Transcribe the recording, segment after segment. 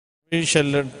We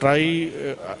shall try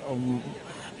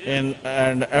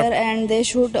and they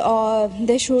should all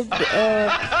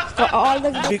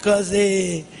the because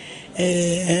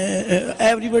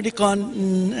everybody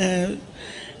can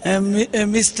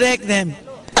mistake them.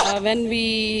 when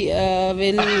we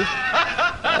will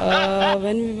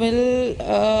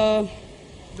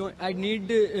I need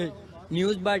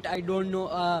news, but I don't know.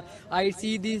 I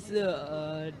see this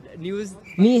news.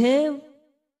 Me have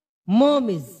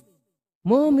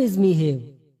mom is me have.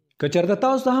 که چېرته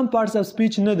تاسو ته هم پارټس اف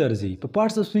سپیچ نه درځي په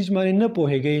پارټس اف سپیچ باندې نه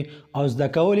پوهیږئ او زده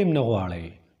کول یې نه غواړئ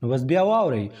نو بس بیا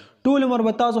واورئ ټول عمر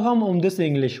به تاسو هم همداسې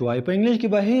انګلیش وایئ په انګلیش کې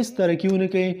به هیڅ ترقي ونه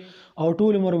کوئ او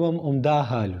ټول عمر به هم همدا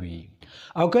حال وي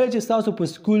او کله چې ستاسو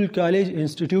په سکول کالج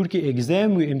انسټیټیوټ کې اګزام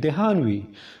وي امتحان وي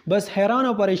بس حیران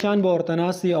او پریشان به ورته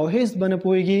ناست او هیڅ به نه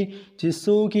پوهیږي چې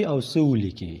څه وکړي او څه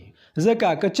ولیکي ځکه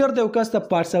که چېرته یو کس ته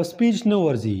پارټس اف سپیچ نه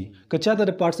ورځي که چاته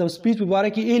د پارټس اف سپیچ په باره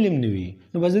کې علم نه وي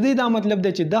نو بس د دې دا مطلب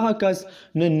دی چې دغه کس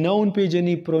نه ناون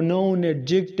پیژني پروناون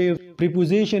ایډجکټیو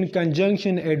پریپوزیشن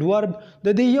کنجنکشن ایډورب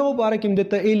د دې یو باره کې هم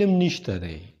دته علم نشته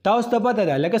دی تاسو ته پته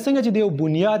ده لکه څنګه چې د یو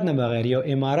بنیاد نه بغیر یو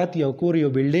عمارت یو کور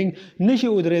یو بلډینګ نشي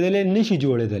ودرېدلی نشي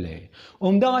جوړېدلی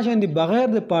همدغه شان د بغیر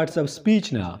د پارټس اف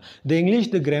سپیچ نه د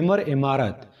انګلیش د ګرامر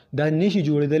عمارت دا نشي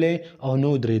جوړېدلی او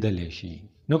نه ودرېدلی شي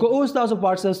نو که اوس تاسو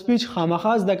پارټس اف سپیچ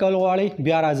خامخا زده کول غواړئ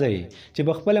بیا راځئ چې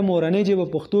په خپله مورنۍ ژبه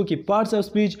پښتو کې پارټس اف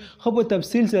سپیچ ښه په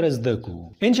تفصیل سره زده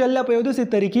کړو انشاءالله په یو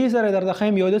داسې طریقې سره درته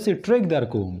ښیم یو داسې ټریک در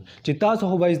کوم چې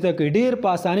تاسو خو به زده کړئ ډېر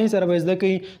په اسانۍ سره به زده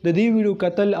کړئ د دې ویډیو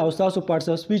کتل او ستاسو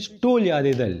پارټس اف سپیچ ټول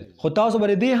یادېدل خو تاسو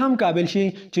به د دې هم قابل شئ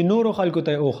چې نورو خلکو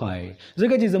ته یې وښایئ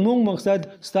ځکه چې زموږ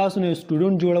مقصد ستاسو نه یو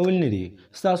سټوډنټ جوړول نه دي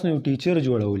ستاسو نه یو ټیچر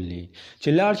جوړول دي چې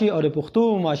لاړ شي او د پښتو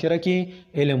معاشره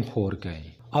کې علم خور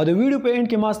کړئ او د ویډیو په اینډ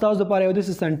کې ما ستاسو لپاره یو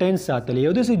داسې سنټینس ساتلی یو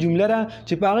داسې جمله ده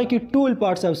چې په هغې کې ټول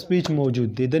پارټس اف سپیچ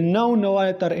موجود دي د ناون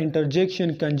نوای تر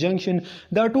انټرجکشن کنجنکشن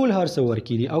دا ټول هر څه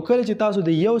ورکړي دي او کله چې تاسو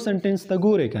د یو سنټینس ته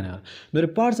ګورئ که نه نو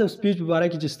د پارټس اف سپیچ په باره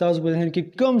کې چې ستاسو په ذهن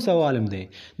کې کوم سوال هم دی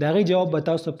د هغې جواب به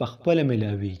تاسو ته پخپله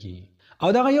میلاویږي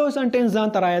او دغه یو سنټینس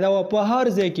ځان ته رایادوه په هر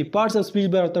ځای کې پارټس اف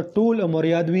سپیچ به درته ټول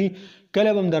عمر یاد وي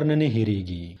کله به هم درنه نه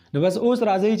هېرېږي نو بس اوس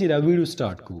راځئ چې دا ویډیو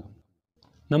سټارټ کړو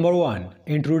نمبر 1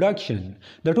 انټروډکشن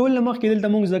د ټول نه مخکې دلته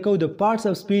موږ زده کوو د پارټس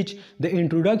اف سپیچ د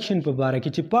انټروډکشن په باره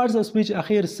کې چې پارټس اف سپیچ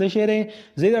اخر څه شی دی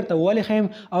زه درته ولې ښیم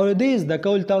او د دې زده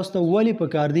کول تاسو ته ولې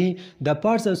پکار دي د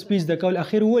پارټس اف سپیچ زده کول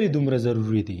اخر ولې دومره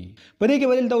ضروري دي په دې کې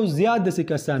به دلته اوس زیات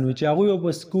داسې کسان وي چې هغوی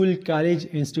په سکول کالج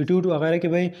انسټیټیوټ وغیره کې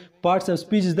به پارټس اف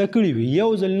سپیچ زده کړي وي یو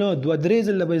ځل نه دوه درې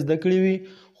ځله به زده کړي وي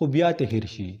خو بیا ته هیر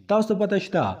شي تاسو ته پته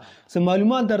شته څه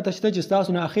معلومات درته شته چې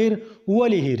ستاسو نه اخر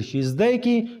ولې هیر شي زده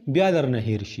کې بیا درنه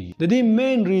هیر شي د دې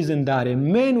مین ریزن دا دی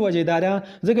مین وجه دا ده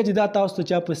ځکه چې دا تاسو ته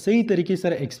چا په صحیح طریقې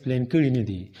سره ایکسپلین کړي نه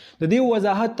دي د دې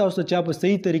وضاحت تاسو ته چا په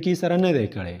صحیح طریقې سره نه دی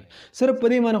کړی صرف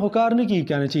په دې باندې خو کار نه کیږي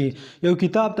کنه چې یو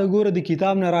کتاب ته ګوره د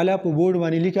کتاب نه راله په بورډ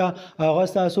باندې لیکه هغه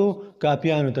ستاسو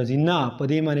کاپیانو ته ځي نه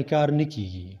په دې باندې کار نه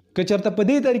کیږي که چېرته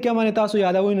په دې طریقه باندې تاسو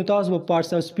یادوئ نو تاسو به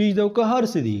پارټس اف سپیچ د که هر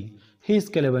څه دي هیڅ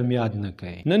کله به یاد نه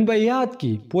کوي نن به یاد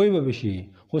کی پوه به بشي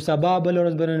خو سبا بل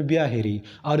ورځ به بیا هېري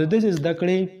او د داسې زده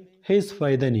کړې هیڅ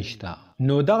فایده نشته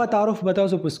نو دغه تعارف به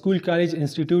تاسو په سکول کالج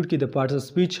انسټیټیوټ کې د پارټس اف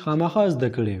سپیچ خامخا زده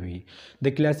کړی وي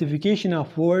د کلاسیفیکیشن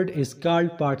اف ورډ از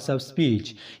کالډ پارټس اف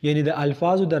سپیچ یعنی د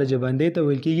الفاظو درجه بندۍ ته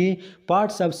ویل کېږي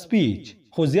پارټس اف سپیچ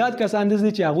خو زیات کسان دي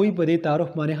چې هغوی په دې تعارف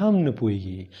باندې هم نه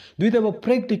پوهیږي دوی ته به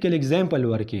پریکټیکل اگزامپل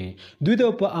ورکړي دوی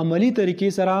ته په عملی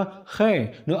طریقې سره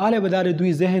ښه نو هله به دا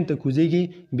دوی ذهن ته کوزیږي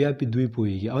بیا پې دوی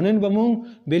پوهیږي او نن به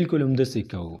موږ بلکل همداسې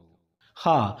کوو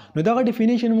ها نو دغه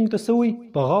ډیفینیشن موږ ته څه وایي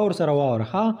په غور سره واوره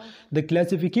ها د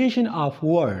کلاسیفیکیشن اف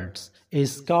ورډز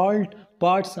از کالډ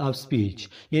پارټس اف سپیچ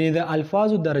یعنی د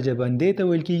الفاظو درجه بندۍ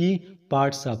ته ویل کېږي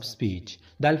پارټس اف سپیچ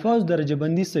د الفاظو درجه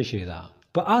بندي څه شی ده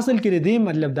په اصل کې د دې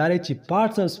مطلب دا دی چې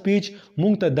پارټس اف سپیچ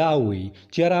موږ ته دا وایي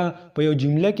چې په یو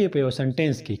جمله کې په یو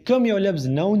سنټینس کې کم یو لفظ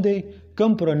ناون دی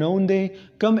کم پروناون دی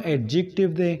کم ایڈجکټیو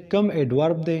دی کم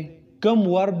ایڈورب دی کم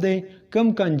ورب دی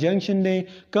کم کنجنکشن دی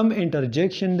کم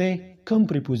انټرجکشن دی کم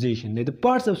پریپوزیشن دی د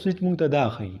پارټس اف سپیچ موږ ته دا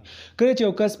ښیي کله چې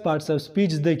یو کس پارټس اف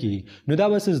سپیچ زده کړي نو دا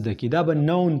به څه زده کړي دا به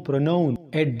ناون پروناون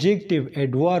ایډجکټیو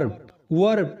ایډورب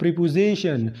ورب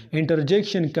پریپوزیشن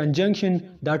انټرجکشن کنجنکشن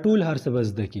دا ټول هر څه به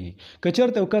زده کړي که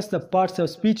چېرته یو کس ته پارټس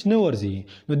اف سپیچ نه ورځي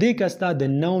نو دې کس ته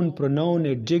د ناون پروناون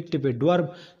ایډجکټیو ایډورب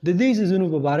د دې څیزونو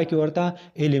په باره کې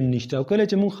ورته علم نشته او کله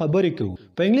چې موږ خبرې کوو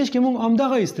په انګلیش کې موږ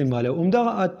همدغه استعمالوو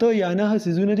همدغه 8 یا 9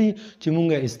 څیزونه دي چې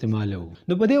موږ استعمالوو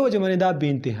نو په دې وجه باندې دا بې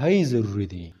انتهایي ضروري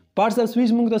دي پارټس اف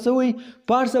سپیچ موږ ته څه وایي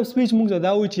پارټس اف سپیچ موږ ته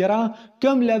دا وایي چې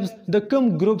کم لفظ د کم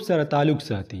ګروپ سره تعلق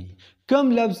ساتي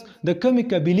کم لفظ د کمې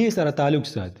قبیلې سره تعلق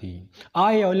ساتي.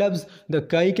 آیا یو لفظ د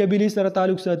کای قبیلې سره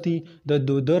تعلق ساتي، د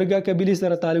دودرګه قبیلې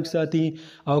سره تعلق ساتي،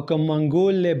 او کم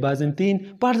منګول له بازنطین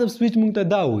پارټس اف سپیچ موږ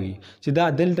ته دا وایي چې دا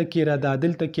دلته کېره دا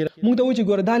دلته کېره. موږ ته وایي چې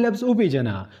ګوره دا لفظ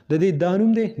وپېژنه، د دې دا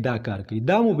نوم دی دا کار کوي،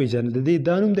 دا مو وپېژنه د دې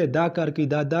دا نوم دی دا کار کوي،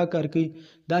 دا کار کوي.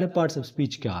 دا د پارټس اف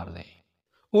سپیچ کار دی.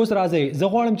 اوس راځئ زه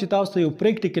غواړم چې تاسو ته یو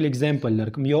پریکټیکل اگزامپل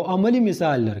درکړم، یو عملی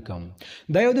مثال درکړم.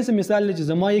 دا یو داسې مثال دی چې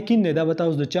زما یقین دی دا به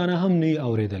تاسو د چا نه هم نه وي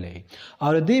اورېدلی،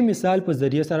 او د دې مثال په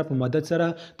ذریعه سره په مدد سره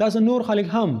تاسو نور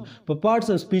خلک هم په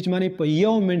پارټس اف سپیچ باندې په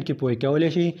یو منټ کې پوه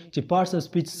کولی شي چې پارټس اف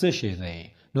سپیچ څه شی دی.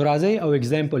 نو راځئ او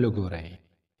اگزامپل وګورئ.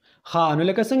 نو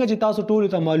لکه څنګه چې تاسو ټولو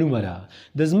ته معلومه ده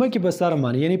د ځمکې په سر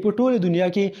باندې یعنی په ټوله دنیا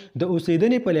کې د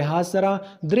اوسېدنې په لحاظ سره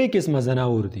 3 قسمه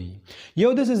ځناور دي.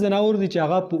 یو داسې ځناور دي چې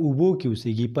هغه په اوبو کې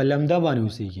اوسېږي، په لمده باندې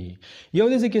اوسېږي. یو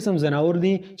داسې قسم ځناور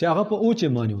دي چې هغه په اوچې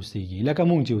باندې اوسېږي لکه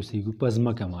موږ چې اوسېږو په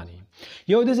ځمکه باندې.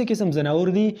 یو داسې قسم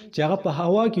ځناور دي چې هغه په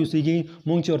هوا کې اوسېږي،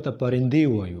 موږ چې ورته پرندې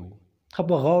وایو.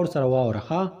 په غور سره واوره.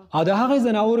 او د هغه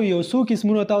ځناورو یو څو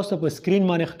قسمونه تاسو ته په سکرین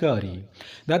باندې ښکاري.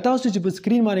 دا تاسو چې په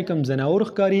سکرین باندې کوم ځناور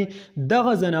ښکاري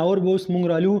دغه ځناور به اوس موږ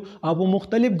رالو او په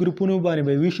مختلف ګروپونو باندې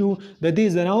به ویشو. د دې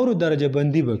ځناورو درجه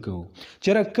بندي به کوو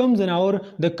چېرې کم ځناور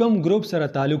د کم ګروپ سره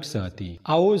تعلق ساتي.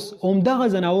 او اوس همدغه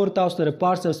ځناور تاسو ته د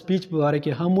پارټس اف سپیچ په باره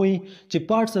کې هم وایي چې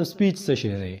پارټس اف سپیچ څه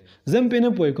شی دی. زه هم پرې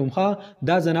نه پوه کوم،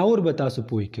 دا ځناور به تاسو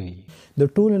پوه کوي. د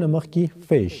ټولو نه مخکې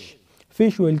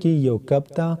فیش ویل کې یو کب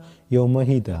ته یو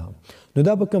مهی ته. نو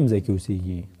دا په کوم ځای کې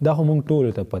اوسېږي؟ دا خو موږ ټولو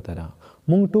ته پته ده،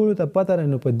 موږ ټولو ته پته ده.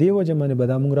 نو په دې وجه باندې به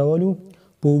دا موږ راولو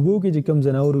په اوبو کې چې کوم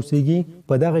ځناور اوسېږي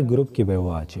په دغه ګروپ کې به یې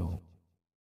واچوو.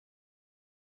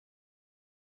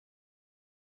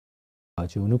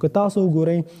 نو که تاسو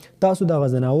وګورئ تاسو دغه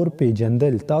ځناور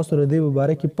پیژندل، تاسو د دې په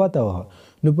باره کې پته وه،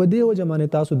 نو په دې وجه باندې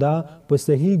تاسو دا په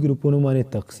صحیح ګروپونو باندې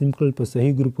تقسیم کړل، په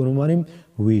صحیح ګروپونو باندې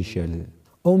ویشل.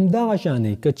 همدغه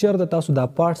شانې که چېرته تاسو دا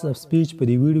پارټس اف سپیچ په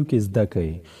دې ویډیو کې زده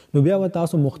کوئ نو بیا به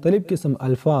تاسو مختلف قسم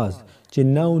الفاظ چې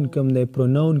ناون کم دی،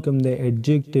 پروناون کم دی،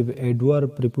 ایڈجیکټیو، ایډورب،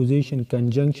 پریپوزیشن،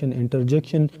 کنجنکشن،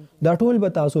 انټرجیکشن، دا ټول به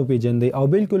تاسو پیژندئ او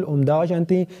بالکل همدغه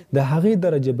شانتې د هغې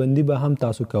درجه بندي به هم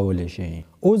تاسو کولی شئ.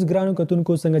 اوس ګرانو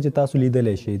کتونکو څنګه چې تاسو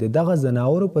لیدلی شئ د دغه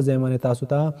ځناورو په ځای باندې تاسو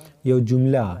ته یو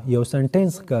جمله یو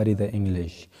سنټنس ښکاري د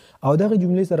انګلش، او دغه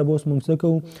جملې سره به اوس موږ څه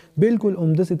کوو بالکل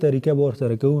همداسې طریقه به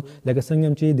ورسره کوو لکه څنګه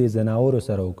چې د ځناورو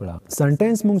سره وکړه.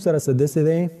 سنټنس موږ سره څه داسې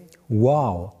دی،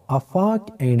 واو a fox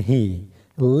and he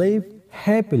live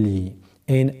happily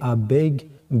in a big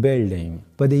building.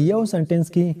 په دې یو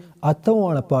سنټنس کې 8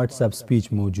 واړه پارټس اف سپیچ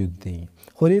موجود دي،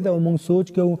 خو دې ته موږ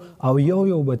سوچ کوو او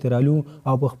یو به ترالو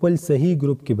او په خپل صحیح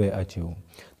ګروپ کې به اچو.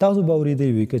 تاسو به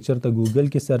اورېدلی وي که چېرته ګوګل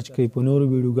کې سرچ کوئ په نورو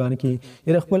ویډیوګانو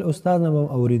کې یا خپل استاد نه به هم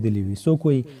اورېدلی وي. څوک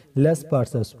وایي 10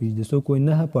 پارټس اف سپیچ دي، څوک وایي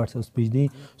 9 پارټس اف سپیچ دي،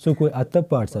 څوک وایي 8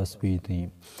 پارټس اف سپیچ دي.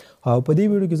 او په دې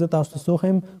ویډیو کې زه تاسو ته څه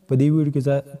ښیم، په دې ویډیو کې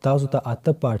زه تاسو ته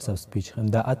 8 پارټس اف سپیچ ښیم.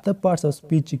 دا 8 پارټس اف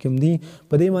سپیچ چې کوم دي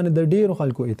په دې باندې د ډېرو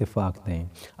خلکو اتفاق دی،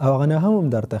 او هغه نه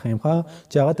هم درته ښیم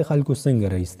چې هغه ته خلکو څنګه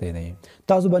رایستی دی.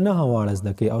 تاسو به 9 واړه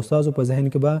زده کوئ او ستاسو په ذهن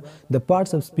کې به د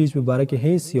پارټس اف سپیچ په باره کې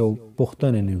هیڅ یو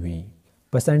پوښتنه نه وي.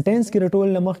 په سنټنس کې رټول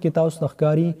نه مخکې تاسو ته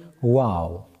ښکاري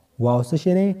واو. واو څه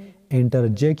شی دی؟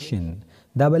 انټرجیکشن.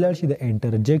 دا به لاړ شي د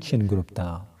انټرجیکشن ګروپ ته.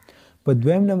 په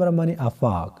دویم نمبر باندې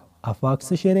افاق. افاق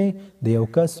څه شی دی؟ د یو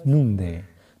کس نوم دی،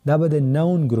 دا به د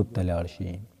ناون ګروپ ته لاړ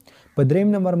شي. په دریم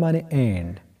نمبر باندې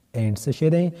اینډ. اینډ څه شی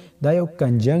دی؟ دا یو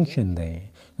کنجنکشن دی،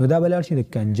 نو دا به لاړ شي د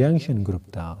کنجنکشن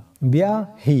ګروپ ته. بیا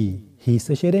هی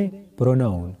څه شی دی؟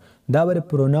 پروناون. دا به د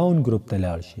پروناون ګروپ ته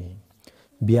لاړ شي.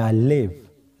 بیا لیو.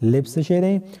 لیو څه شی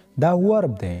دی؟ دا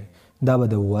ورب دی، دا به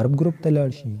د ورب ګروپ ته لاړ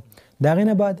شي. د هغې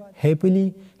نه بعد هیپلی.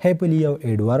 هیپلی یو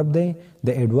ایډورب دی، د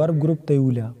ایډورب ګروپ ته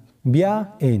یوله. بیا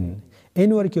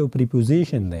ان ورکې یو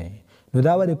پریپوزیشن دی، نو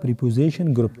دا به د پریپوزیشن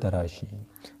ګروپ ته راشي.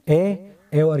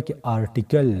 ای ورکې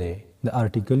آرټیکل دی، د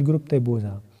آرټیکل ګروپ ته یې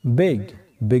بوځه.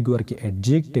 بیګ ورکې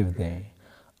ایډجیکټیو دی،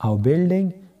 او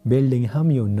بیلډینګ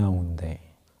هم یو ناون دی.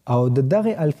 او د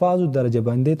دغې الفاظو درجه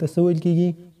بندۍ ته څه ویل کېږي؟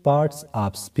 پارټس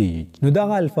اف سپیچ. نو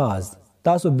دغه الفاظ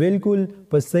تاسو بالکل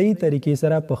په صحیح طریقې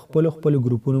سره په خپلو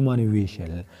ګروپونو باندې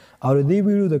ویشل، او د دې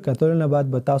ویډیو د کتلو نه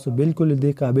بعد به تاسو بالکل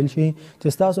دې قابل شئ چې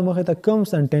ستاسو مخې ته کوم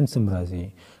سنټنس هم راځي،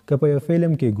 که په یو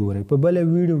فلم کې ګورئ، په بله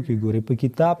ویډیو کې ګورئ، په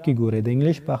کتاب کې ګورئ، د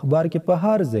انګلیش په اخبار کې، په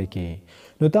هر ځای کې،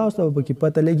 نو تاسو ته به پکې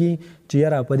پته لګي چې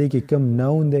یاره په دې کې کم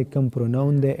ناون دی، کم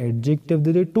پروناون دی، ایډجیکټیو د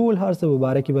دې ټول هر څه په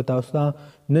باره کې به تاسو ته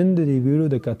نن د دې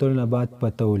ویډیو د کتلو نه بعد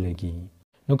پته ولګي.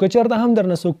 نو که چېرته هم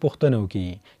درنه څوک پوښتنه وکړي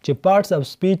چې پارټس اف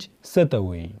سپیچ څه ته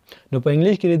وایي، نو په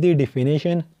انګلیش کې د دې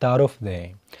ډیفینیشن تعارف دی: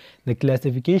 The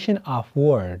classification of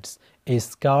words is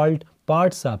called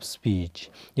parts of speech.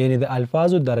 یعنی د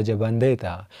الفاظو درجه بندۍ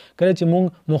ته کله چې موږ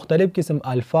مختلف قسم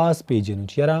الفاظ پیژنو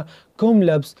چې یاره کوم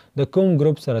لفظ د کوم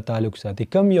ګروپ سره تعلق ساتي،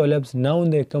 کوم یو لفظ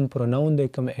ناون دی، کوم پروناون دی،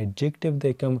 کوم ایڈجیکټیو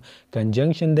دی، کوم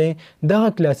کنجنکشن دی،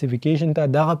 دغه کلاسیفیکیشن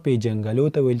ته دغه پیژنګلو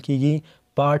ته ویل کیږي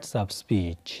parts of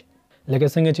speech. لکه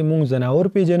څنګه چې موږ زناور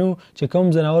پیژنو چې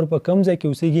کوم زناور په کوم ځای کې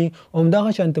اوسیږي،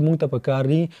 همدغه شانته موږ ته پکار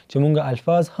دي چې موږ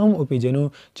الفاظ هم وپیژنو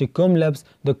چې کوم لفظ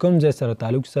د کوم ځای سره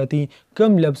تعلق ساتي،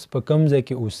 کوم لفظ په کوم ځای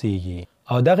کې اوسیږي،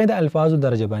 او دغه د الفاظو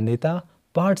درجه بندۍ ته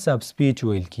parts of speech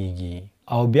ویل کیږي.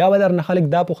 او بیا به درنه خلک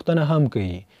دا پوښتنه هم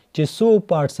کوي چې څو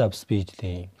parts of speech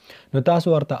دي، نو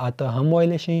تاسو ورته اته هم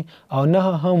ویلی شئ او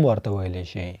نه هم ورته ویلی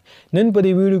شئ. نن په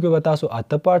دې ویډیو کې به تاسو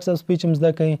اته parts of speech هم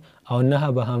زده کړئ او نه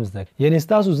به هم زده کړئ، یعنې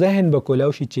ستاسو ذهن به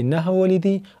کولاو شي چې نه ولې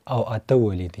دي او اته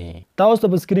ولې دي. تاسو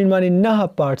ته په سکرین باندې نه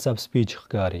parts of speech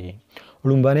ښکاري.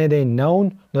 لومبنی دی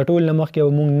ناون، د ټول نه مخکې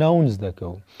به موږ ناون زده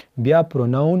کوو، بیا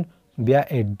پروناون، بیا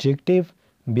ایڈجیکټیو،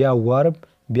 بیا ورب،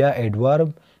 بیا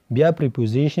ایڈورب، بیا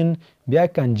پریپوزیشن، بیا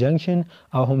کنجنکشن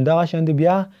او همدغه شانتې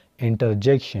بیا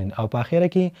انټرجیکشن او په اخره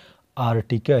کې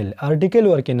آرټیکل. آرټیکل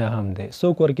ورکې نه هم دی،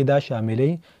 څوک ورکې دا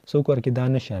شاملوي، څوک ورکې دا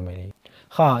نه شاملوي.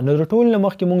 ښه، نو د ټول نه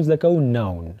مخکې موږ زده کوو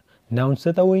ناون. ناون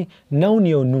څه ته وایي؟ ناون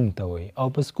یو نوم ته وایي، او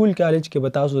په سکول کالج کې به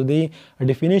تاسو د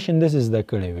ډیفینیشن داسې زده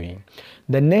کړی وي.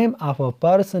 The name of a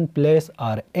person, place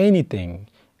or anything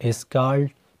is called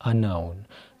a noun.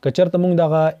 که چېرته موږ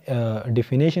دغه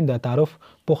ډیفینیشن د تعارف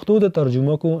پښتو ته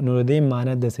ترجمه کو، نو د دې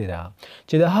معنی داسې ده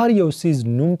چې د هر یو څیز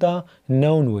نوم ته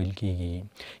ناون ویل کیږي.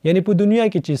 یعنی په دنیا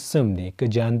کې چې سم دي، که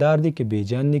جاندار دي، که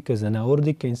بیجان دي، که زناور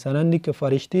دي، که انسانان دي، که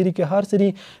فرشتې دي، که هر څه دي،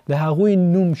 د هغوی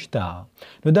نوم شته.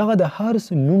 نو دغه د هر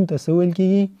څه نوم ته څه ویل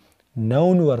کیږي؟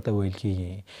 ناون ورته ویل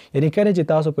کیږي. یعنی کله چې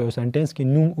تاسو په یو سنټنس کې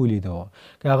نوم ولیدو،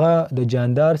 که هغه د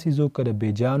جاندار څیزو، که د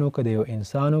بیجانو، که د یو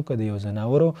انسانو، که د یو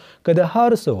زناورو، که د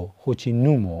هر څه خو چې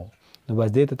نوم و، نو بس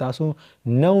دې ته تاسو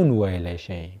ناون ویلی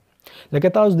شئ. لکه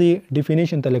تاسو د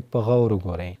ډیفینیشن ته لږ په غور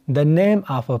وګورئ. The name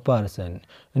of a person،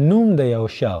 نوم د یو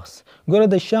شخص. ګوره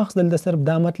د شخص دلته صرف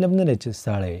دا مطلب نه دی چې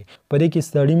سړی، په دې کې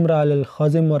سړي هم رالل،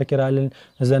 ښځې هم ورکې رالل،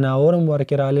 زناور هم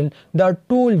ورکې رالل، دا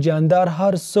ټول جاندار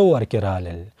هر څه ورکې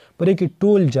رالل، په دې کې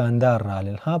ټول جاندار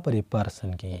رالل، ها په دې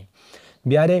پرسن کې.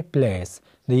 بیا دی پلیس،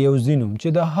 د یو ځای نوم چې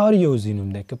د هر یو ځای نوم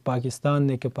دی، که پاکستان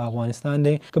دی، که په افغانستان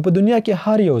دی، که په دنیا کې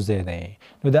هر یو ځای دی،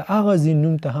 نو د هغه ځای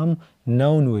نوم ته هم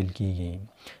ناون ویل کیږي.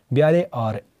 بیا دی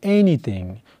اور انیثینګ،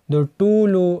 د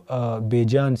ټولو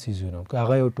بیجان څیزونو، که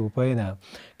هغه یو ټوپۍ ده،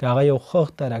 که هغه یو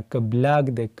خښته ده، که بلاک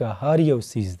دی، که هر یو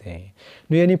څیز دی.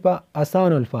 نو یعنی په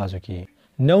اسانو الفاظو کې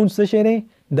ناون څه شی دی؟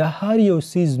 د هر یو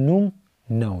څیز نوم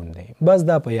ناون دی. بس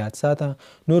دا په یاد ساته،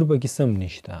 نور پکې سم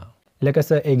نشته. لکه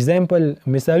څه اگزامپل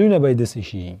مثالونه به یې داسې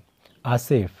شي: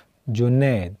 آصف،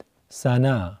 جنید،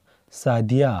 ثنا،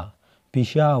 سادیه،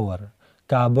 پېښور،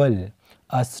 کابل،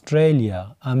 استرالیا،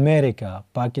 امریکا،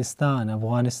 پاکستان،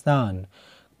 افغانستان،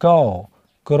 کاو،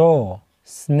 کرو،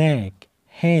 سنیک،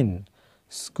 هند،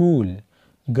 سکول،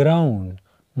 ګراوند،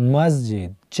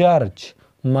 مسجد، چرچ،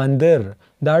 مندر،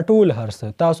 دا ټول هر څه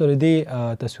تاسو د دې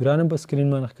تصویرانو په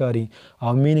سکرین باندې ښکاري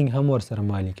او مینینګ هم ورسره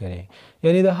مالی کوي.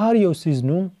 یعنی د هر یو څیز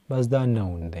نوم بس دا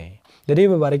ناون دی. د دې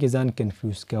په باره کې ځان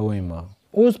کنفیوز کوئ مه.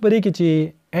 اوس په دې کې چې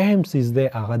اهم څیز دی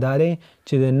هغه دا دی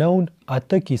چې د ناون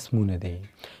اته قسمونه دي.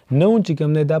 ناون چې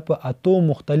کوم دی دا په اتو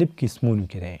مختلف قسمونو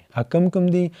کې دی. کم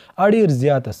دي؟ ډېر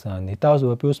زیات اسان دي.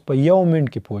 تاسو به اوس په یو منټ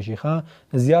کې پوه شئ، ښه،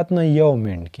 زیات نه یو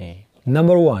منټ کې.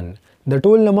 نمبر 1 د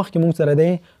ټول نه مخکې موږ سره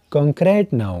دی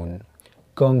concrete noun.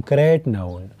 concrete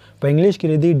noun په انګلیش کې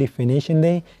د دې ډیفینیشن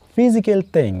دی physical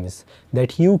things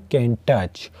that you can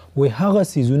touch. وی هغه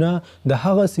څیزونه، د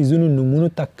هغه څیزونو نومونو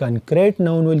ته کنکریټ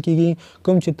ناون ویل کیږي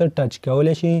کوم چې ته ټچ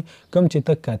کولی شي، کوم چې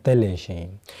ته کتلی شي.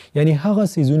 یعنی هغه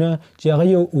څیزونه چې هغه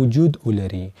یو وجود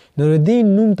ولري، نو د دې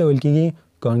نوم ته ویل کیږي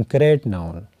کنکریټ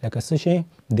ناون. لکه څه شی؟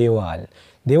 دیوال.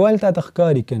 دیوال تا ته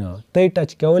ښکاري که نه، ته یې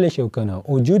ټچ کولی شي او که نه،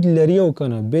 وجود لري او که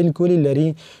نه، بلکل یې لري،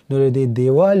 نو د دې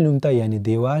دیوال نوم ته یعنی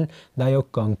دیوال دا یو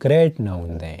کنکریټ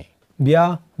ناون دی. بیا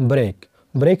بریک.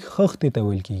 بریک خښتې ته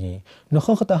ویل کیږي، نو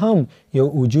خښته هم یو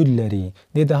وجود لري،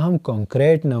 دې ته هم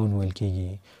کنکریټ ناون ویل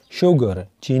کیږي. شوګر،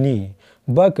 چینی.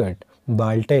 بکټ،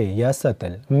 بالټۍ یا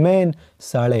سطل. مین،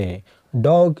 سړی.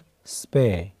 ډاګ،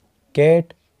 سپی. کیټ،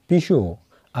 پیشو.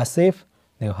 آصف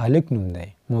د یو هلک نوم دی.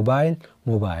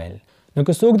 موبایل. نو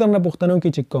که څوک درنه پوښتنه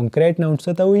وکړي چې کنکریټ ناون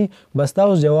څه ته وایي، بس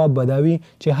تاسو جواب به دا وي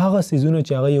چې هغه څیزونه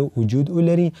چې هغه یو وجود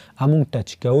ولري، همونږ ټچ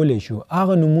کولی شو،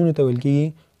 هغه نومونو ته ویل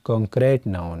کیږي کنکریټ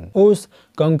ناون. اوس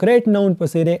کنکریټ ناون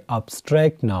پسې دی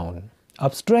ابسټریکټ ناون.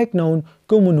 ابسټریکټ ناون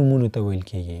کومو نومونو ته ویل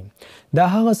کیږي؟ دا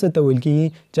هغه څه ته ویل کیږي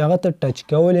چې هغه ته ټچ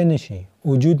کولی نه شي،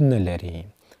 وجود نه لري.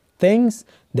 things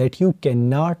that you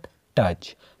cannot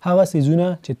ټچ هغه څیزونه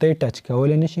چې ته ټچ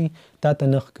کولی نشي تا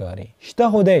ته نه ښکاري شته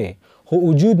خو دی خو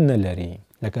وجود نه لري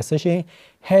لکه څه شی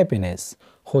هیپینس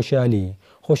خوشحالي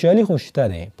خوشحالي خو شته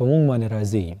دی په موږ باندې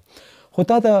راځي خو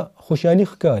تا ته خوشحالي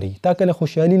ښکاري تا کله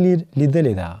خوشحالي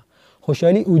لیدلې ده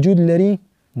خوشحالي وجود لري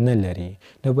نه لري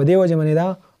نو په دې وجه باندې دا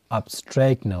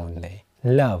ابستریکټ ناون دی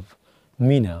لو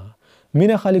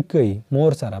مینه خلک کوي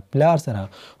مور سره پلار سره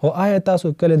خو آیا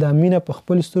تاسو کله دا مینه په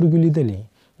خپل سترګو لیدلې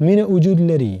مینه وجود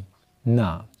لري نه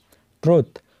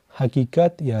تروت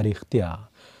حقیقت یا رښتیا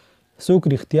څوک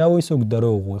رښتیا وایي څوک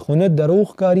دروغ وایي خو نه دروغ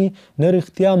ښکاري نه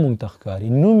رښتیا مونږ ته ښکاري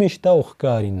نوم یې شته او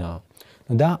ښکاري نه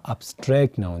نو دا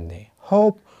ابستریکټ ناون دی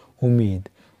هوپ امید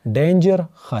ډینجر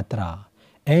خطره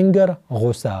انګر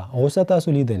غوسه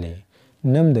تاسو لیدلې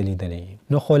نم د لیدلې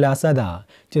نو خلاصه ده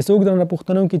چې څوک درنه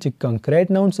پوښتنه وکړي چې کانکریټ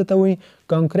ناون څه ته وایي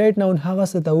کانکریټ ناون هغه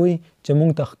څه ته وایي چې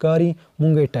مونږ ته ښکاري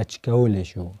مونږ یې ټچ کولی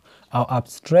شو او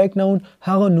ابستریکټ ناون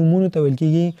هغه نومونو ته ویل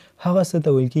کېږي هغه څه ته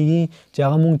ویل کېږي چې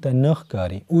هغه مونږ ته نه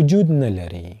ښکاري وجود نه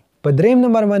لري په دریم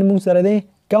نمبر باندې مونږ سره دی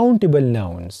کاونټیبل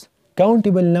ناونز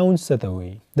کاونټیبل ناونز څه ته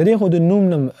وایي د دې خو د نوم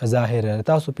نه ظاهره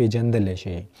تاسو پیژندلی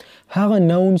شئ هغه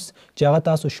ناونز چې هغه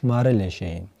تاسو شمارلی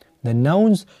شئ The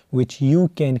nouns which you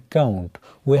can count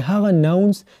وی هغه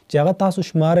nouns چې هغه تاسو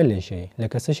شمارلی شئ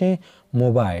لکه څه شی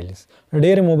موبایلز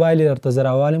ډېر موبایل یې درته زه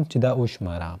راوالم چې دا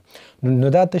وشماره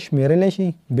نو دا ته شمېرلی شي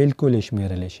بلکل یې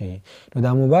شمېرلی شي نو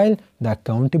دا موبایل دا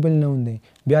کاونټیبل ناون دی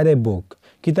بیا دی بوک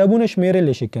کتابونه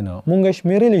شمېرلی شي که نه مونږ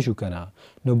شمېرلی شو که نه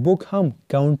نو بوک هم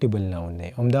کاونټیبل ناون دی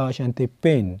همدغه شانتې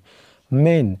پین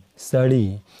مین سړي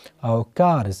او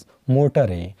کارز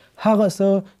موټرې هغه څه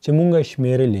چې مونږ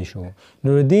شمېرلی شو نو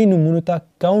د دې نومونو ته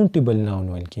کاونټیبل ناون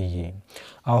ویل کېږي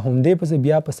او همدې پسې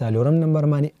بیا په څلورم نمبر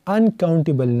باندې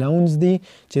انکاونټیبل ناونز دي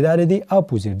چې دا د دې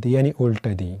اپوزیټ دي یعنی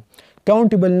الټه دي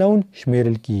کاونټیبل ناون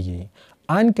شمېرل کېږي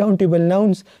انکاونټیبل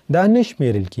ناونز دا نه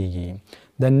شمېرل کېږي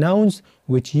د ناونز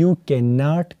which you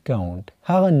cannot count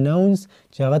هغه ناونز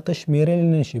چې هغه ته شمېرلی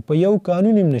نشي په یو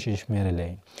قانون هم نشي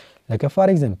شمېرلی لکه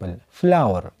فار ایگزامپل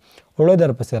فلاور اوړه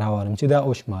در پسې راوالم چې دا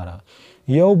وشماره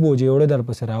یو بوجې اوړه در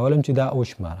پسې راولم چې دا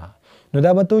وشماره نو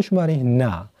دا به ته وشمارې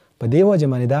نه په دې وجه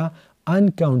باندې دا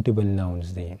انکاونټیبل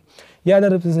ناونز دی یا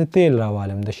در پسې تیل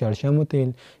راوالم د شړشمو تیل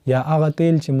یا هغه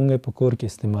تیل چې مونږ په کور کې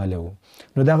استعمالوو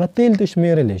نو دغه تیل ته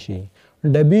شمېرلی شي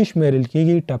ډبې شمېرل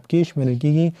کېږي ټپکې شمېرل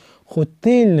کېږي خو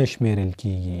تیل نه شمېرل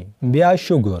کېږي بیا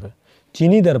شوګر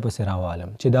چینی در پسې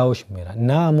راوالم چې دا وشمېره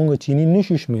نه مونږ چینی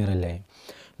نشو شمېرلی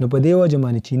نو په دې وجه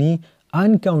باندې چینی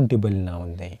انکاونټیبل ناون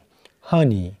دی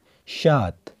هنی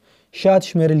شات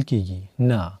شمېرل کېږي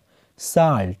نه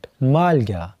سالټ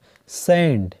مالګه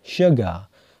سینډ شګه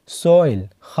سویل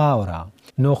خاوره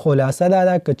نو خلاصه دا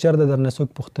ده که چېرته درنه څوک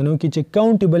پوښتنه وکړي چې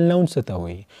کاونټیبل ناون څه ته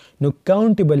وایي نو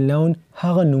کاونټیبل ناون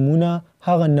هغه نومونه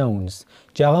هغه ناونز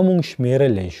چې هغه مونږ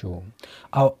شمېرلی شو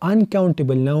او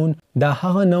انکاونټیبل ناون دا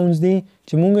هغه ناونز دي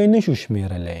چې مونږ یې نشو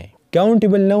شمېرلی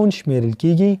کاونټیبل ناون شمېرل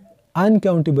کېږي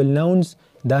انکاونټیبل ناونز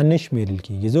دا نه شمېرل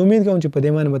کېږي زه امید کوم چې په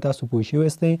دې باندې به تاسو پوه شوي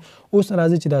یاستئ اوس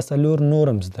راځئ چې دا څلور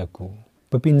نور هم زده کړو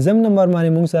په پنځم نمبر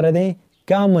باندې مونږ سره دی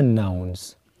کامن ناونز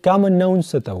کامن ناونز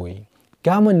څه ته وایي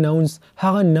کامن ناونز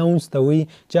هغه ناونز ته وایي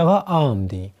چې هغه عام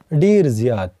دي ډېر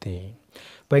زیات دي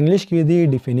په انګلیش کې دی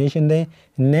ډیفینیشن دی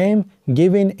name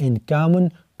given in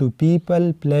common to people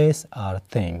place or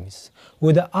things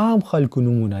و د عام خلکو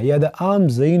نومونه یا د عام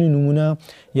ځایونو نومونه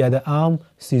یا د عام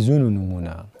څیزونو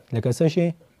نومونه لکه څه شی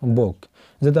بوک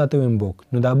زه تاته وایم بوک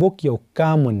نو دا بوک یو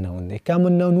کامن ناون دی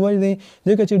کامن ناون ولې دی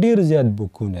ځکه چې ډېر زیات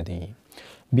بوکونه دي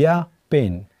بیا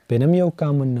پین هم یو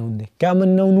کامن ناون دی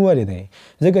کامن ناون ولې دی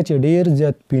ځکه چې ډېر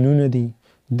زیات پینونه دي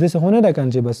داسې خو نه ده که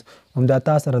چې بس همدا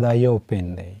تا سره دا یو پین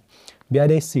دی بیا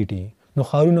دی سیټي نو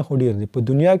ښارونه خو ډېر دي په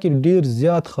دنیا کې ډېر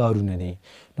زیات ښارونه دي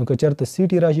نو که چېرته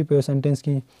سیټي راشي په یو سنټینس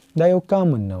کې دا یو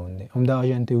کامن ناون دی همدغه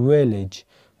شانتې ویلیج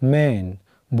مین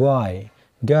بوای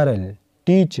ګرل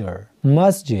ټیچر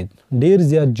مسجد ډېر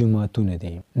زیات جوماتونه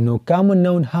دي نو کامن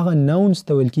ناون هغه ناونز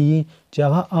ته ویل کېږي چې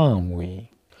هغه عام وي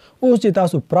اوس چې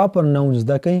تاسو پراپر ناون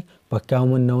زده کوئ په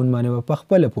کامن ناون باندې به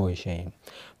پخپله پوه شئ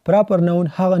پراپر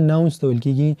ناون هغه ناونز ته ویل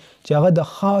کېږي چې هغه د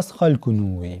خاص خلکو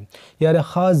نوم وي یا د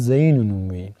خاص ځایونو نوم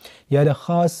وي یا د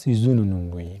خاص څیزونو نوم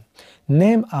وي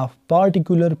name of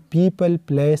particular people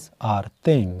place or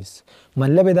things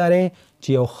مطلب یې دا دی چې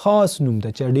یو خاص نوم ته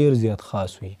چې ډېر زیات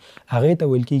خاص وي هغې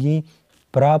ته ویل کېږي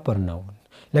پراپر ناون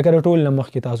لکه د ټول نه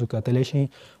مخکې تاسو کتلی شئ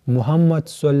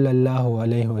محمد صلی الله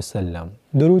علیه وسلم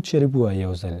درود شریف ووایه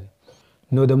یو ځل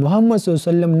نو د محمد صلی الله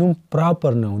علیه وسلم نوم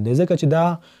پراپر ناون دی ځکه چې دا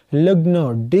لږ نه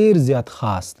ډېر زیات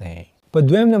خاص دی په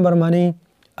دویم نمبر باندې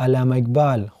علامه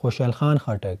اقبال خوشحال خان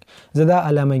خټک زه دا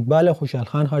علامه اقبال او خوشحال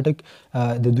خان خټک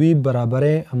د دوی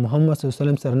برابرې محمد صلی الله علیه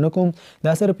وسلم سره نه کوم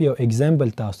دا صرف یو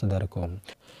اگزامپل تاسو ته درکوم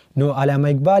نو علامه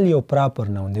اقبال یو پراپر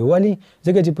ناون دی ولی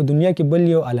ځکه چې په دنیا کې بل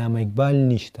یو علامه اقبال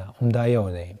نشته همدا یو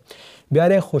دی بیا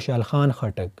دی خوشحال خان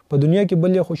خټک په دنیا کې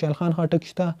بل یو خوشحال خان خټک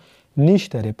شته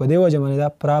نشته دی په دې وجه باندې دا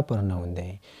پراپر ناون دی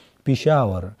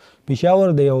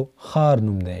پېښور د یو ښار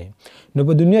نوم دی نو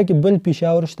په دنیا کې بل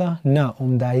پېښور شته نه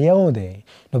همدا یو دی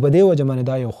نو په دې وجه باندې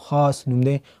دا یو خاص نوم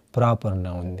دی پراپر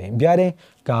ناون دی بیا دی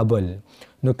کابل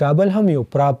نو کابل هم یو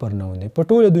پراپر ناون دی په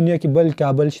ټوله دنیا کې بل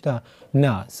کابل شته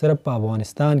نه صرف په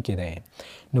افغانستان کې دی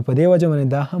نو په دې وجه باندې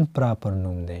دا هم پراپر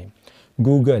نوم دی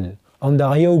ګوګل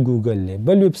همدغه یو ګوګل دی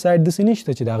بل ویب سایټ داسې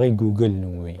نشته چې د هغې ګوګل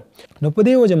نوم وي نو په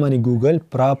دې وجه باندې ګوګل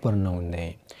پراپر نوم دی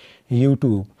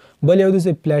یوټیوب بل یو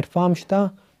داسې پلیټفارم شته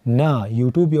نه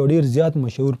یوټیوب یو ډېر زیات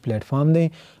مشهور پلیټفارم دی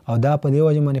او دا په دې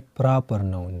وجه باندې پراپر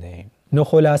نوم دی نو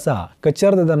خلاصه که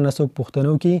چېرته درنه څوک پوښتنه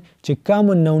وکړي چې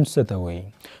کامن ناون څه ته وایي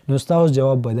نو ستاسو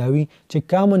جواب به دا وي چې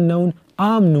کامن ناون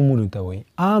عام نومونو ته وایي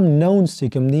عام ناونز چې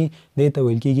کوم دي دې ته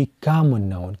ویل کېږي کامن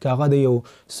ناون که هغه د یو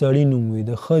سړي نوم وي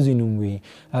د ښځې نوم وي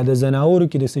د زناورو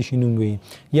کې د څه شي نوم وي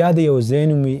یا د یو ځای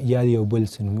نوم وي یا د یو بل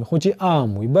څه نوم وي خو چې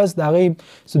عام وي بس د هغې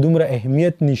څه دومره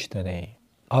اهمیت نشته دی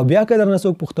او بیا که درنه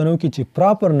څوک پوښتنه وکړي چې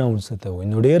پراپر ناون څه ته وایي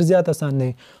نو ډېر زیات اسان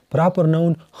دی پراپر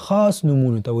ناون خاص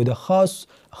نومونو ته وایي د خاص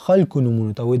خلکو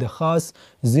نومونو ته وایي د خاص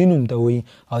ځای نوم ته وایي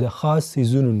او د خاص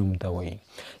څیزونو نوم ته وایي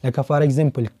لکه فار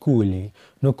اگزامپل کولی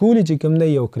نو کولی چې کوم دی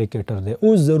یو کرکټر دی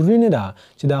اوس ضروري نه ده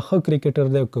چې دا ښه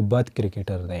کرکټر دی او که بد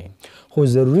کرکټر دی خو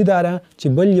ضروري دا ده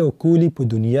چې بل یو کولی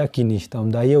په دنیا کې نشته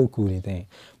همدا یو کولی دی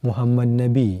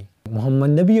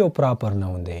محمد نبی یو پراپر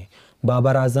ناون دی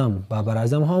بابر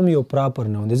اعظم هم یو پراپر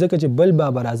ناون دی ځکه چې بل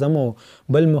بابر اعظم او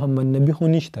بل محمد نبی خو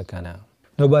نشته کنه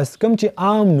نو بس کم چې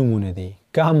عام نمونه دي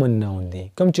کامن ناون دی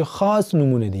کم چې خاص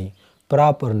نمونه دي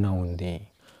پراپر ناون دی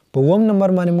په اووم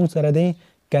نمبر باندې موږ سره دی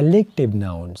کلیکټیو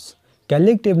ناونز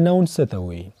کلیکټیو ناونز څه ته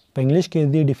وایي په انګلش کې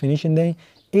د ډیفینیشن دی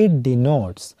it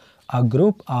denotes a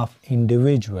group of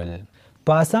individual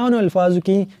په اسانو الفاظو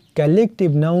کې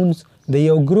کلیکټیو ناونز د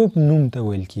یو ګروپ نوم ته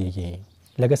ویل کیږي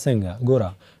لکه څنګه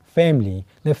ګوره فیملی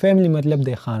د فیملی مطلب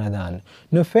دی خاندان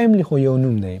نو فیملی خو یو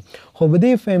نوم دی خو په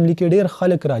دې فیملی کې ډېر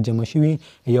خلک راجمع شوي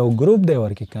یو ګروپ دی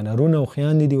ورکې که نه رونه او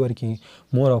خویندې دي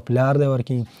ورکې مور او پلار دی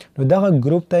ورکې نو دغه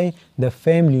ګروپ ته د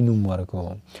فیملی نوم ورکو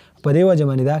په دې وجه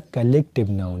باندې دا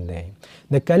کلیکټیو ناون دی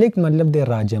د کلیکټ مطلب دی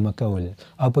راجمع کول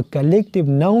او په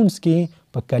کلیکټیو ناونز کې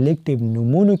په کلیکټیو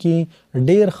نومونو کې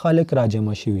ډېر خلک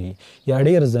راجمع شوي یا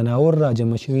ډېر زناور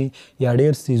راجمع شوي یا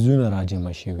ډېر څیزونه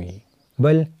راجمع شوي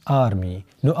بل آرمی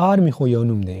نو آرمی خو یو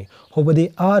نوم دی خو په دې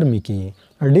آرمی کې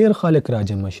ډېر خلک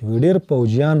راجمع شوي ډېر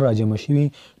پوځیان راجمع شوي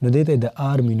نو دې ته د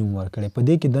آرمی نوم ورکړی په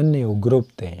دې کې دننه یو ګروپ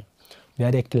دی بیا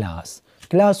دی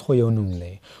کلاس خو یو نوم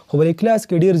دی خو په دې کلاس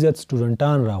کې ډېر زیات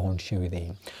سټوډنټان راغونډ شوي دي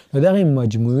نو دغې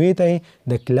مجموعې ته یې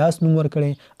د کلاس نوم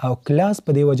ورکړی او کلاس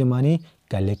په دې وجه باندې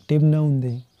کلیکټیو ناون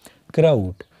دی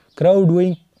کراوډ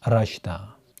وایي رش ته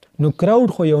نو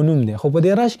کراوډ خو یو نوم دی خو په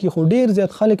دې رش کې خو ډېر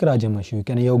زیات خلک راجمع شوي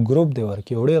کنه یو ګروپ دی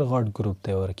ورکې یو ډېر غټ ګروپ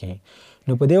دی ورکې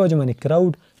نو په دې وجه باندې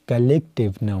کراوډ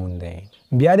کلیکټیو ناون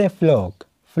دی بیا دی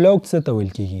فلوک څه ته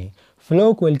ویل کېږي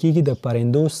فلوک ویل کېږي د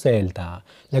پرندو سیل ته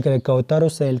لکه د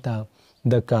کوترو سیل ته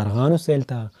د کارغانو سیل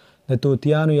ته د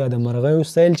طوطیانو یا د مرغیو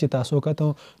سیل چې تاسو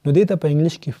کتو نو دې ته په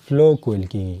انګلیش کې فلوک ویل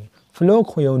کېږي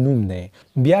فلوک خو یو نوم دی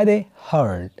بیا دی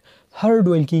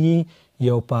هرډ ویل کېږي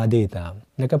یو پادې ته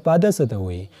لکه پاده څه ته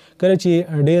وایي کله چې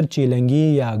ډېر چیلنګي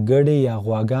یا ګډې یا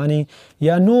غواګانې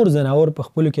یا نور زناور په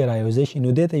خپلو کې رایوځای شي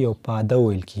نو دې ته یو پاده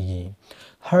ویل کېږي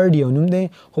هرډ یو نوم دی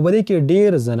خو په دې کې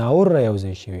ډېر زناور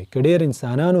رایوځای شوي که ډېر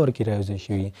انسانان ورکې رایوځای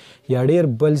شوي یا ډېر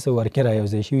بل څه ورکې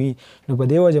رایوځای شوي نو په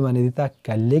دې وجه باندې دې ته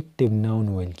کلیکټیو ناون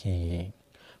ویل کېږي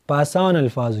په اسان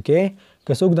الفاظو کې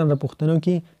که څوک درنه پوښتنه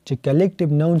وکړي چې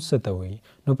کلیکټیو ناون څه ته وایي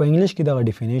نو په انګلیش کې دغه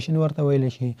ډیفینیشن ورته ویلی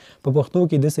شي په پښتو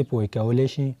کې داسې پوه کولی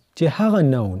شي چې هغه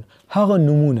ناون هغه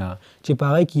نومونه چې په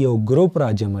هغې کې یو ګروپ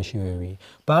راجمع شوی وي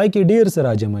په هغې کې ډېر څه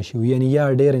راجمع شوي یعنې یا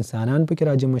ډېر انسانان پکې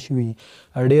راجمع شوي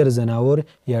ډېر زناور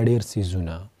یا ډېر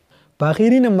څیزونه په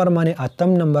اخري نمبر باندې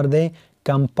اتم نمبر دی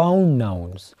کمپاوند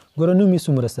ناونز ګوره نوم یې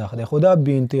څومره سخت دی خو دا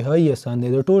بې انتهایي اسان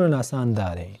دی د ټولو نه اسان دا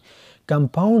دی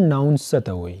کمپاوند ناونز څه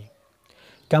ته وایي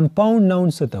کمپاوند ناون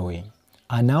څه ته وایي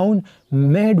a noun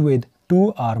made with two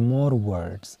or more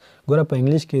words ګوره په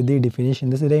انګلیش کې دې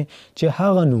ډیفینیشن داسې دی چې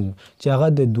هغه نوم چې هغه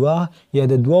د دوه یا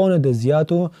د دوو نه د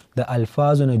زیاتو د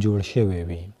الفاظو نه جوړ شوی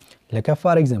وي لکه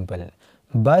فار ایگزامپل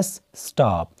بس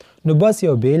سټاپ نو بس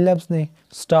یو بیل لفظ دی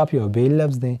سټاپ یو بیل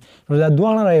لفظ دی نو دا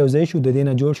دواړه رایوځای شو د دې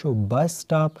نه جوړ شو بس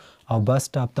سټاپ او بس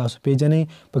سټاپ تاسو پیژنئ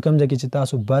په کوم ځای کې چې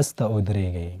تاسو بس ته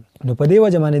ودرېږئ. نو په دې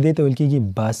وجه باندې دې ته ویل کېږي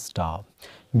بس سټاپ.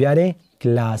 بیا دی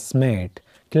کلاسمیټ.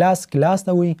 کلاس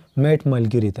ته وایي، میټ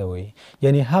ملګري ته وایي،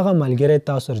 یعنی هغه ملګری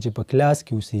تاسو سره چې په کلاس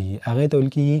کې اوسېږي هغې ته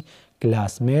ویل کېږي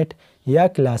کلاسمیټ یا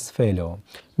کلاس فیلو.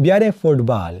 بیا دی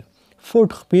فوټبال. فوټ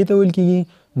خپې ته ویل کېږي،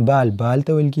 بال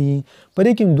ته ویل کېږي. په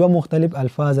دې کې دوه مختلف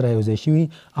الفاظ رایوځای شوي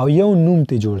او یو نوم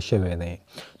ته جوړ شوی دی.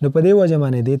 نو په دې وجه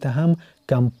باندې دې ته هم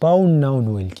کمپاوند ناون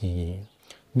ویل کېږي.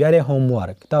 بیا دی هوم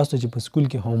ورک. تاسو چې په سکول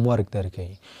کې هوم ورک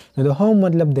درکوي، نو د هوم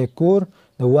مطلب دی کور،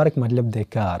 د ورک مطلب دی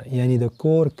کار، یعنی د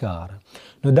کور کار.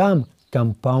 نو دا هم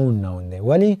کمپاوند ناون دی.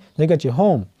 ولې؟ ځکه چې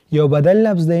هوم یو بدل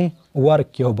لفظ دی،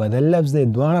 ورک یو بدل لفظ دی،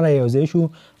 دواړه رایوځای شو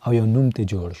او یو نوم ته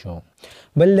جوړ شو.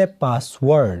 بل دی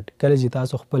پاسورډ. کله چې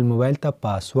تاسو خپل موبایل ته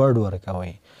پاسورډ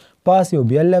ورکوئ، پاس یو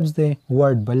بیا لفظ دی،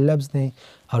 ورډ بل لفظ دی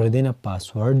او له دې نه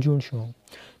پاسورډ جوړ شو.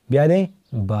 بیا دی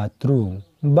باتروم.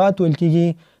 بات ویل کېږي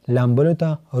لامبلو ته،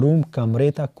 روم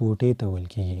کمرې ته، کوټې ته ویل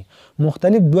کېږي.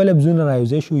 مختلف دوه لفظونه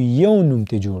رایوځای شو یو نوم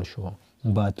ته جوړ شو،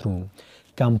 باتروم.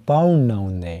 کمپاوند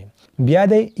ناون دی. بیا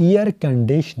دی ایر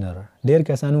کنډیشنر. ډېر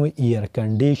کسان وایي ایر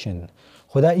کنډیشن،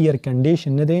 خو دا ایر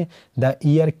کنډیشن نه دی، دا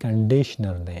ایر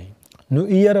کنډیشنر دی. نو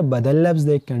ایر بدل لفظ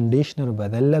دی، کنډیشنر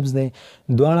بدل لفظ دی،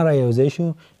 دواړه رایوځای شو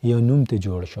یو نوم ته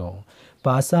جوړ شو. په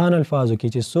آسان الفاظو کې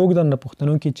چې څوک درنه پوښتنه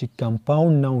وکړي چې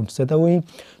کمپاوند ناون څه ته وایي،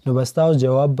 نو بس تاسو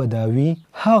جواب به دا وي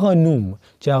هغه نوم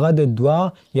چې هغه د دوه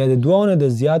یا د دوو نه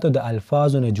د زیاتو د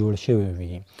الفاظو نه جوړ شوی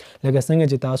وي. لکه څنګه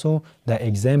چې تاسو دا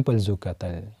اګزامپلز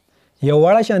وکتل. یو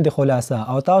وړه شانتې خلاصه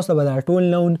او تاسو ته به دا ټول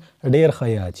ناون ډېر ښه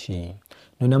یاد شي.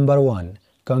 نو نمبر 1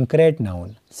 کانکریټ ناون.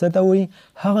 څه ته وایي؟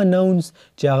 هغه ناونز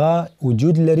چې هغه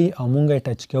وجود لري او مونږ یې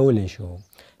ټچ کولی شو،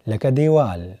 لکه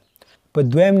دیوال. په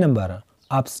دویم نمبر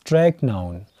ابستریکټ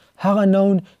ناون. هغه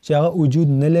ناون چې هغه وجود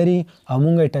نه لري او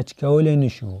مونږ یې ټچ کولی نه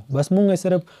شو، بس مونږ یې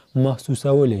صرف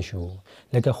محسوسولی شو،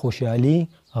 لکه خوشحالي،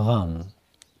 غم.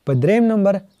 په دریم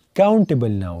نمبر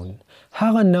کاونټیبل ناون.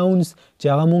 هغه ناونز چې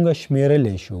هغه مونږ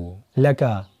شمیرلی شو،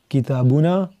 لکه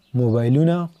کتابونه،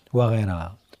 موبایلونه وغیره.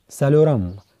 څلورم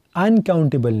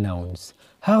uncountable nouns.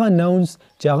 هغه nouns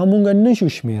چې هغه مونږ نشو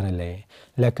شمیرلی،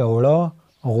 لکه اوړه،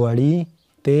 غوړي،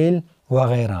 تیل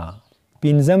وغیره.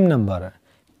 پنځم نمبر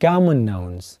common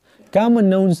nouns. common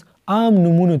nouns عام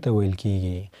نومونو ته ویل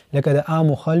کېږي، لکه د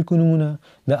عامو خلکو نومونه،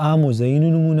 د عامو ځایونو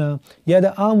نومونه یا د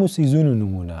عامو څیزونو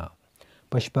نومونه.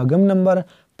 په شپږم نمبر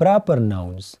proper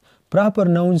nouns. proper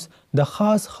nouns د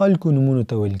خاص خلکو نومونو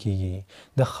ته ویل کېږي،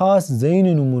 د خاص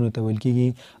ځایونو نومونو ته ویل کېږي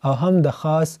او هم د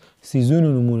خاص څیزونو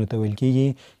نومونو ته ویل کېږي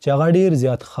چې هغه ډېر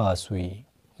زیات خاص وي.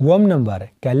 اووم نمبر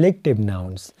collective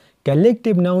nouns.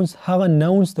 collective nouns هغه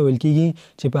nouns ته ویل کېږي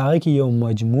چې په هغه کې یو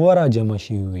مجموعه را جمع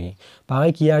شوي وي، په هغه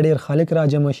کې یا ډېر خلک را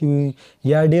جمع شوي وي،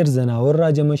 یا ډېر ځناور را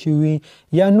جمع شوي وي،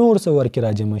 یا نور څه ورکې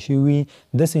را جمع شوي وي،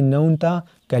 داسې noun ته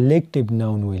collective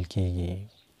noun ویل کېږي.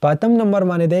 په اتم نمبر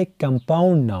باندې دی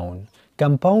compound noun.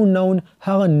 compound noun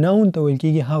هغه noun ته ویل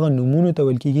کېږي، هغه نومونو ته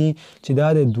ویل کېږي چې دا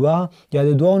د دوه یا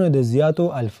د دوو نه د زیاتو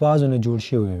الفاظو نه جوړ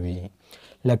شوي وي،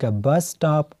 لکه بس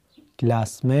سټاپ،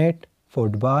 کلاسمیټ،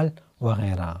 فوټبال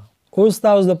وغیره. اوس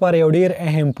تاسو دپاره یو ډېر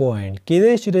اهم پوینټ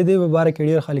کیدای شي د دې په باره کې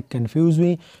ډېر خلک کنفیوز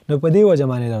وي، نو په دې وجه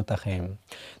باندې درته ښیم.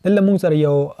 دلته موږ سره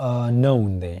یو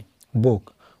نون دی، بوک.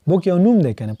 بوک یو نوم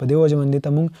دی که نه، په دې وجه باندې ته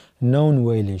موږ نون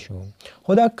ویلی شو.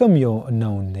 خو دا کم یو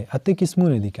نون دی، اته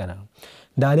قسمونه دي که نه.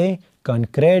 دا دی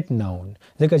کانکریټ ناون،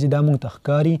 ځکه چې دا موږ ته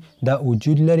ښکاري، دا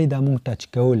وجود لري، دا موږ ټچ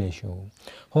کولی شو.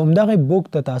 خو همدغې بوک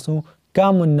ته تاسو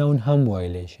کامن ناون هم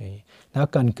ویلی شئ. دا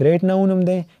کانکریټ ناون هم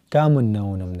دی، کامن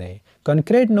ناون هم دی.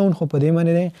 کانکریټ ناون خو په دې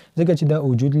معنی دی ځکه چې دا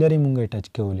وجود لري، موږ یې ټچ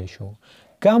کولی شو.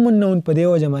 کامن ناون په دې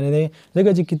وجه باندې دی ځکه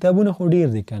چې کتابونه خو ډېر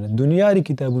دي که نه، دنیا د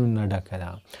کتابونو نه ډکه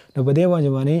ده، نو په دې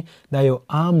وجه باندې دا یو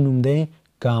عام نوم دی،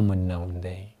 کامن ناون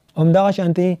دی. همدغه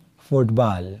شانتې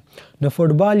فوټبال. نو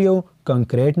فوټبال یو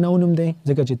کانکریټ ناون هم دی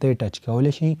ځکه چې ته یې ټچ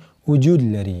کولی شي، وجود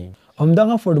لري.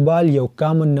 همدغه فوټبال یو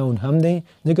کامن ناون هم دی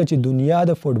ځکه چې دنیا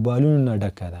د فوټبالونو نه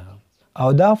ډکه ده. او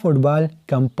دا فوټبال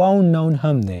کمپاوند ناون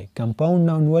هم دی. کمپاوند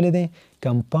ناون ولې دی؟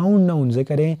 کمپاوند ناون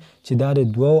ذکر دی چې دا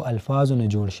د دوو الفاظو نه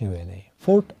جوړ شوی دی،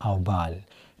 فوټ او بال.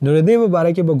 نو د دې په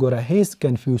باره کې به ګوره هیڅ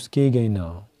کنفیوز کیږئ نه.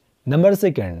 نمبر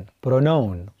سیکنډ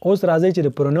پروناون. اوس راځئ چې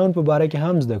د پروناون په باره کې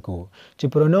هم زده کوو چې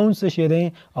پروناون څه شی دی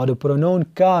او د پروناون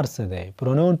کار څه دی،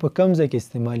 پروناون په کوم ځای کې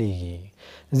استعمالیږي.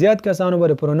 زیات کسانو به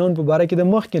د پروناون په باره کې د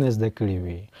مخکې نه زده کړي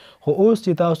وي، خو اوس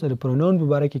چې تاسو د پروناون په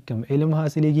باره کې کم علم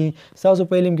حاصلېږي، ستاسو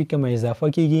په علم کې کم اضافه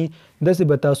کیږي، داسې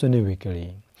به تاسو نه وي کړي.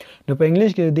 نو په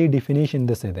انګلیش کې د دې ډیفینیشن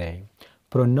داسې دی: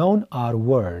 pronoun are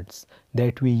words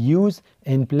that we use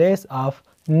in place of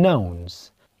nouns.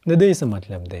 د دې څه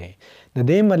مطلب دی؟ د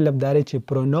دې مطلب دا دی چې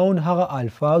پروناون هغه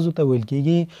الفاظو ته ویل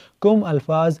کېږي کوم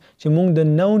الفاظ چې موږ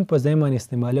د نون په ځای باندې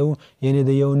استعمالو، یعنی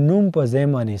د یو نوم په ځای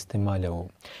باندې استعمالو.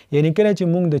 یعنی کله چې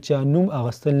موږ د چا نوم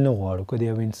اخیستل نه غواړو، که د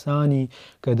یو انساني،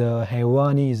 که د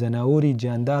حیواني، ځناوري،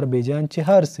 جاندار، بیجان چې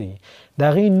هر څه د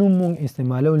هغې نوم موږ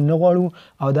استعمالول نه غواړو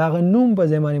او د هغه نوم په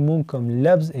ځای باندې موږ کوم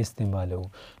لفظ استعمالو،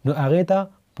 نو هغې ته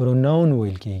پروناون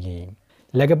ویل کېږي.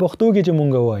 لکه پښتو کې چې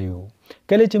مونږ وایو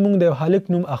کله چې مونږ د یو هلک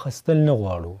نوم اخیستل نه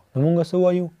غواړو نو مونږ څه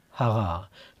وایو؟ هغه.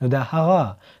 نو دا هغه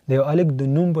د یو هلک د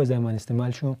نوم په ځای باندې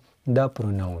استعمال شو، دا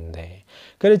پروناون دی.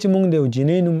 کله چې مونږ د یو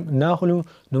جینۍ نوم نه اخلو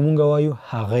نو مونږ وایو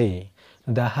هغې. نو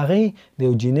دا هغې د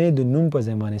یو جینۍ د نوم په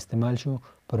ځای باندې استعمال شو،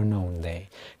 پروناون دی.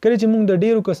 کله چې مونږ د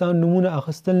ډیرو کسانو نومونه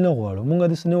اخیستل نه غواړو، مونږ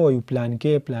داسې نه وایو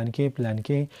پلانکې پلانکې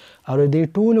پلانکې، او د دې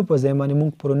ټولو په ځای باندې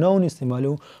مونږ پروناون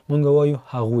استعمالو، مونږ وایو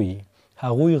هغوی.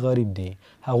 هغوی غریب دی،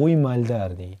 هغوی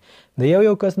مالدار دی. د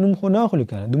یو کس نوم خو نه اخلو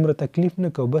کنه، دومره تکلیف نه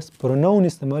کوو، بس پروناون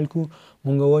استعمال کو،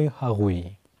 مونږ وایو هغوی.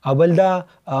 او بل دا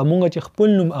مونږ چې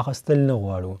خپل نوم اخیستل نه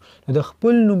غواړو نو د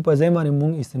خپل نوم په ځای باندې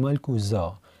مونږ استعمال کو زه.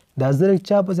 دا زه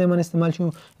چا په ځای باندې استعمال شو؟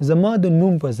 زما د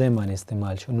نوم په ځای باندې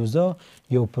استعمال شو، نو زه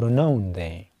یو پروناون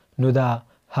دی. نو دا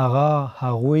هغه،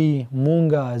 هغوی،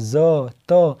 مونږه، زه،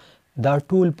 ته، دا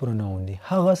ټول پروناون دي.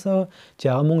 هغه څه چې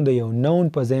هغه مونږ د یو نون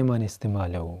په ځای باندې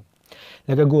استعمالو.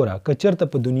 لکه ګوره که چېرته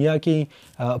په دنیا کې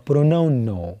پروناون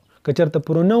نه و، که چېرته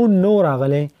پروناون نه و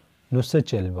راغلی نو څه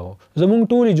چل به و؟ زمونږ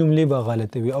ټولې جملې به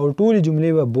غلطې وي او ټولې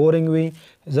جملې به بورینګ وي،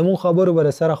 زمونږ خبرو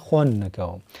به سره خوند نه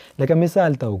کوو. لکه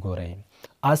مثال ته وګورئ،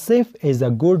 آصف is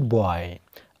a good boy.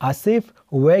 آصف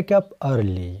wake up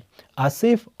early.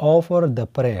 آصف offer the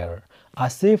prayer.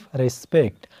 آصف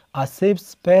respect. آصف's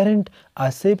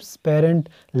parent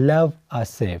love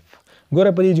آصف.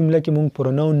 ګوره په دې جمله کې مونږ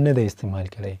پروناون نه دی استعمال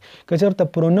کړی. که چېرته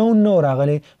پروناون نه و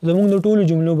راغلی زمونږ د ټولو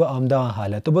جملو به همدغه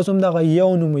حالت بس همدغه یو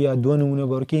نوم یا دوه نومونه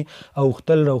به ورکړي،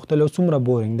 اوښتل راوښتل او څومره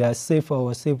بورینګ دی، آصف او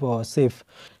آصف او آصف.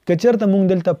 که چېرته مونږ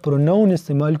دلته پروناون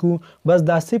استعمال کو بس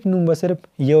د آصف نوم به صرف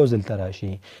یو ځل ته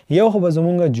راشي، یو خو به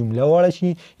زمونږ جمله واړه شي،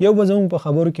 یو به زمونږ په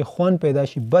خبرو کې خوند پیدا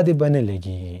شي، بدې به نه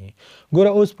لګي.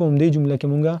 ګوره اوس په همدې جمله کې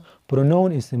مونږ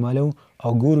پروناون استعمالو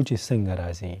او ګورو چې څنګه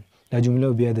راځي. دا جمله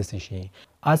بیا داسې شي،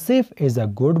 آصف is a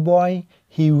good boy.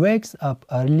 He wakes up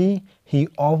early. He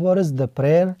offers the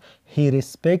prayer. He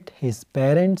respects his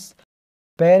parents.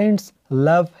 Parents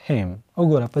love him.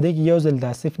 وګوره په دې کې یو ځل د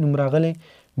آصف نوم راغلی،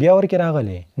 بیا ورکې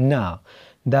راغلی نه.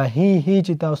 دا هی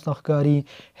چې تاسو ته ښکاري،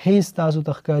 هیز تاسو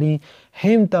ته ښکاري،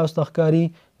 هم تاسو ته ښکاري،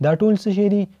 دا ټول څه شی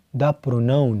دي؟ دا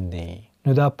پروناون دی.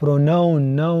 نو دا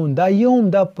پروناون نون دا یو هم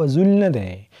دا په زول نه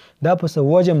دی، دا په څه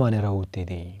وجه باندې راوتی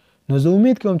دی. نو زه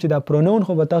امید کوم چې دا پروناون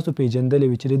خو به تاسو پیژندلی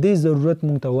وي چې د دې ضرورت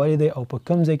مونږ ته ولې دی او په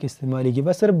کوم ځای کې استعمالیږي.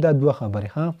 بس صرف دا دوه خبرې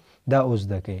ها دا اوس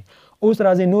زده کوئ. اوس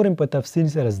راځئ نور هم په تفصیل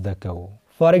سره زده کوو.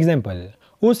 فار ایگزامپل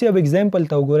اوس یو ایگزامپل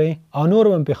ته وګورئ او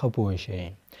نور هم پرې ښه پوه شئ.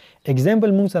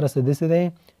 ایگزامپل مونږ سره څه داسې دی،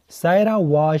 سایرا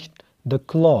washed the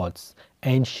clothes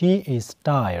and she is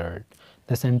tired.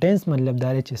 د سنټنس مطلب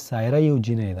دا دی چې سایرا یو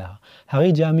جینۍ ده،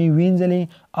 هغې جامې وینځلې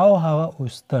او هغه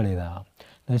اوس ستړې ده.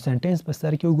 نو سنټنس په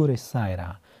سر کې وګورئ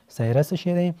سایرا. سایرا څه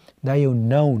شی دی؟ دا یو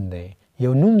نون دی،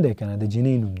 یو نوم دی که نه، د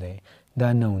جینۍ نوم دی، دا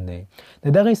نون دی. د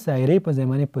دغې سایرې په ځای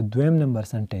باندې په دویم نمبر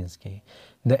سنټنس کې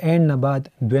د اینډ نه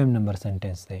بعد دویم نمبر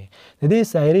سنټنس دی. د دې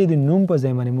سایرې د نوم په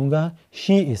ځای باندې مونږ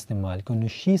شي استعمال کړو. نو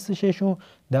شي څه شی شو؟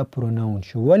 دا پروناون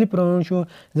شو. ولې پروناون شو؟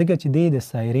 ځکه چې دی د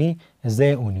سایرې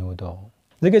ځای ونیو ده.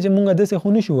 ځکه چې مونږ داسې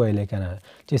خو نشو ویلی که نه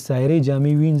چې سایرې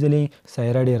جامې وینځلې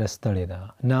سایره ډېره ستړې ده،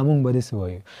 نه مونږ به داسې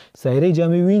وایو سایرې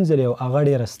جامې وینځلې او هغه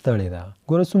ډېره ستړې ده.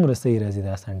 ګوره څومره صحیح راځي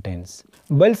دا سنټنس.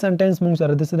 بل سنټنس مونږ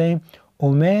سره داسې دی،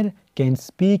 عمر can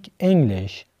speak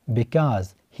English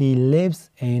because he lives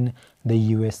in the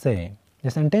USA. د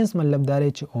سنټنس مطلب دا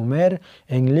دی چې عمر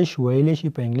انګلیش ویلی شي،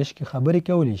 په انګلیش کې خبرې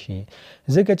کولی شي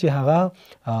ځکه چې هغه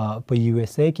په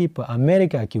USA کې په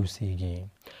امریکا کې اوسیږي.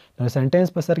 نو سنټنس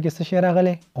په سر کې څه شی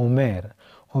راغلی؟ عمر.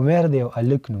 عمر د یو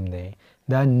هلک نوم دی،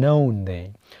 دا نون دی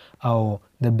او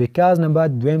د بیکاز نه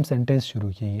بعد دویم سنټنس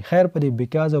شروع کیږي. خیر په دې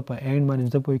بیکاز او په اینډ باندې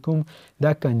زه پوه کوم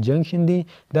دا کنجنکشن دی،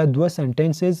 دا دوه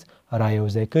سنټنسز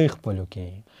رایوځای کوي خپلو کې.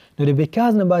 نو د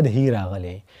بیکاز نه بعد هی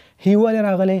راغلی. هی ولې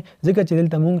راغلی؟ ځکه چې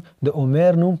دلته مونږ د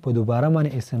عمر نوم په دوباره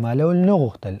باندې استعمالول نه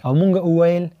غوښتل او مونږ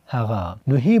وویل هغه.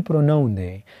 نو هی پروناون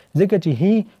دی ځکه چې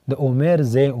هی د عمر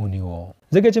ځای ونیو.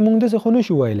 ځکه چې مونږ داسې خو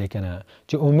نشو ویلی که نه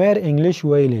چې عمر انګلیش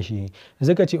ویلی شي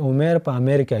ځکه چې عمر په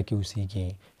امریکا کې اوسیږي.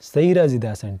 صحیح راځي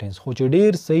دا سنټنس، خو چې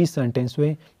ډېر صحیح سنټنس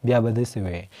وی بیا به داسې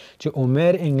وی چې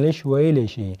عمر انګلیش ویلی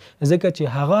شي ځکه چې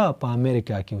هغه په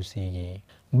امریکا کې اوسیږي.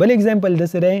 بل اگزامپل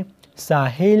داسې دی،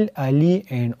 ساحل، علي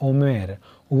and عمر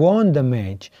won the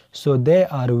match so they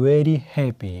are very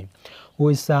happy.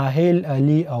 وایي ساحل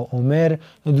علي او عمر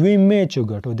دوی میچ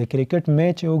وګټو د کرکټ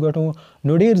میچ وګټو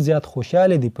نو ډېر زیات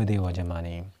خوشحاله دي په دې وجه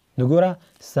باندې نو ګوره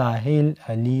ساحل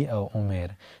علي او عمر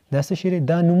دا څه شی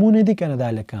دا نومونه دي که نه دا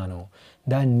هلکانو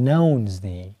دا ناونز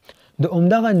دي د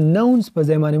همدغه ناونز په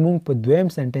ځای باندې موږ په دویم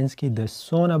سنټنس کې د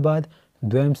سو نه بعد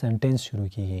دویم سنټنس شروع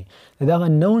کیږي د دغه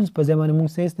ناونز په ځای باندې موږ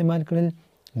څه استعمال کړل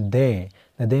دی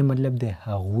د دې مطلب دی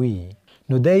هغوی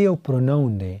نو دی یو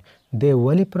پروناون دی دی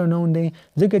ولی پروناون دی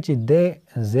ځکه چې دی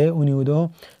ځای ونیو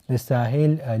د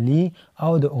ساحل علي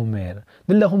او د عمر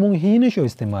دلته خو موږ هی نشو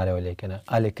استعمالولی که نه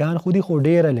هلکان خو دي خو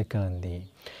ډېر هلکان دي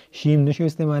شیم نشو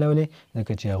استعمالولی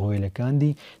ځکه چې هغوی هلکان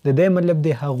دي د دی مطلب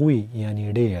دی هغوی یعنی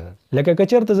ډېر لکه که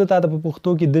چېرته زه تا ته په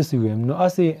پښتو کې داسې ویم نو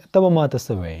هسې ته به ماته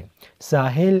څه وایې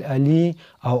ساحل علي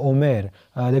او عمر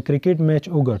د کرکټ میچ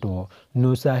وګټو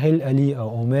نو ساحل علي او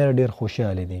عمر ډېر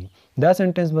خوشحاله دي دا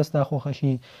سنټنس به ستا خوښه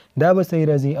شي دا به صحیح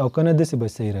راځي او که نه داسې به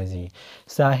صحیح راځي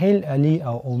ساحل علي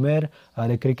او عمر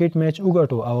د کرکټ میچ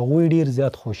وګټو او هغوی ډېر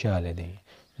زیات خوشحاله دي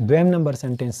دویم نمبر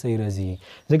سنټنس صحیح راځي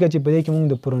ځکه چې په دې کې موږ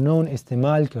د پروناون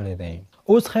استعمال کړی دی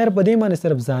اوس خیر په دې باندې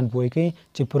صرف ځان پوه کوئ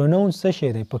چې پروناون څه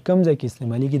شی دی په کوم ځای کې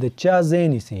استعمالیږي د چا ځای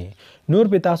نیسي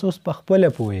نور پې تاسو اوس په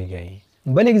خپله پوهیږئ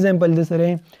بل اگزامپل د سره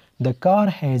The car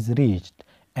has reached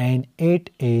and it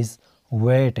is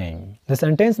waiting د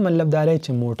سنټنس مطلب دا دی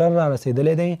چې موټر را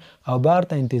رسېدلی دی او بار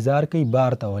ته انتظار کوي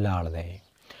بار ته ولاړ دی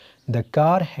The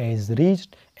car has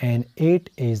reached and it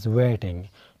is waiting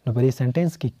نو په دې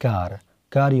سنټنس کې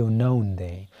کار یو ناون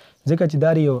دی ځکه چې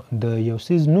دا د یو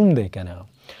څیز نوم دی که نه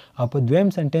او په دویم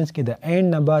سنټنس کې د اینډ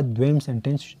نه بعد دویم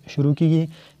سنټنس شروع کیږي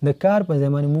د کار په ځای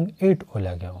باندې موږ ایټ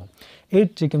ولګوو ایټ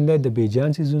چې کوم دی د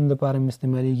بیجان څیزونو دپاره هم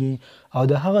استعمالیږي او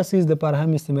د هغه څیز دپاره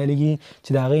هم استعمالیږي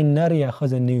چې د هغې نر یا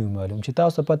ښځه نه وي معلوم چې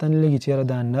تاسو پته نه لګي چېرې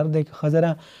دا نر دی که ښځه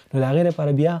ده نو د هغې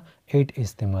لپاره بیا ایټ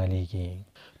استعمالیږي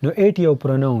نو ایټ یو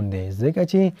پروناون دی ځکه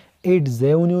چې ایټ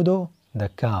ځای ونیو د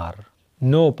کار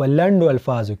نو په لنډو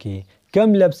الفاظو کې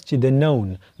کم لفظ چې د نون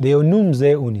د یو نوم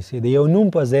ځای ونیسي د یو نوم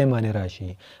په ځای باندې راشي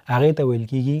هغې ته ویل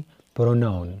کېږي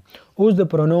پروناون اوس د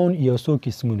پروناون یو څو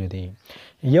قسمونه دي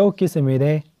یو قسم یې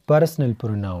دی پرسنل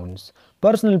پروناونز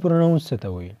پرسنل پروناونز څه ته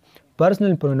وایي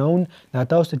پرسنل پروناون دا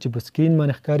تاسو چې په سکرین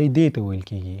باندې ښکاري دې ته ویل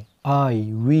کېږي آی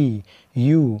وی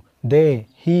یو دی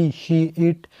هی شي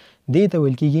ایټ دې ته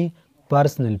ویل کېږي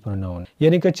پرسنل پروناون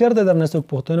یعنی که چېرته درنه څوک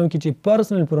پوښتنه وکړي چې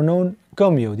پرسنل پروناون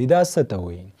کوم یو دی دا څه ته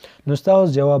وایي نو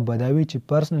ستاسو جواب به دا وي چې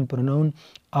پرسنل پروناون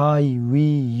آی وی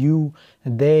یو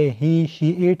دی هی شي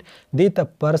ایټ دې ته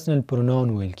پرسنل پروناون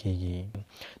ویل کېږي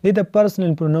دې ته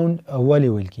پرسنل پروناون ولې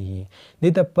ویل کېږي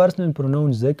دې ته پرسنل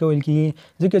پروناون ځکه ویل کېږي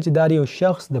ځکه چې دا یو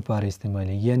شخص دپاره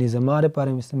استعمالیږي یعنی زما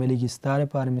دپاره هم استعمالیږي ستا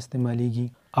دپاره هم استعمالیږي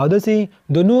او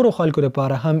داسې د نورو خلکو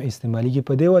دپاره هم استعمالیږي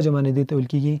په دې وجه باندې دې ته ویل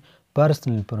کېږي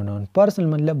پرسنل پروناون پرسنل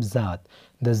مطلب ذات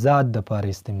د ذات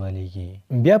دپاره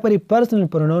استعمالیږي بیا پر پرسنل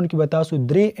پروناون کې به تاسو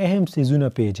درې اهم څیزونه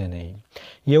پیژنئ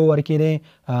یو ورکې دی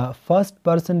فرست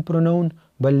پرسن پروناون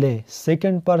بل دی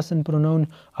سیکنډ پرسن پروناون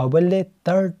او بل دی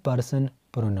تھرډ پرسن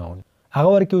پروناون هغه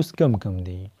ورکې اوس کم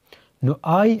دي نو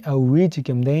آی او وی چې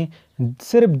کوم دی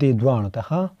صرف دې دواړو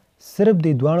ته صرف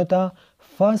دې دواړو ته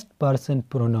فرست پرسن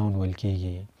پروناون ویل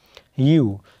کېږي یو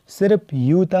صرف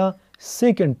یو ته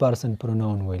سیکنډ پرسن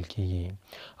پروناون ویل کېږي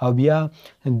او بیا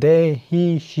دی هی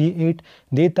شي ایټ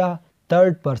دې ته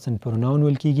تھرډ پرسن پروناون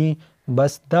ویل کېږي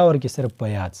بس دا ورکې صرف په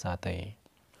یاد ساتئ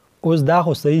اوس دا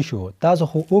خو صحیح شو تاسو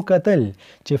خو وکتل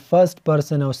چې فرست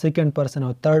پرسن او سیکنډ پرسن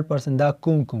او تھرډ پرسن دا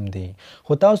کوم دي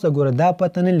خو تاسو ته ګوره دا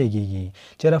پته نه لګېږي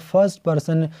چې فرست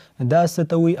پرسن دا څه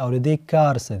ته وایي او د دې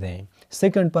کار څه دی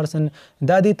سیکنډ پرسن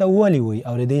دا دې ته ولې وایي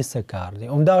او د دې څه کار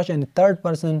دی همدغه شان تھرډ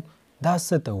پرسن دا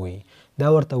څه ته وایي دا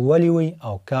ورته ولې وایي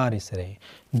او کار یې سره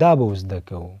دا به زده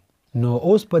کوو نو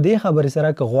اوس په دې خبرې سره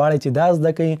که غواړئ چې دا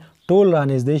زده کوئ ټول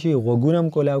رانږدې شي غوږونه هم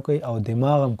کولاو کوئ او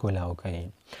دماغ هم کولاو کوئ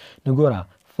نو ګوره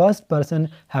فرست پرسن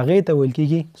هغې ته ویل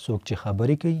کېږي څوک چې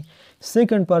خبرې کوي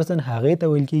سیکنډ پرسن هغې ته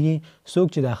ویل کېږي څوک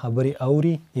چې دا خبرې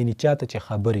اوري یعنی چاته چې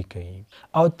خبرې کوي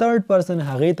او تھرډ پرسن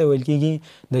هغې ته ویل کېږي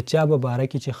د چا په باره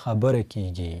کې چې خبره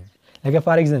کېږي لکه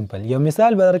فار ایگزامپل یو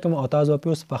مثال به درکړم او تاسو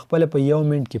به اوس په خپله په یو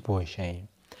منټ کې پوه شئ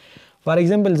فار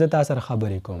ایگزامپل زه تا سره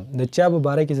خبرې کوم د چا په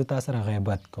باره کې زه تا سره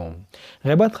غیبت کوم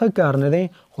غیبت ښه کار نه دی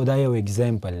خو دا یو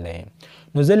ایگزامپل دی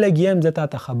نو زه لګیا یم زه تا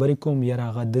ته خبرې کوم یاره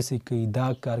هغه داسې کوي دا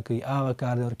کار کوي هغه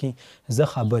کار کوي زه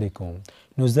خبرې کوم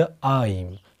نو زه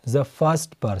آیم زه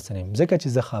فرست پرسن یم ځکه چې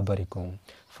زه خبرې کوم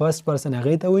فرست پرسن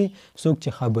هغې ته وایي څوک چې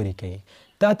خبرې کوي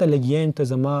تا ته لګیا یم ته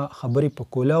زما خبرې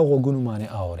په کولاو غوږونو باندې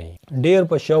اورې ډېر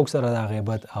په شوق سره دا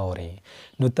غیبت اورې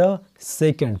نو ته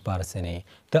سیکنډ پرسن یې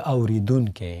ته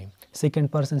اورېدونکی سیکنډ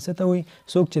پرسن څه ته وایي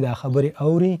څوک چې دا خبرې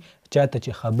اوري چاته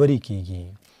چې خبرې کېږي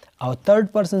او third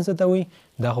person څه ته وایي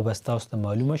دا خو بس تاسو ته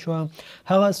معلومه شوه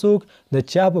هغه څوک د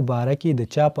چا په باره کې د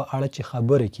چا په اړه چې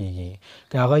خبره کیږي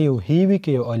که هغه یو هی وي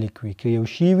که یو الک وي که یو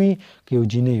شي وي که یو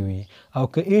جینۍ وي او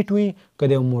که ایټ وي که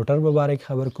د یو موټر په باره کې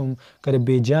خبر کوم که د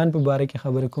بیجان په باره کې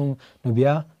خبر کوم نو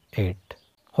بیا ایټ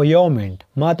خو یو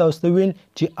منټ ما تاسو ته ویل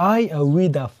چې آی او وی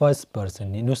دا فرست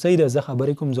پرسن دی نو صحیح ده زه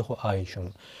خبرې کوم زه خو آی شم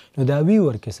نو دا وی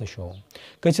ورکې څه شو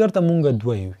که چېرته مونږ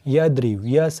دوه یو یا درې یو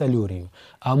یا څلور یو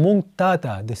او مونږ تا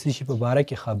ته د څه شي په باره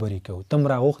کې خبرې کوو ته م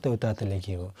راغوښتی او تا ته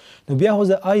لګېږو نو بیا خو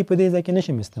زه آی په دې ځای کې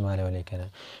نشم استعمالولی که نه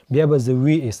بیا به زه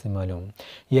وی استعمالوم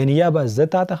یعنی یا به زه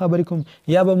تا ته خبرې کوم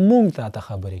یا به مونږ تا ته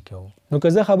خبرې کوو نو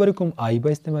که زه خبرې کوم آی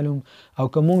به استعمالوم او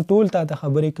که مونږ ټول تا ته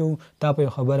خبرې کوو تا په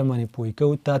یو خبره باندې پوه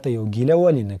کوو تا ته یو ګیله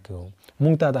ولې نه کوو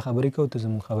مونږ تا ته خبرې کوو ته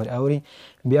زموږ خبرې اوري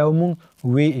بیا به مونږ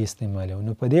وی استعمالوو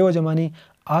نو په دې وجه باندې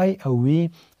آی او وی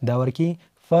دا ورکې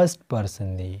فرست پرسن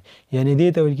دی یعنی دې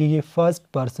ته ویل کېږي فرست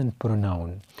پرسن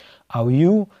پروناون او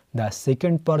یو دا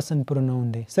سیکنډ پرسن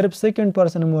پروناون دی صرف سیکنډ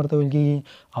پرسن هم ورته ویل کېږي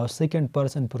او سیکنډ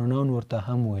پرسن پروناون ورته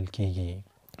هم ویل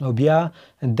کېږي او بیا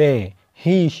دی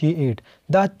هی شي ایټ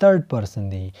دا تھرډ پرسن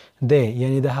دی دی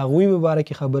یعنی د هغوی په باره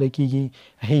کې خبره کیږي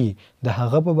هی د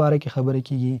هغه په باره کې خبره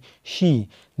کیږي شي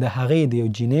د هغې د یو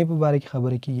جینۍ په باره کې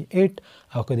خبره کیږي ایټ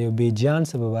او که د یو بیجان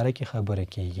څه په باره کې خبره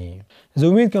کیږي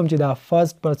زه امید کوم چې دا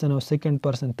فرست پرسن او سیکنډ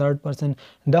پرسن تھرډ پرسن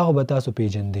دا خو به تاسو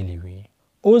پیژندلی وي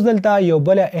اوس دلته یو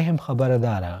بله اهم خبره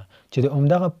دا ده چې د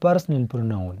همدغه پرسنل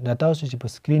پروناون دا تاسو چې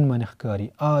په سکرین باندې ښکاري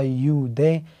آی یو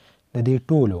دی د دې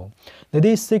ټولو د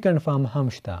دې سیکنډ فارم هم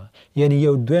شته یعنی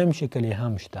یو دویم شکل یې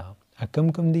هم شته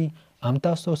کم دی هم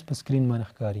تاسو اوس په سکرین باندې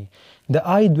ښکاري د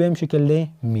آی دویم شکل دی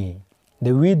می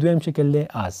د وی دویم شکل دی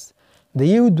اس د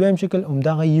یو دویم شکل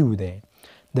همدغه یو دی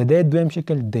د دې دویم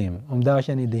شکل دیم همدغه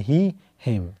شانې د هی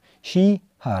هم شي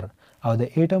هر او د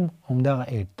ایټم همدغه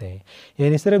ایټ دی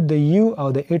یعنی صرف د یو او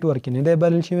د ایټ ورکې نه دی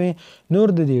بدل شوی نور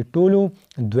د دې ټولو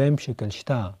دویم شکل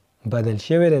شته بدل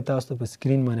شوی دی تاسو په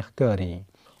سکرین باندې ښکاري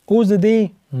اوس د دې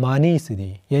معنی څه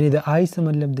دي یعنی د آی څه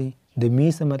مطلب دی د می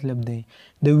څه مطلب دی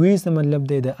د وی څه مطلب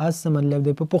دی د اس څه مطلب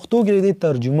دی په پښتو کې د دې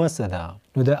ترجمه څه ده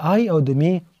نو د آی او د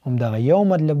می همدغه یو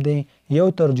مطلب دی یو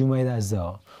ترجمه یې ده زه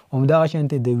همدغه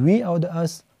شانتې د وی او د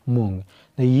اس مونږ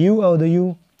د یو او د یو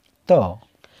ته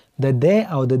د دی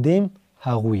او د دیم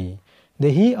هغوی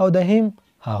د هی او د هم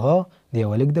هغه د یو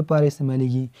هلک دپاره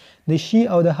استعمالیږي د شي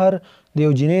او د هر د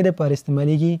یو جینۍ دپاره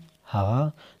استعمالیږي هغه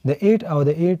د ایټ او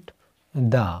د ایټ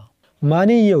دا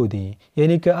معنی یو دی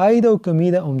یعنی که آی ده او که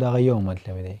می ده همدغه یو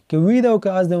مطلب دی که وی ده او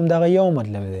که اس ده همدغه یو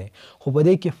مطلب دی خو په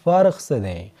دې کې فرق څه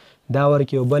دی دا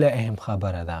ورکې یو بله اهم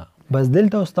خبره ده بس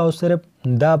دلته اوس تاسو صرف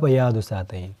دا په یاد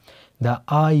وساتئ دا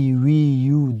آی وی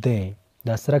یو دی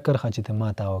دا سره کرښه چې ته ما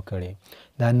ته وکړې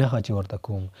دا نښه چې ورته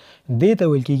کوم دې ته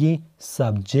ویل کېږي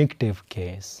سبجیکټیو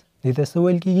کیس دې ته څه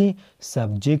ویل کېږي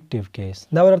سبجیکټیو کیس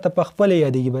دا ورته په خپله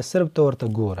یادېږي بس صرف ته ورته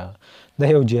ګوره دا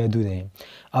یو جادو دی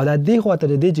او دا دې خواته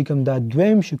د دې چې کوم دا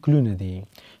دویم شکلونه دي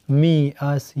می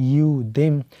اس یو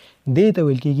دیم دې ته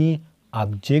ویل کېږي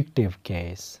ابجیکټیو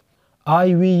کیس آی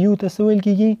وی یو ته څه ویل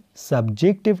کېږي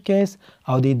سبجیکټیو کیس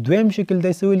او د دویم شکل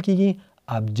ته څه ویل کېږي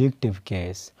ابجیکټیو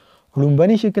کیس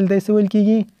لومبني شکل ته څه ویل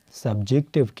کېږي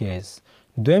سبجیکټیو کیس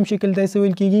دویم شکل ته څه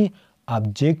ویل کېږي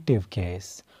ابجیکټیو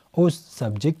کیس اوس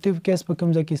سبجیکټیو کیس په کوم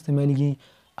ځای کې استعمالیږي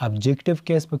ابجیکټیو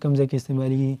کیس په کوم ځای کې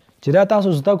استعمالیږي چې دا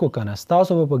تاسو زده کو کنه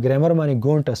ستاسو به په ګرامر باندې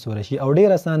ګون ټسټ ورشي او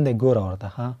ډېر اسان دی ګوره ورته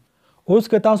ها اوس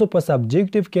که تاسو په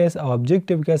سبجیکټیو کیس او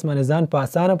ابجیکټیو کیس باندې ځان په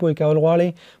اسانه پوه کول غواړئ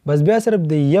بس بیا صرف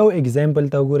د یو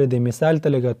اگزامپل ته وګورئ د مثال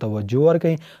ته لږه توجه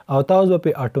ورکړئ او تاسو به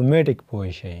پې اټومیټک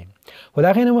پوه شئ خو د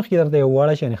هغې نه مخکې درته یو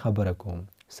واړه شانې خبره کوم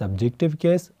سبجیکټیو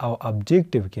کیس او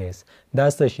ابجیکټیو کیس دا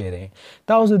څه شی دی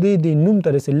تاسو د نوم ته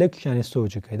داسې لږ شانې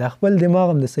سوچ وکړئ دا خپل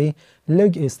دماغ هم داسې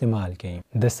لږ استعمال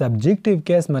کړئ د سبجیکټیو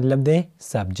کیس مطلب دی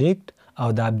سبجیکټ او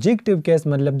د ابجیکټیو کیس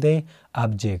مطلب دی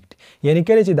ابجیکټ یعنی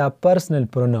کله چې دا پرسنل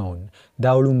پروناون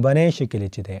دا لومبنی شکل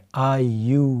چې دی آی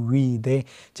یو وی دی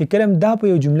چې کله هم دا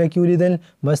په یو جمله کې ولیدل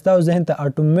بس تاسو ذهن ته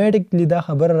اټومیټکلی دا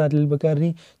خبره راتلل پکار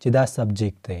دي چې دا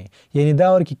سبجیکټ دی یعنی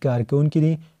دا ورکې کار کوونکي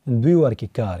دي دوی ورکې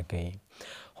کار کوي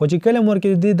خو چې کله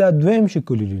ورکې دی دا دویم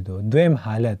شکل ولیدو دویم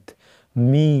حالت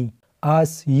می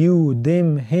اس یو دم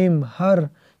هم هر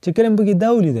چې کله هم پکې دا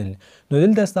ولیدل نو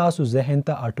دلته ستاسو ذهن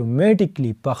ته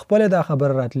اټومیټکلی په خپله دا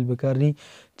خبره راتلل پکار دي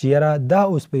چې یاره دا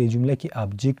اوس په دې جمله کې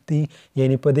ابجیکټ دی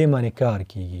یعنی په دې باندې کار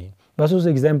کیږي بس اوس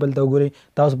اگزامپل ته وګورئ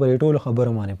تاسو په دې ټولو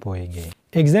خبرو باندې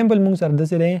پوهیږئ اگزامپل موږ سره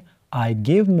داسې دی آی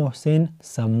ګیو محسن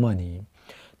سم منی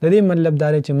د دې مطلب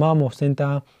دا دی چې ما محسن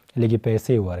ته لږې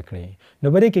پیسې ورکړې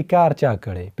نو په دې کې کار چا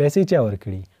کړی پیسې چا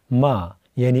ورکړي ما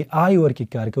یعنی آی ورکې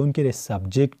کار کوونکی دی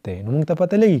سبجیکټ دی نو موږ ته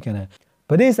پته لګي که نه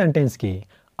په دې سنټینس کې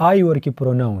آی ورکې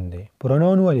پروناون دی.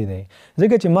 پروناون ولې دی؟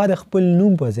 ځکه چې ما د خپل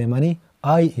نوم په ځای باندې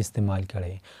آی استعمال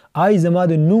کړی. آی زما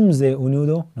د نوم ځای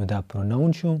ونیولو نو دا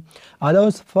پروناون شو. او دا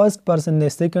اوس فرست پرسن دی،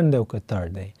 سیکنډ دی او که تھرډ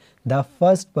دی. دا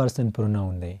فرست پرسن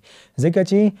پروناون دی ځکه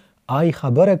چې آی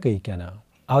خبره کوي که نه.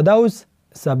 او دا اوس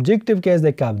سبجیکټیو کیس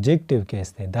دی که ابجیکټیو کیس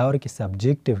دی؟ دا ورکې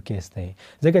سبجیکټیو کیس دی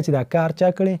ځکه چې دا کار چا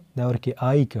کړی؟ دا ورکې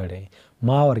آی کړی،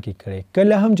 ما ورکې کړی.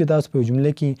 کله هم چې تاسو په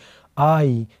جمله کې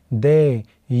آی، دی،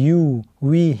 یو،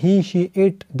 وی، هی، شي،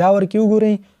 اټ دا ورکې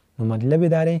وګورئ نو مطلب یې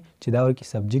دا دی چې دا ورکې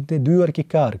سبجیکټ دی، دوی ورکې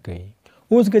کار کوي.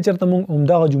 اوس که چېرته موږ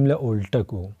همدغه جمله الټه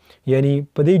کړو، یعنی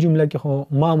په دې جمله کې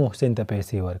خو ما محسن ته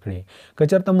پیسې ورکړې، که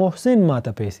چېرته محسن ما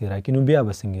ته پیسې راکړي نو بیا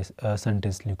به څنګه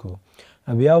سنټنس لیکو؟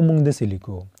 بیا موږ داسې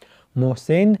لیکو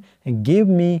محسن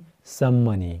give me some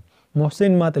money.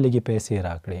 محسن ما ته لږې پیسې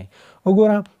راکړې.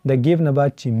 وګوره د ګیو نه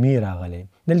بعد چې می راغلی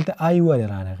دلته آی ولې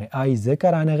رانغی؟ آی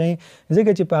ځکه رانغی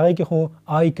ځکه چې په هغې کې خو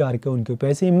آی کار کوونکی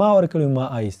پیسې ما ورکړې ما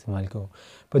آی استعمال کوو.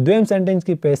 په دویم سنټنس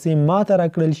کې پیسې ما ته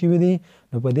راکړل شوي دي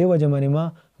نو په دې وجه باندې ما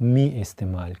می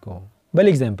استعمال کوو.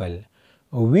 بل اگزامپل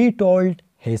we told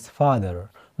his father.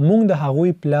 موږ د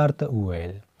هغوی پلار ته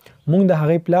وویل، موږ د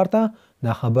هغې پلار ته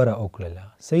دا خبره وکړله.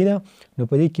 صحیح ده؟ نو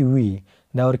په دې کې وی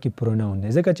دا ورکې پروناون دی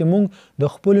ځکه چې موږ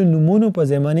د خپلو نومونو په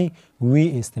ځای باندې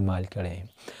وی استعمال کړی.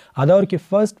 او دا ورکې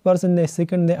فرست پرسن دی،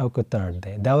 سیکنډ دی او که تھرډ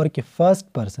دی. دا ورکې فرست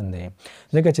پرسن دی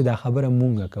ځکه چې دا خبره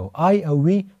مونږ کوو. آی او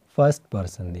وی فرست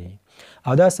پرسن دی.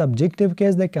 او دا سبجیکټیو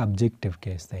کیس دی که ابجیکټیو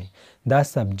کیس دی؟ دا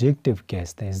سبجیکټیو کیس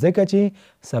دی ځکه چې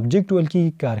سبجیکټ ویل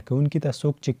کېږي کارکوونکي ته،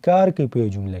 څوک چې کار کوي په یو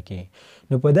جمله کې.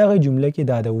 نو په دغه جمله کې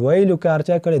دا د ویلو کار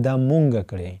چا کړی؟ دا مونږ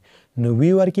کړی. نو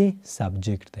وی ورکې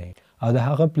سبجیکټ دی او د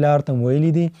هغه پلار ته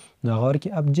ویلي دي نو هغه ورکې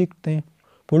ابجیکټ دی.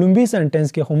 په لومبي سنټنس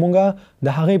کې خو مونږ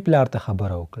د هغې پلار ته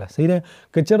خبره وکړه. صحیح ده؟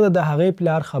 که چېرته د هغې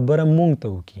پلار خبره مونږ ته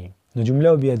وکړي نو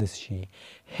جمله بیا داسې شي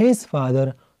his father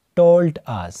told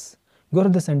us. ګوره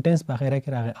د سنټنس په اخره کې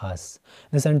راغی اس.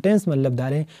 د سنټنس مطلب دا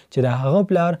دی چې د هغه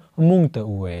پلار مونږ ته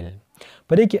وویل.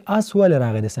 په دې کې اس ولې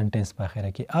راغی د سنټنس په اخره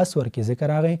کې؟ اس ورکې ځکه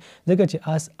راغی ځکه چې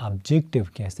اس ابجیکټیو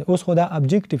کیس دی. اوس خو دا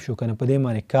ابجیکټیو شو که نه؟ په دې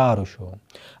باندې کار وشو.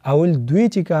 اول دوی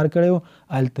چې کار کړی و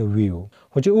هلته وی و،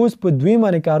 خو چې اوس په دوی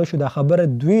باندې کار وشو دا خبره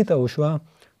دوی ته وشوه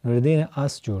نو د دې نه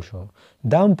اس جوړ شو.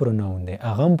 دا هم پروناون دی،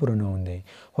 هغه هم پروناون دی،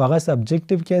 خو هغه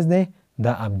سبجیکټیو کیس دی،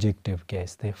 دا ابجیکټیو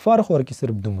کیس دی. فرق ورکې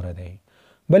صرف دومره دی.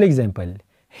 بل اگزامپل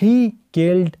he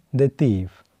killed the thief.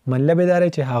 مطلب یې دا دی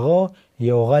چې هغه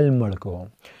یو غل مړ کړو.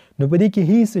 نو په دې کې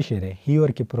هی څه شی دی؟ هی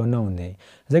ورکې پروناون دی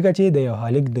ځکه چې د یو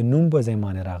هلک د نوم په ځای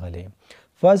باندې راغلی.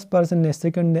 فرست پرسن دی،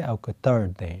 سیکنډ دی او که تھرډ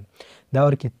دی؟ دا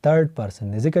ورکې تھرډ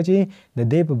پرسن دی ځکه چې د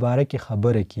دې په باره کې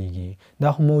خبره کیږي. دا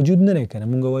خو موجود نه دی که نه؟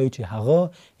 مونږ وایو چې هغه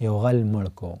یو غل مړ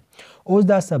کړو. اوس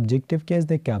دا سبجیکټیو کیس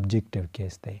دی که ابجیکټیو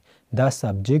کیس دی؟ دا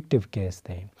سبجیکټیو کیس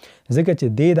دی ځکه چې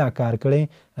دی دا کار کړی،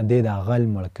 دی دا غل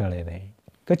مړ کړی دی.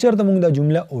 که چېرته مونږ دا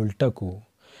جمله الټه کړو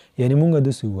یعنی مونږ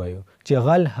داسې ووایو چې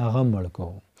غل هغه مړ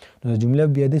کړو نو جمله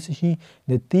بیا داسې شي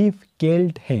the thief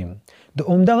killed him. د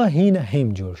همدغه هی نه هم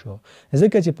جوړ شو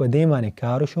ځکه چې په دې باندې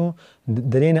کار شو،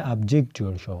 د دې نه ابجیکټ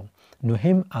جوړ شو نو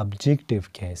هم ابجیکټیو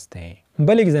کیس دی.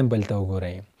 بل اگزامپل ته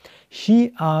وګورئ she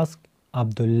asked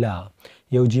عبدالله.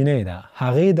 یو جینۍ ده،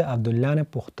 هغې د عبدالله نه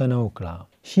پوښتنه وکړه.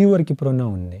 شي ورکې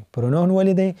پروناون دی. پروناون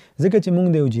ولې دی؟ ځکه چې موږ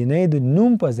د یو جینۍ د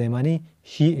نوم په ځای باندې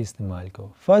شي استعمال کوو.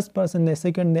 فرست پرسن دی،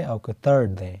 سیکنډ دی او که تھرډ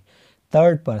دی؟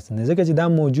 تھرډ پرسن دی ځکه چې دا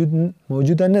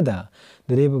موجوده نه ده،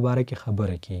 د دې په باره کې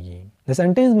خبره کیږي. د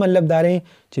سنټنس مطلب دا دی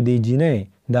چې د جینۍ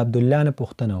د عبدالله نه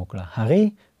پوښتنه وکړه، هغې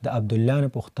د عبدالله نه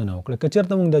پوښتنه وکړه. که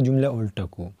چېرته موږ دا جمله الټه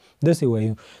کړو داسې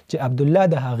وایو چې عبدالله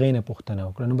د هغې نه پوښتنه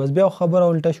وکړه نو بس بیا خبره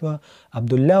الټه شوه،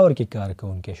 عبدالله ورکې کار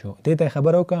کوونکی شو، دې ته یې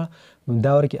خبره وکړه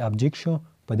دا ورکې ابجیکټ شو،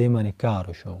 په دې باندې کار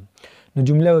وشو نو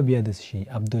جمله به بیا داسې شي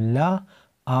عبدالله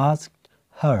asked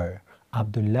her.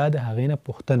 عبدالله د هغې نه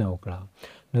پوښتنه وکړه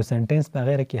نو سنټنس په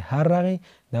غیره کې هر راغی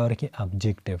دا ورکې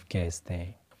ابجیکټیو کیس دی.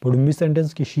 په لومبي سنټنس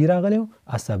کې شي راغلی و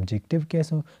سبجیکټیو کیس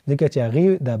و ځکه چې هغې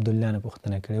د عبدالله نه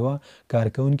پوښتنه کړې وه،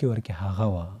 کارکوونکي ورکې هغه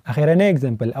وه. اخرنی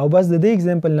اگزامپل او بس د دې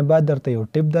اگزامپل نه بعد درته یو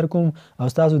ټپ در کوم او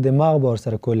ستاسو دماغ به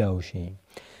ورسره کولاو شي.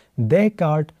 they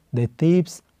caught the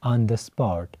thieves on the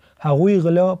spot. هغوی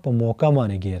غله په موقع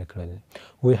باندې ګیر کړل.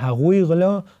 وی هغوی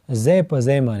غله ځای په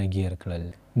ځای باندې ګیر کړل.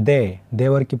 دی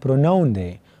ورکې پروناون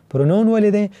دی. پروناون ولې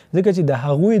دی؟ ځکه چې د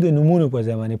هغوی د نومونو په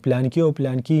ځای باندې پلانکي او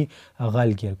پلانکي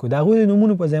غل ګیر کړو. د هغوی د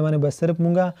نومونو په ځای باندې بس صرف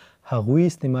مونږ هغوی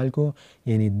استعمال کو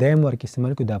یعنی دی ورکې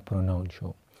استعمال کو، دا پروناون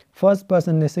شو. فرست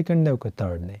پرسن دی، سیکنډ دی او که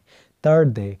تھرډ دی؟ تھرډ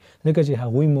دی ځکه چې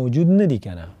هغوی موجود نه دي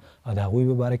که نه، او د هغوی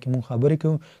په باره کې مونږ خبرې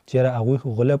کوو چې یاره هغوی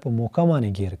خو غله په موقع باندې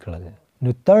ګیر کړل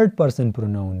نو تھرډ پرسن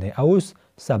پروناون دی. او اوس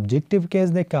سبجیکټیو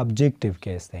کیس دی که ابجیکټیو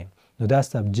کیس دی؟ نو دا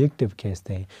سبجیکټیو کیس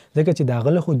دی ځکه چې دا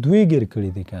غله خو دوی ګیر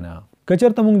کړي دي که نه. که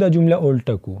چېرته موږ دا جمله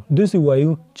الټه کړو داسې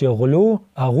وایو چې غلو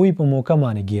هغوی په موقع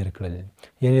باندې ګیر کړل،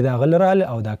 یعنې دا غله راغله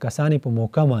او دا کسان یې په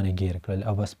موقع باندې ګیر کړل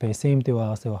او بس پیسې هم ترې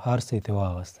واخیستې او هر څه یې ترې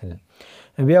واخیستل.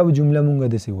 بیا به جمله موږ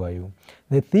داسې وایو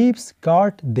The thieves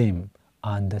caught them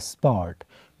on the spot.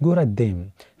 ګوره دیم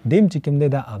چې کوم دی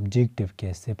دا ابجیکټیو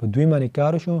کیس دی، په دوی باندې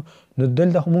کار شو نو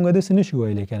دلته خو موږ داسې نشو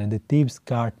ویلی که نه The thieves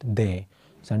caught they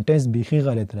سنټنس بیخي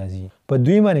غلط راځي. په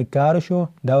دوی باندې کار شو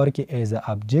دا ورکې ایز ا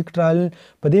ابجیکټ رال،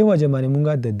 په دې وجه باندې موږ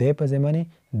د دی په ځای باندې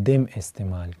دیم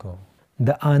استعمال کو.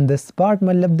 د آن د سپاټ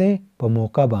مطلب دی په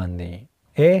موقع باندې.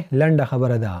 لنډه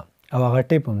خبره ده او هغه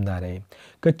ټیپ هم دا دی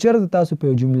که چېرته تاسو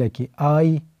په یو جمله کې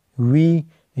آی وی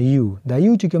یو دا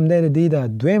یو چې کوم دی د دې دا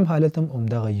دویم حالت هم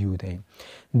همدغه یو دی.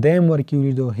 دیم ورکې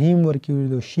ولیدو، هیم ورکې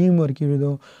ولیدو، شیم ورکې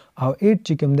ولیدو او ایټ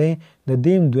چې کوم دی د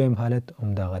دیم دویم حالت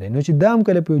همدغه دی. نو چې دا هم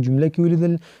کله په یو جمله کې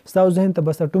ولیدل ستاسو ذهن ته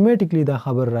بس اټومیټیکلی دا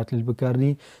خبر راتلل پکار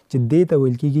دي چې دې ته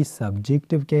ویل کېږي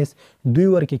سبجیکټیو کیس، دوی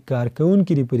ورکې کار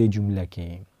کوونکي دي په دې جمله کې.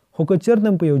 خو که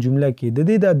چېرته هم په یو جمله کې د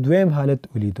دې دا دویم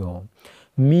حالت ولیدو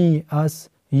می، اس،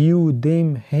 یو،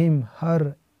 دیم، هیم، هر،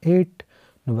 ایټ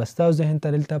نو بس ستاسو ذهن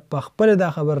ته دلته په خپله دا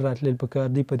خبر راتلل پکار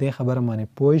دي په دې خبره باندې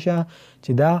پوه شه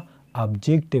چې دا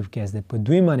ابجیکټیو کیس دی، په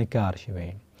دوی باندې کار شوی.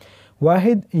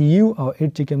 واحد یو او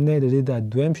ایټ چې کوم دی د دې دا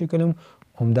دویم شکل هم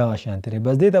همدغه شانته دی.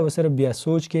 بس دې ته به صرف بیا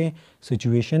سوچ کې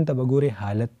سچویشن ته به ګورئ،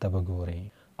 حالت ته به ګورئ.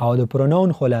 او د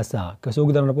پروناون خلاصه که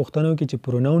څوک درنه پوښتنه وکړي چې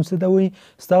پروناون څه ته وایي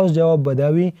ستاسو جواب به دا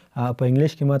وي په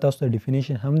انګلش کې ما تاسو ته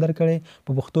ډیفینیشن هم درکړی،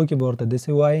 په پښتو کې به ورته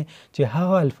داسې وایي چې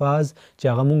هغه الفاظ چې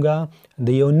هغه مونږ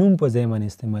د یو نوم په ځای باندې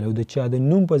استعمالوو، د چا د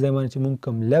نوم په ځای باندې چې مونږ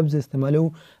کوم لفظ استعمالوو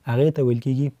هغې ته ویل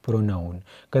کېږي پروناون.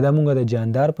 که دا مونږ د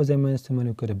جاندار په ځای باندې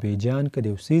استعمالوو، که د بیجان، که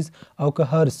د یو څیز او که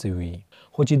هر څه وي،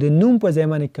 خو چې د نوم په ځای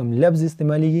باندې کوم لفظ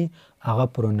استعمالیږي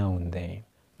هغه پروناون دی.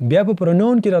 بیا په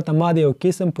پروناون کې راته ما د یو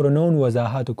قسم پروناون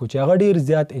وضاحت وکړو چې هغه ډېر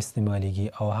زیات استعمالیږي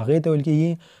او هغې ته ویل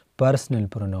کېږي پرسنل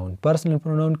پروناون. پرسنل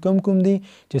پروناون کوم دی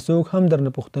چې څوک هم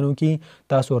درنه پوښتنو کې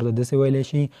تاسو ورته داسې ویلی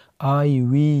شي آی،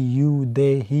 وی، یو،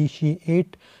 دی، هی، شي، ایټ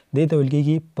دې ته ویل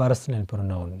کېږي پرسنل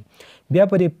پروناون. بیا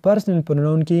په دې پرسنل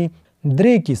پروناون کې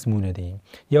درې قسمونه دي،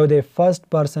 یو دی فرست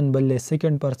پرسن، بل دی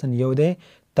سیکنډ پرسن، یو دی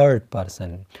تھرډ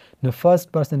پرسن. نو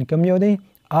فرست پرسن کم یو دی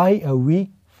آی او وی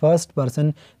فرست پرسن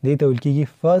دې ته ویل کېږي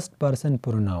فرست پرسن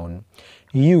پروناون.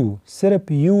 یو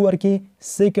صرف یو ورکې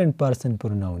سیکنډ پرسن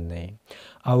پروناون دی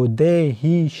او دی،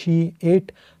 هی، شي، ایټ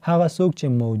هغه څوک چې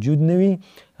موجود نه وي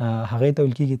هغې ته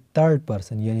ویل کېږي تھرډ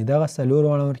پرسن، یعنې دغه څلور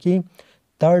واړه ورکې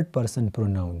تھرډ پرسن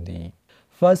پروناون دی.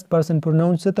 فرست پرسن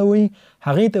پروناون څه ته وایي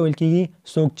هغې ته ویل کېږي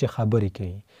څوک چې خبرې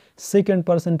کوي. سیکنډ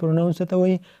پرسن پروناون څه ته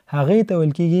وایي هغې ته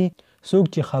ویل کېږي څوک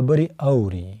چې خبرې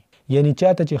اوري، یعنې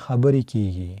چاته چې خبرې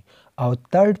کېږي. او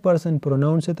تھرډ پرسن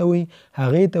پروناون څه ته وایي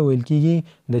هغې ته ویل کېږي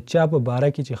د چا په باره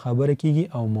کې چې خبره کېږي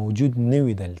او موجود نه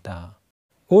وي دلته.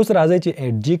 اوس راځئ چې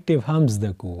ایډجیکټیو هم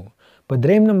زده کړو. په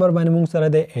دریم نمبر باندې موږ سره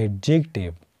دی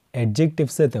ایډجیکټیو. ایډجیکټیو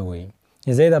څه ته وایي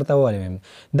زه یې درته وویلی ویم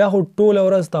دا خو ټوله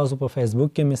ورځ تاسو په فیسبوک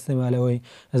کې هم استعمالوئ،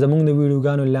 زموږ د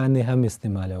ویډیوګانو لاندې هم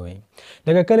استعمالوئ.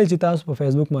 لکه کله چې تاسو په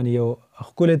فیسبوک باندې یو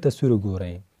ښکلی تصویر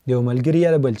وګورئ د یو ملګري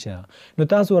یا د بل چا، نو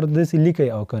تاسو ورته داسې لیکئ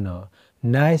او که نه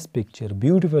نایس پکچر،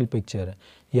 بیوټیفل پکچر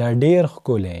یا ډېر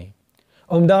ښکلی.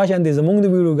 همدغه شانتې زموږ د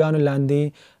ویډیوګانو لاندې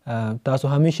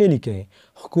تاسو همیشه لیکئ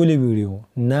ښکلی ویډیو،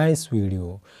 نایس ویډیو.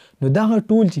 نو دغه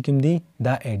ټول چې کوم دی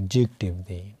دا ایډجیکټیو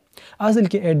دی. اصل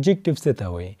کې ایډجیکټیو څه ته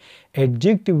وایي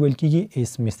ایډجیکټیو ویل کېږي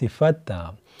اسم صفت ته،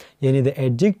 یعنې د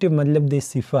ایډجیکټیو مطلب دی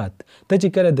صفت. ته چې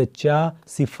کله د چا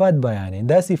صفت بیانې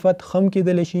دا صفت ښه هم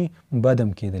کېدلی شي بد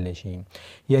هم کېدلی شي،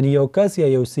 یعنې یو کس یا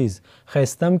یو څیز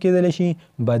ښایسته هم کېدلی شي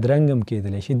بدرنګ هم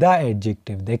کېدلی شي. دا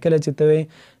ایډجیکټیو دی. کله چې ته وایې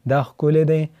دا ښکلی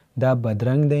دی، دا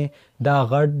بدرنګ دی، دا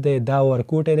غټ دی، دا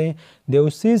ورکوټی دی، د یو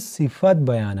څیز صفت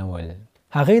بیانول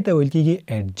هغې ته ویل کېږي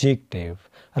ایډجیکټیو.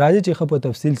 راځئ چې ښه په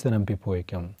تفصیل سره هم پرې پوه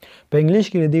کړم. په انګلش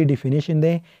کې د دې ډیفینیشن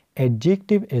دی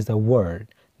adjective is a word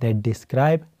that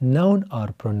describe noun or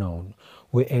pronoun.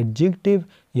 و adjective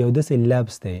یو داسې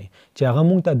لفظ دی چې هغه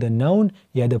موږ ته د ناون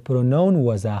یا د پروناون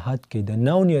وضاحت کوي، د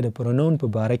ناون یا د پروناون په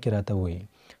باره کې راته وایي.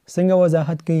 څنګه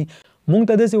وضاحت کوي؟ موږ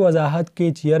ته داسې وضاحت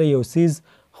کوي چې یاره یو څیز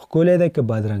ښکلی دی که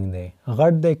بدرنګ دی،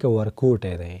 غټ دی که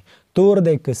ورکوټی دی، تور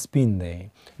دی که سپین دی،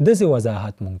 داسې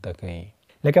وضاحت موږ ته کوي.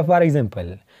 لکه فار ایگزامپل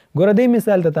ګوره دې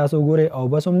مثال ته تاسو ګورئ او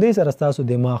بس همدې سره ستاسو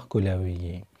دماغ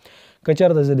کولاویږي. که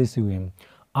چېرته زه داسې ویم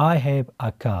I have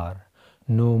a car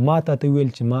نو ما ته ویل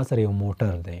چې ما سره یو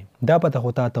موټر دی، دا پته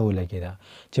خو تا ته ولګېده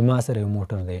چې ما سره یو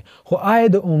موټر دی، خو آیا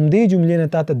د عمدې جملې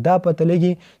نه تا ته دا پته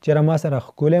لګي چې ما سره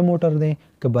ښکلی موټر دی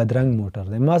که بدرنګ موټر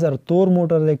دی، ما سره تور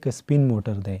موټر دی که سپین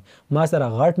موټر دی، ما سره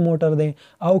غټ موټر دی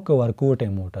او که ورکوټی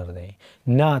موټر دی؟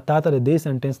 نه، تا ته د دې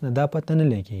سنټنس نه دا پته نه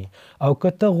لګي. او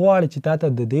که ته غواړې چې تا ته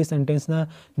د دې سنټنس نه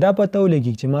دا پته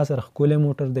ولګي چې ما سره ښکلی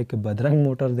موټر دی که بدرنګ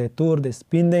موټر دی، تور دی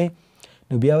سپین دی،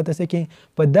 نو بیا ورته څه کې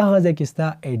په دغه ځای کې ستا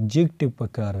ایډجکټیو په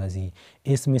کار راځي،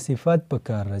 اسم صفت په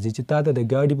کار راځي چې تا ته د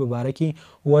ګاډي په باره کې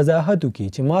وضاحت وکړي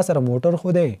چې ما سره موټر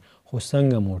خو دی خو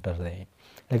څنګه موټر دی.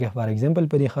 لکه فار ایگزامپل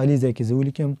په دې خالي ځای کې زه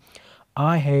ولیکم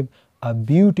I have a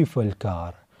beautiful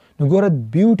car. نو ګوره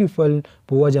بیوټیفل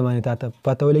په وجه باندې تا ته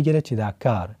پته ولګېده چې دا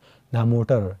کار، دا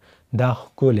موټر، دا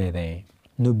ښکلی دی.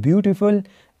 نو بیوټیفل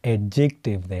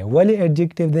ایډجکټیو دی. ولې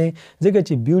ایډجکټیو دی؟ ځکه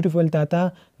چې بیوټیفل تا ته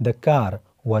د کار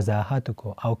وضاحت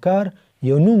کو، او کار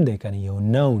یو نوم دی کنه، یو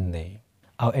ناون دی.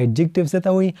 او ایډجکټیو څه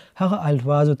ته وایي؟ هغه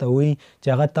الفاظو ته وایي چې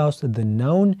هغه تاسو د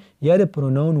ناون یا د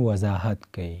پروناون وضاحت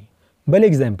کوي. بل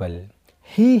اگزامپل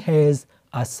he has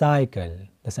a cycle.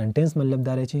 د سنټنس مطلب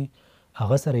دا دی چې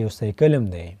هغه سره یو سایکل هم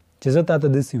دی. چې زه تا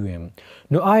ته داسې ویم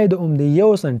نو آیا د عمدې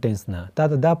یو سنټنس نه تا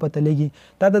ته دا پته لګي،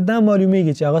 تا ته دا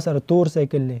معلومیږي چې هغه سره تور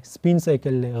سایکل دی، سپین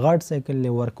سایکل دی، غټ سایکل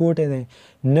دی، ورکوټی دی،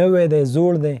 نوی دی،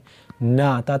 زوړ دی؟ نه،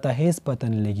 تا ته هیڅ پته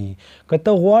نه لګي. که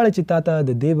ته غواړې چې تا ته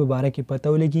د دې په باره کې پته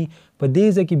ولګي، په دې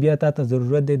ځای کې بیا تا ته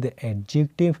ضرورت دی د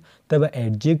ایډجکټیو، ته به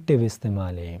ایډجکټیو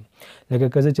استعمالوې. لکه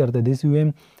که زه چېرته داسې ویم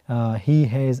he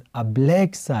has a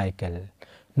black cycle،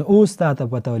 نو اوس تا ته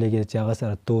پته ولګېده چې هغه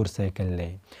سره تور سایکل دی.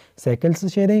 سایکل څه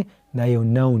شی دی؟ دا یو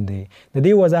ناون دی. د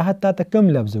دې وضاحت تا ته کم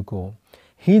لفظ وکړو؟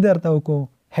 هی درته وکړو،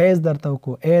 هیز درته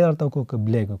وکړو، ای درته وکړو که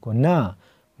بلیک وکړو؟ نه،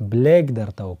 بلیک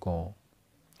درته وکړو.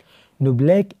 نو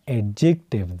بلیک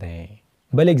ایډجکټیو دی.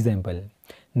 بل اگزامپل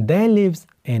they lives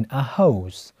in a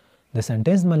house. د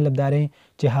سنټنس مطلب دا دی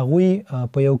چې هغوی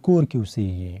په یو کور کې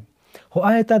اوسیږي. خو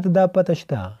آیا تا ته دا پته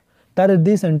شته؟ تا د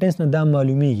دې سنټنس نه دا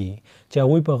معلومیږي چې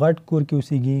هغوی په غټ کور کې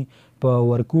اوسیږي، په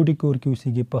ورکوټي کور کې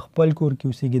اوسیږي، په خپل کور کې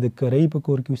اوسیږي، د کرۍ په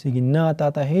کور کې اوسیږي؟ نه، تا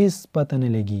ته هیڅ پته نه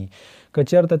لګي. که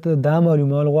چېرته ته دا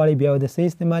معلومول غواړې بیا د څه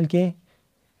استعمال کې؟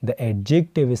 د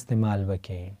ایډجکټیو استعمال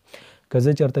وکړې. که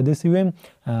زه چېرته داسې ویم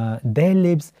they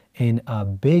lives in a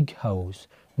big house،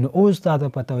 نو اوس تا ته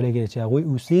پته ولګېده چې هغوی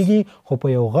اوسیږي خو په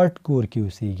یو غټ کور کې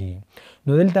اوسیږي.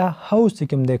 نو دلته هاوس چې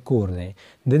کوم دی کور دی،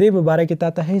 د دې په باره کې تا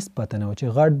ته هیڅ پته نه و چې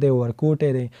غټ دی،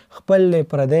 ورکوټی دی، خپل دی،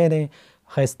 پردی دی،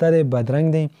 ښایسته دی، بدرنګ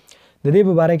دی، د دې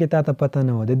په باره کې تا ته پته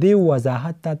نه و. د دې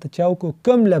وضاحت تا ته چا وکړو؟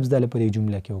 کوم لفظ دله په دې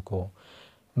جمله کې وکړو؟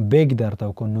 بیګ درته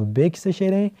وکړو. نو بیګ څه شی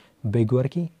دی؟ بیګ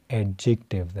ورکې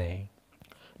ایډجکټیو دی.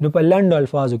 نو په لنډو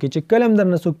الفاظو کې چې کله هم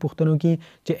درنه څوک پوښتنه وکړي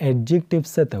چې ایډجکټیو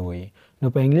څه ته وایي، نو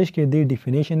په انګلیش کې دې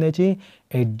ډیفینیشن دی چې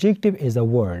ایډجکټیو از ا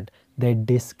ورډ that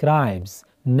describes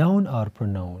noun or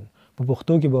pronoun. په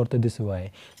پښتو کې به ورته داسې وایي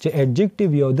چې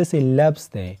ایډجکټیو یو داسې لفظ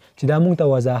دی چې دا موږ ته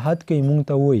وضاحت کوي، موږ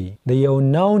ته وایي د یو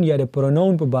ناون یا د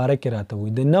پروناون په باره کې راته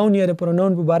وایي. د ناون یا د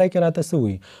پروناون په باره کې راته څه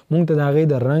وایي؟ موږ ته د هغې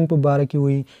د رنګ په باره کې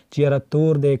وایي چې یاره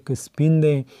تور دی که سپین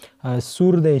دی،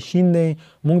 سور دی، شین دی.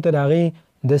 موږ ته د هغې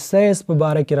د سایز په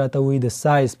باره کې راته وایي، د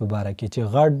سایز په باره کې چې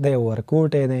غټ دی،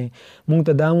 ورکوټی دی. موږ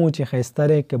ته دا مو چې ښایسته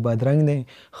دی که بدرنګ دی،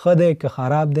 ښه دی که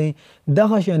خراب دی.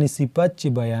 دغه شانې صفت چې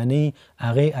بیانوي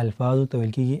هغې الفاظو ته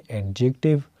ویل کېږي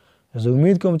ایډجکټیو. زه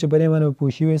امید کوم چې په دې باندې به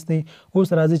پوه شوي یاستئ. اوس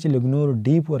راځئ چې لږ نور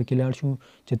ډیپ ورکې لاړ شو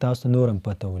چې تاسو نور هم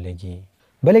پته ولګي.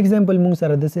 بل اگزامپل موږ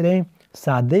سره داسې دی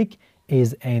صادق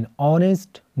is an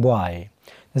honest boy.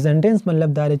 د سنټنس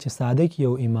مطلب دا دی چې صادق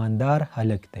یو ایماندار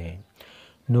هلک دی.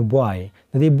 نو بوای،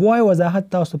 د دې بوای وضاحت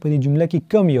تاسو په دې جمله کې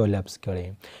کم یو لفظ کړی؟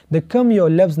 د کم یو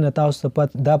لفظ نه تاسو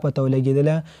دا پته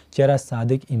ولګېدله چې یاره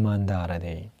صادق ایمانداره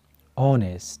دی.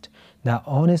 honest، دا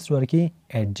honest ورکې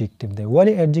ایډجکټیو دی.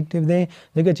 ولې ایډجکټیو دی؟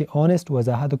 ځکه چې honest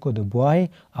وضاحت کو د بوای،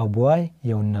 او بوای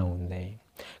یو ناون دی.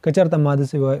 که چېرته ما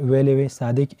داسې ویلې وی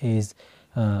صادق is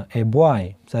a boy،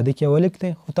 صادق یو هلک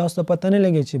دی، خو تاسو ته پته نه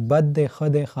لګي چې بد دی، ښه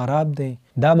دی، خراب دی.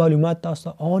 دا معلومات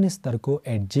تاسو honest درکو،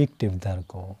 ایډجکټیو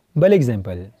درکو. بل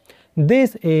اگزامپل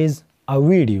this is a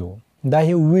video، دا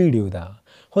یو ویډیو ده،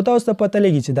 خو تاسو ته پته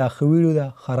لګي چې دا ښه ویډیو ده،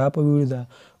 خرابه ویډیو ده،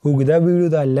 اوږده ویډیو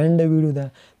ده، لنډه ویډیو ده.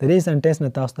 د دې سنټنس نه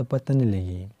تاسو ته پته نه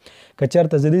لګي. که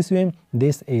چېرته زه داسې ویم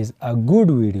this is a good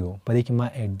video، په دې کې ما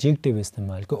ایډجکټیو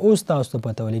استعمال کړو. اوس تاسو ته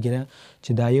پته ولګېده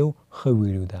چې دا یو ښه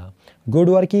ویډیو ده. ګوډ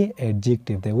ورکې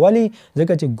ایډجکټیو دی. ولې؟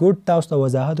 ځکه چې ګوډ تاسو ته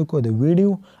وضاحت وکړو د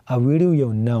ویډیو، او ویډیو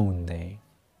یو ناون دی.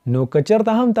 نو که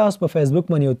چېرته هم تاسو په فیسبوک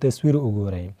باندې یو تصویر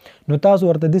وګورئ، نو تاسو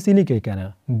ورته داسې لیکئ که نه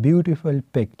بیوټیفل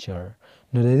پکچر.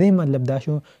 نو د دې مطلب دا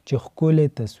شو چې ښکلی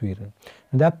تصویر.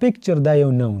 دا پکچر دا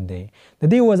یو نون دی. د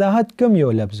دې وضاحت کم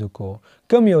یو لفظ کو،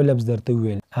 کم یو لفظ درته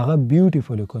وویل هغه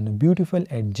بیوټیفل وکړو. نو بیوټیفل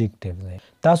ایډجکټیو دی.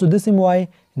 تاسو داسې م وایئ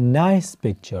نایس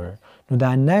پکچر. نو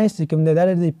دا نایس چې کوم دی دا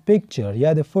د پکچر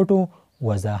یا د فوټو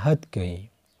وضاحت کوي.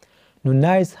 نو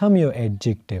نایس هم یو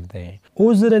ایډجکټیو دی.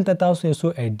 اوس زه دلته تاسو یو څو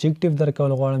ایډجکټیو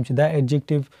درکول غواړم چې دا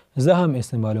ایډجکټیو زه هم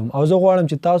استعمالوم او زه غواړم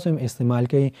چې تاسو هم استعمال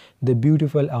کوئ د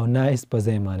بیوټیفل او نایس په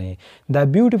ځای باندې. دا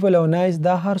بیوټیفل او نایس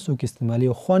دا هر څوک استعمالوي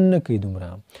خو خوند نه کوي دومره.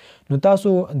 نو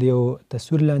تاسو د یو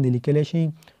تصویر لاندې لیکلی شئ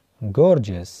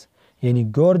ګورجس یعنی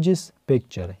ګورجس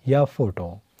پکچر یا فوټو.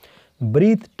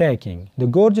 بریث ټیکینګ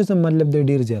د ګورجس مطلب دی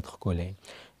ډیر زیات ښکلی.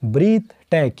 بریث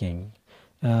ټیکینګ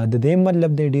د دې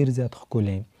مطلب دی ډیر زیات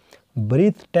ښکلی.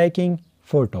 بریث ټیکینګ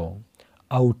فوټو.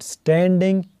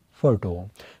 آوټسټینډینګ فوټو.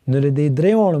 نو د دې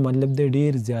درېواړو مطلب دی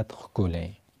ډیر زیات ښکلی.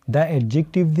 دا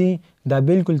ایډجکټیو دی، دا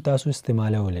بالکل تاسو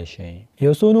استعمالولی شئ.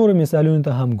 یو څو نورو مثالونو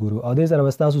ته هم ګورو او دې سره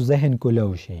به ستاسو ذهن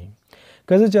کولاو شي.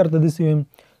 که زه چېرته داسې ویم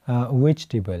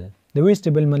ویجټیبل، د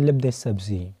ویجټیبل مطلب دی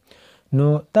سبزي. نو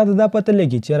تا ته دا پته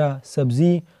لګي چېرې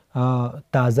سبزي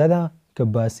تازه ده که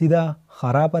باسی ده،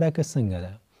 خرابه ده که څنګه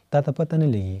ده، تا ته پته نه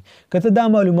لګي. که ته دا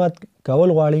معلومات کول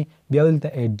غواړې بیا دلته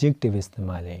ایډجکټیو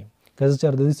استعمالوي. که زه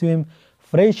چېرته داسې ویم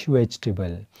فریش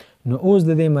ویجټیبل، نو اوس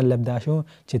د دې مطلب دا شو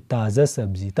چې تازه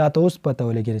سبزي. تا ته اوس پته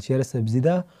ولګېده چې یاره سبزي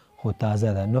ده خو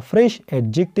تازه ده. نو فریش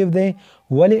ایډجکټیو دی.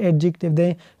 ولې ایډجکټیو دی؟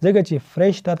 ځکه چې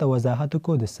فریش تا ته وضاحت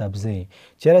وکړو د سبزۍ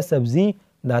چې یاره سبزي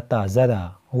دا تازه ده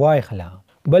واخله.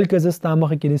 بلکې زه ستا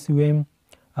مخې کې داسې ویم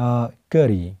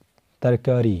کری،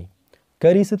 ترکاري.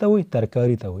 کری څه ته وایي؟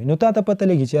 ترکاري ته وایي. نو تا ته پته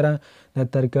لګي چې یاره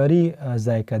د ترکاري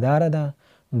ذایقه داره ده،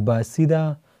 باسی ده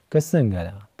که څنګه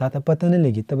ده، تا ته پته نه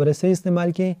لګي. ته به څه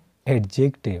استعمال کې؟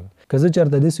 ایډجکټیو. که زه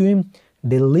چېرته داسې ویم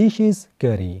ډیلیشس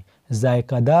کری،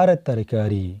 ذایقه داره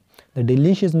ترکاري. د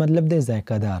ډیلیشس مطلب دی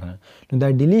ذایقه داره. نو دا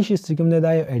ډیلیشس چې کوم دی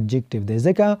دا یو ایډجکټیو دی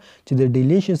ځکه چې د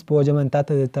ډیلیشس په وجه باندې تا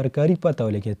ته د ترکاري پته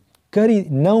ولګېد. کری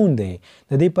نون دی،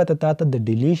 د دې پته تا ته د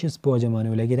ډیلیشس په وجه باندې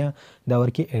ولګېده، دا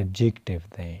ورکې ایډجکټیو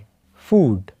دی.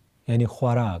 فود یعنی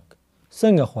خوراک.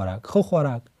 څنګه خوراک؟ ښه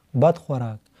خوراک، بد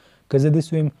خوراک. که زه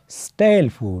داسې ویم سټایل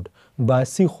فود،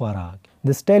 باسی خوراک. د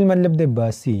سټایل مطلب دی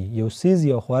باسی، یو څیز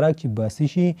یو خوراک چې باسی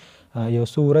شي، یو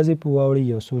څو ورځې پې واوړي،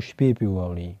 یو څو شپې پې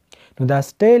واوړي. نو دا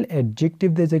سټایل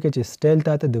ایډجکټیو دی ځکه چې سټایل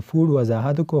تا ته د فود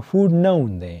وضاحت وکړو. فود نون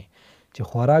دی چې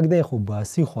خوراک دی خو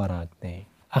باسی خوراک دی.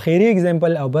 اخیری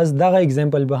اگزامپل او بس دغه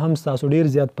اگزامپل به هم ستاسو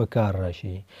ډیر زیات په کار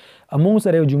راشي. موږ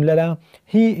سره یو جمله ده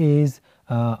هی از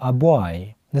ا بوای.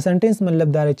 د سنټنس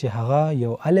مطلب دا دی چې هغه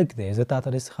یو هلک دی. زه تا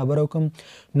ته داسې خبره وکړم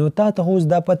نو تا ته اوس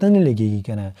دا پته نه لګېږي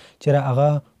که نه چېرې هغه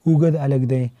اوږد هلک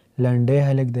دی، لنډی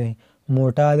هلک دی،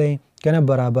 موټا دی که نه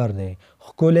برابر دی،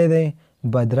 ښکلی دی،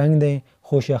 بدرنګ دی،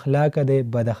 خوش اخلاقه دی،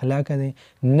 بد اخلاقه دی.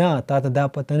 نه، تا ته دا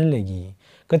پته نه لګي.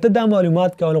 که ته دا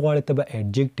معلومات کول غواړې ته به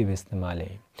ایډجکټیو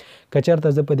استعمالوي. که چېرته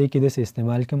زه په دې کې داسې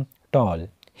استعمال کړم ټال.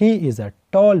 هی از ا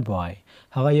ټال بوای.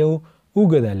 هغه یو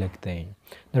اوږد هلک دی.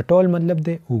 د ټال مطلب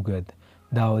دی اوږد.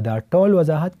 دا ټال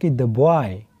وضاحت کې د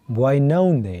بوای، بوای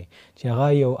نون دی چې هغه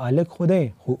یو هلک خو دی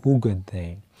خو اوږد دی.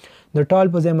 د ټال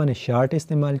په ځای باندې شارټ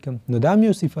استعمال کړم نو دا هم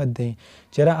یو صفت دی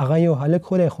چې هغه یو هلک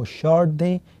خو دی خو شارټ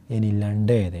دی یعنی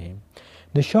لنډی دی.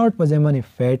 د شارټ په ځای باندې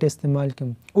فیټ استعمال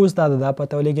کړم. اوس تا ته دا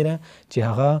پته ولګېده چې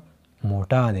هغه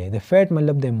موټا دی. د فیټ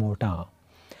مطلب دی موټا.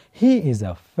 هی از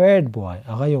ا فیټ بوای.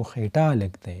 هغه یو خیټه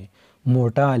هلک دی،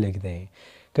 موټا هلک دی.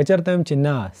 که چېرته ویم چې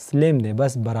نه سلیم دی،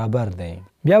 بس برابر دی،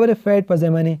 بیا به د فیټ په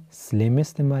ځای باندې سلیم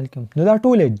استعمال کړم. نو دا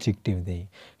ټول ایډجکټیو دی.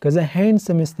 که زه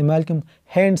هینډسم استعمال کړم،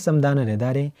 هینډسم دا نه دی،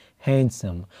 دا دی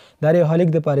هینډسم. دا د یو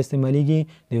هلک دپاره استعمالیږي،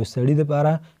 د یو سړي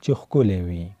دپاره چې ښکلی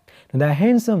وي. نو دا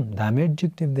هینډسم دا هم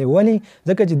ایډجکټیو دی. ولې؟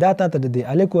 ځکه چې دا تا ته د دې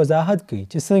هلک وضاحت کوي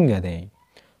چې څنګه دی.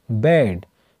 بیډ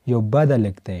یو بد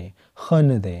هلک دی، ښه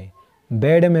نه دی.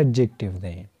 بیډ هم ایډجکټیو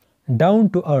دی. ډاون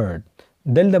ټو ارت.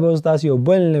 دلته به اوس تاسو یو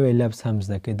بل نوی لفظ هم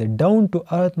زده کړئ. د ډاون ټو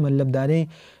ارت مطلب دا دی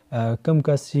کم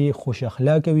کس چې خوش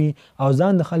اخلاقه وي او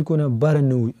ځان د خلکو نه بره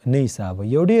نه حسابوي.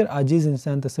 یو ډېر عاجز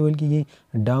انسان ته څه ویل کېږي؟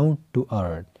 ډاون ټو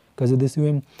ارت. که زه داسې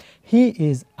ویم هی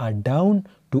از ا ډاون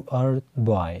ټو ارت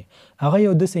بوای. هغه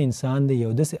یو داسې انسان دی،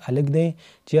 یو داسې هلک دی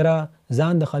چې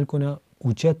ځان د خلکو نه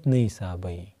اوچت نه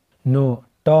حسابوي. نو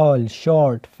ټال،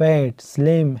 شارټ، فیټ،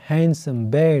 سلیم، هینډسم،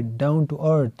 بیډ، ډاون ټو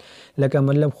ارت لکه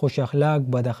مطلب خوش اخلاق،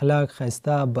 بد اخلاق،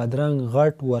 ښایسته، بدرنګ،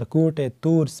 غټ، ورکوټی،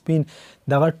 تور، سپین،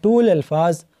 دغه ټول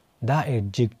الفاظ دا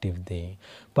ایډجکټیو دی.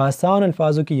 په آسان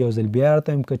الفاظو کې یو ځل بیا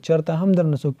درته وایم که چېرته هم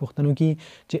درنه څوک پوښتنه وکړي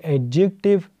چې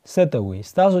ایډجکټیو څه ته وایي،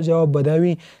 ستاسو جواب به دا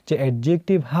وي چې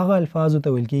ایډجکټیو هغه الفاظو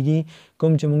ته ویل کېږي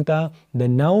کوم چې موږ ته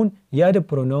د ناون یا د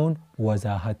پروناون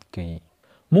وضاحت کوي.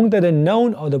 مونږ ته د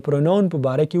ناون او د پروناون په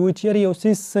باره کې و چې یو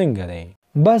څیز څنګه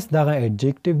دی بس دغه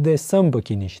ایڈجکټیو دی سم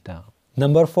پکې نشته.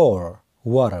 نمبر 4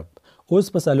 ورب.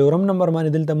 اوس په څلورم نمبر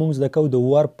باندې دلته مونږ زده کوو د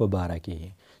ورب په باره کې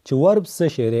چې ورب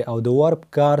څه شی دی او د ورب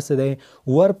کار څه دی.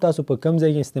 ورب تاسو په کوم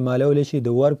ځای کې استعمالولی شي.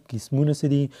 د ورب قسمونه څه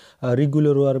دي؟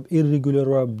 ریګولر ورب، ایرریګولر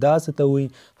ورب، دا څه ته وایي،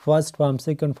 فرست فارم،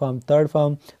 سیکنډ فارم، تھرډ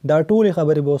فارم. دا ټولې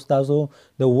خبرې به اوس تاسو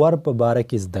د ورب په باره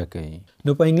کې زده کوئ.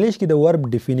 نو په انګلیش کې د ورب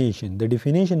ډیفینیشن، د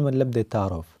ډیفینیشن مطلب د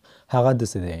تعارف، هغه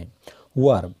داسې دی.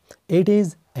 ورب اټ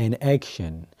از ان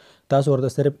ایکشن. تاسو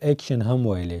ورته صرف ایکشن هم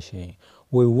ویلی شئ.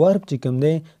 وی ورب چې کوم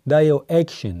دی دا یو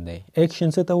ایکشن دی. ایکشن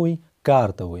څه ته وایي؟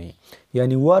 کار ته وایي.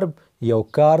 یعنی ورب یو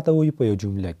کار ته وایي په یو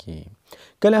جمله کې.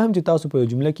 کله هم چې تاسو په یو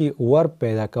جمله کې ورب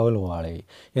پیدا کول غواړئ،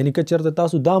 یعنی که چېرته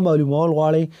تاسو دا معلومول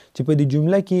غواړئ چې په دې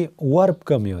جمله کې ورب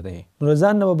کم یو دی، نو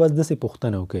ځان نه به بس داسې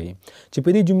پوښتنه وکړئ چې په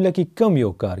دې جمله کې کم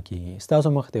یو کار کیږي.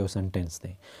 ستاسو مخته یو سنټنس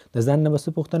دی، د ځان نه به څه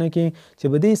پوښتنه کوئ چې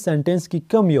په دې سنټنس کې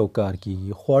کم یو کار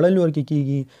کیږي. خوړل ورکې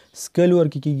کیږي، سکل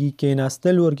ورکې کیږي،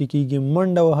 کېناستل ورکې کیږي،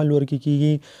 منډه وهل ورکې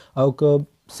کیږي او که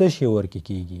څه شی ورکې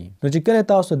کیږي. نو چې کله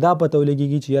تاسو دا پته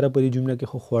ولګېږي چې یاره په دې جمله کې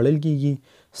خو خوړل کیږي،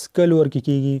 سکل ورکې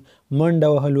کیږي، منډه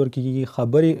وهل ورکې کیږي،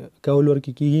 خبرې کول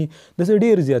ورکې کیږي، داسې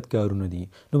ډېر زیات کارونه دي،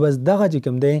 نو بس دغه چې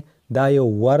کوم دی دا یو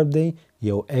ورب دی،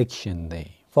 یو ایکشن دی.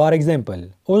 فار ایگزامپل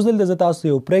اوس دلته زه تاسو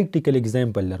یو پریکټیکل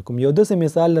ایگزامپل درکوم، یو داسې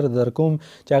مثال درکوم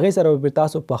چې هغې سره به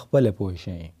تاسو پخپله پوه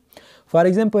شئ. فار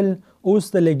ایگزامپل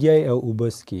اوس ته لګیای او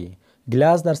اوبه څکي،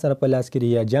 ګلاس در سره په لاس کې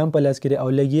یا جام په لاس کې او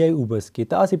لګیای اوبه څکي.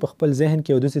 تاسې په خپل ذهن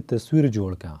کې یو داسې تصویر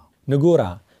جوړ کړه. نو ګوره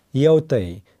یو تی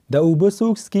د اوبه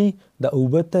څوک څکي؟ د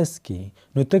اوبه ته څکي.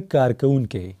 نو ته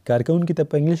کارکوونکی، کارکوونکي ته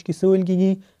په انګلیش کې څه ویل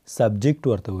کېږي؟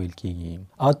 سبجیکټ ورته ویل کېږي.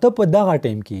 او ته په دغه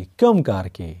ټایم کې کم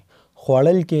کار کې؟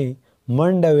 خوړل کې،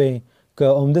 منډه وې،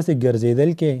 که همداسې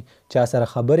ګرځېدل کې، چا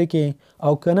سره خبرې کې،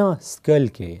 او که نه سکل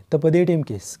کې. ته په دې ټایم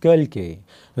کې سکل کې.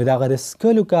 نو دغه د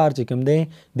سکلو کار چې کوم دی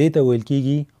دې ته ویل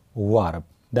کېږي ورب.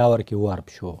 دا ورکې ورب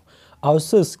شو. او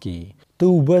څه څکي؟ ته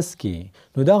اوبه څکي.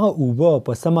 نو دغه اوبه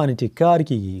په څه معنی چې کار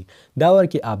کېږي دا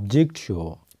ورکې ابجیکټ شو.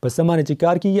 په څه معنی چې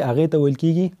کار کېږي هغې ته ویل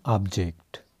کېږي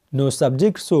ابجیکټ. نو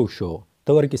سبجیکټ څوک شو؟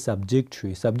 ته ورکې سبجیکټ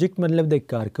شوې. سبجیکټ مطلب د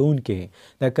کارکوونکی.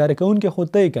 دا کارکوونکی خو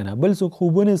ته یې که نه، بل څوک خو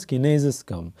اوبه نه څکي، نه یې زه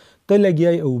څکم. ته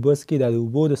لګیای او اوبه څکي، دا د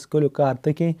اوبو د څکلو کار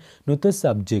ته کې، نو ته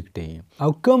سبجیکټ یې.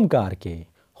 او کم کار کې؟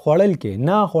 خوړل کې،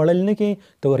 نه خوړل نه کې،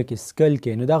 ته ورکې سکل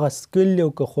کې. نو دغه سکل دی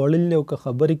او که خوړل دی او که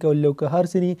خبرې کول دی او که هر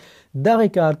څه دي، دغې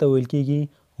کار ته ویل کېږي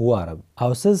ورب.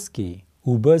 او څه څکي؟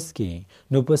 اوبه څکي.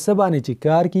 نو په څه باندې چې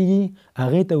کار کېږي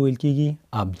هغې ته ویل کېږي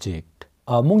ابجیکټ.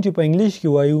 او موږ چې په انګلیش کې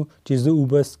وایو چې زه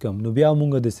اوبه څکم، نو بیا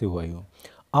موږ داسې وایو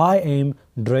I am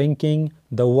drinking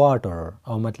the water.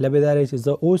 او مطلب یې دا دی چې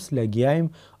زه اوس لګیا یم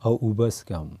او اوبه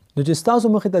څکم. نو چې ستاسو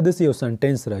مخې ته داسې یو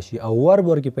سنټنس راشي او ورب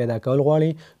ورکې پیدا کول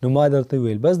غواړئ، نو ما درته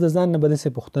ویل بس د ځان نه به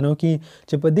داسې پوښتنه وکړي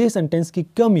چې په دې سنټنس کې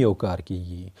کم یو کار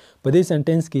کیږي. په دې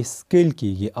سنټنس کې سکل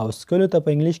کیږي او سکلو ته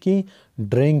په انګلیش کې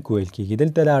ډرینک ویل کیږي.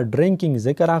 دلته دا ډرینکینګ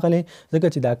ځکه راغلی ځکه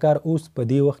چې دا کار اوس په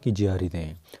دې وخت کې جاري دی.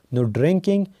 نو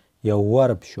ډرینکینګ یو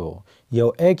ورب شو،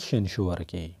 یو ایکشن شو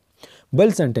ورکې. بل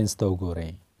سنټنس ته وګورئ.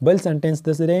 بل سنټنس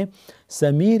داسې دی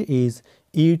سمیر از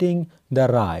ایټینګ د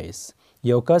رایس.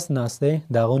 یو کس ناست دی،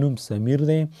 د هغه نوم سمیر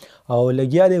دی او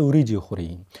لګیا دی وریجې خوري.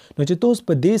 نو چې ته اوس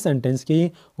په دې سنټنس کې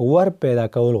ورب پیدا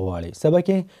کول غواړې، څه به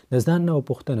کې د ځان نه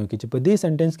پوښتنه وکړې چې په دې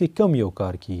سنټنس کې کم یو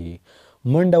کار کیږي.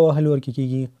 منډه وهل ورکې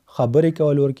کیږي، خبرې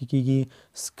کول ورکې کیږي،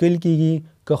 سکل کیږي،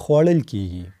 که خوړل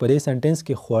کیږي. په دې سنټنس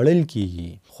کې خوړل کیږي،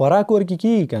 خوراک ورکې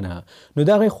کیږي که نه. نو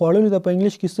دغې خوړلو ته په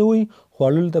انګلیش کې څه وایي؟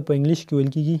 خوړلو ته په انګلیش کې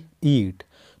ویل کیږي ایټ.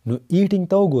 نو ایټینګ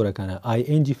ته وګوره که نه، آی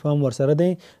این جي فارم ورسره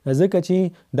دی ځکه چې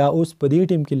دا اوس په دې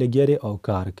ټیم کې لګیا دی او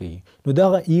کار کوي. نو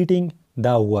دغه ایټینګ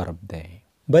دا ورب دی.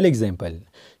 بل اگزامپل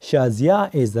شازیه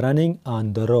از رننګ آن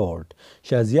د روډ.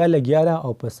 شازیه لګیا ده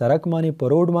او په سړک باندې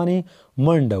په روډ باندې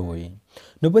منډه وهي.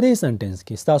 نو په دې سنټنس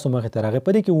کې ستاسو مخې ته راغی،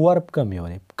 په دې کې ورب کم یو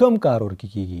دی، کم کار ورکې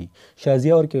کیږي.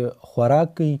 شازیه ورکې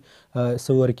خوراک کوي،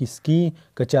 څه ورکې سکي،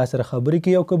 که چا سره خبرې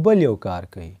کوي او که بل یو کار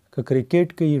کوي، که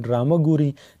کرکټ کوي، ډرامه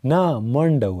ګوري، نه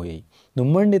منډه وهي. نو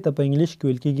منډې ته په انګلیش کې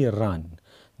ویل کېږي رن.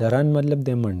 د رن مطلب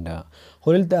دی منډه.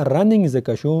 خو دلته رننګ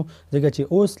ځکه شو ځکه چې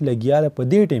اوس لګیا ده په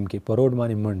دې ټایم کې په روډ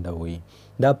باندې منډه وهي.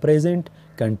 دا پریزنټ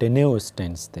کنټینیوس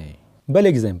ټینس دی. بل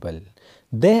اگزامپل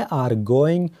they are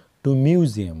going to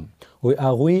museum. وی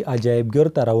هغوی عجایبګر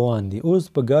ته روان دي. اوس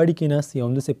په ګاډي کې ناست دي،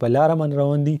 همداسې په لاره باندې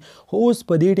روان دي، خو اوس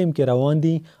په دې ټایم کې روان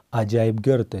دي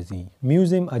عجایبګر ته ځي.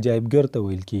 میوزیم عجایبګر ته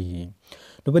ویل کېږي.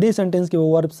 نو په دې سنټنس کې به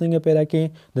ورب څنګه پیدا کړې؟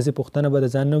 داسې پوښتنه به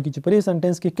د ځان نه وکړي چې په دې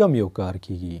سنټنس کې کم یو کار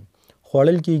کیږي.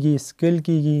 خوړل کیږي، سکل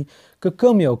کیږي، که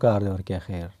کم یو کار دی ورکې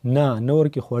خیر؟ نه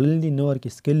ورکې خوړل دي، نه ورکې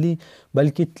سکل دي،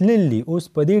 بلکې تلل دي. اوس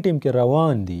په دې ټایم کې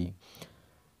روان دي.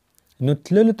 نو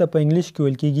تللو ته په انګلیش کې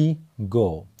ویل کېږي go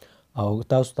او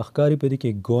تاسو ته ښکاري په دې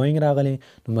کې going راغلی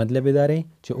نو مطلب یې دا دی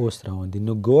چې اوس روان دي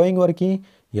نو going ورکې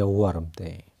یو ورب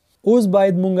دی. اوس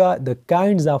باید مونږه د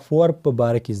کاینډز آف ورب په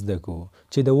باره کې زده کړو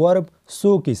چې د ورب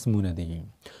څو قسمونه دي.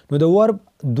 نو د ورب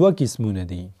دوه قسمونه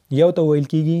دي، یو ته ویل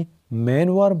کېږي مین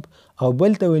ورب او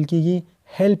بل ته ویل کېږي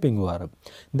helping verb.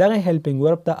 دغه helping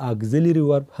verb ته auxiliary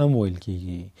verb هم ویل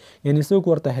کېږي، یعنی څوک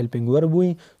ورته helping verb وي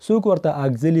څوک ورته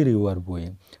auxiliary verb وي،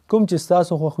 کوم چې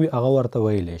ستاسو خوښ وي هغه ورته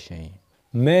ویلی شئ.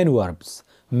 main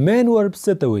verbs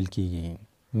څه ته ویل کېږي؟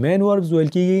 main verbs ویل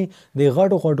کېږي د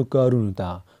غټو غټو کارونو ته،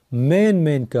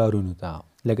 main کارونو ته،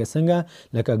 لکه څنګه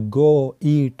لکه go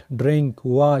eat drink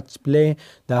watch play،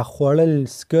 دا خوړل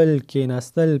سکل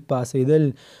کیناستل پاسېدل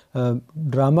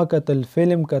ډرامه کتل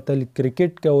فلم کتل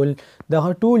کرکټ کول،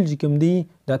 دغه ټول چې کوم دي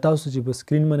دا تاسو چې په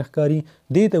سکرین باندې ښکاري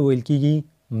دې ته ویل کېږي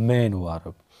main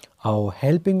verb. او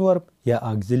helping verb یا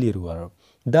auxiliary verb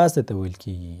دا څه ته ویل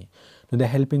کېږي؟ نو د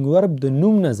helping verb د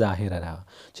نوم نه ظاهره ده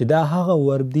چې دا هغه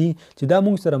ورب دی چې دا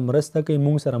موږ سره مرسته کوي،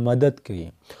 موږ سره مدد کوي،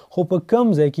 خو په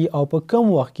کم ځای کې او په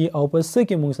کم وخت کې او په څه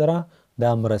کې موږ سره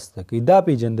دا مرسته کوي، دا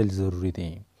پیژندل ضروری دی.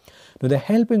 نو د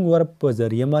helping verb په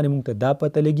ذریعه باندې موږ ته دا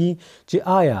پته لګي چې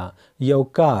آیا یو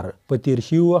کار په تیر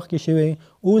شوي وخت کې شوی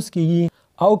اوس کېږي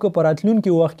او که په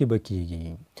راتلونکي وخت کې به کېږي.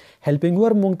 helping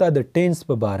verb موږ ته د ټینس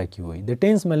په باره کې وایي. د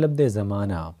ټینس مطلب دی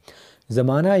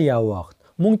زمانه یا وخت.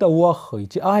 موږ ته وخت ښیي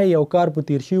چې آیا یو کار په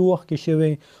تیر شوي وخت کې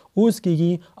شوی اوس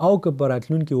کېږي او که په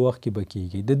راتلونکي وخت کې به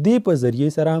کېږي. د دې په ذریعې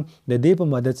سره د دې په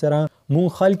مدد سره موږ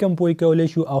خلک هم پوه کولی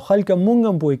شو او خلک موږ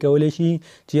هم پوه کولی شي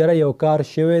چې یاره یو کار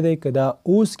شوی دی که دا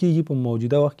اوس کېږي په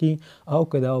موجوده وخت کې او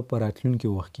که دا په راتلونکي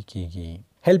وخت کې کېږي.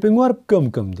 helping verb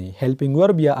کم دي؟ helping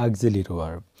verb یا auxiliary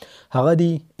verb هغه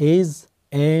دي is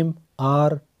am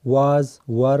are was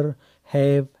were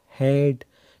have had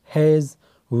has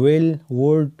will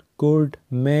would could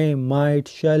may might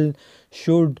shall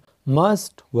should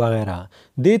must وغیره.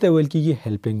 دې ته ویل کېږي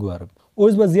helping verb.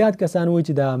 اوس به زیات کسان وایي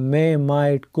چې دا may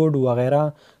might could وغیره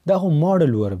دا خو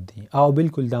ماډل ورب دی او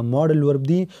بالکل دا ماډل ورب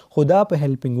دی، خو دا په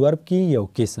helping verb کې یو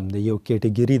قسم دی، یو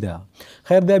کیټګري ده.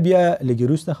 خیر دا بیا لږې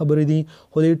وروسته خبرې دي،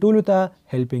 خو دې ټولو ته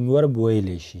helping verb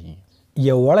ویلی شي.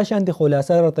 یو وړه شانتې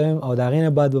خلاصه درته وایم او د هغې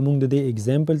نه بعد به موږ د دې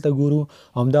اګزامپل ته ګورو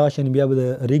او همدغه شان بیا به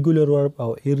د ریګولر ورب او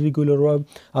ایرریګولر ورب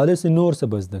او داسې نور څه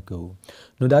به زده کوو.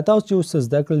 نو دا تاسو چې اوس څه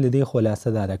زده کړل د دې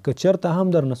خلاصه دا ده. که چېرته هم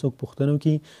درنه څوک پوښتنه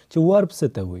وکړي چې ورب څه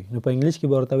ته وایي نو په انګلیش کې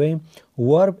به ورته وایم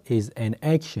ورب از ان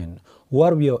اکشن.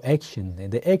 ورب یو اکشن دی.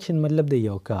 د اکشن مطلب دی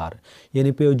یو کار،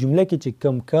 یعنی په یو جمله کې چې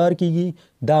کم کار کېږي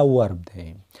دا ورب دی.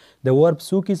 د ورب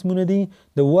څو قسمونه دي؟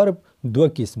 د ورب دوه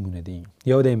قسمونه دي،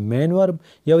 یو د مین ورب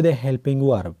یو د helping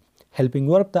verb. helping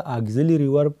verb ته auxiliary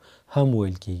verb هم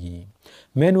ویل کېږي.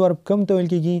 مین ورب کم ته ویل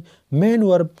کېږي؟ مین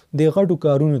ورب د غټو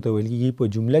کارونو ته ویل کېږي،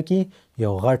 په جمله کې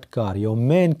یو غټ کار یو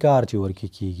مین کار چې ورکې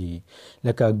کېږي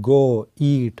لکه go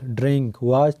eat drink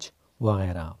watch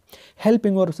وغیره.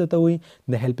 helping verb څه ته وایي؟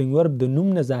 د helping verb د نوم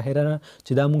نه ظاهره ده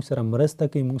چې دا موږ سره مرسته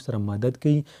کوي، موږ سره مدد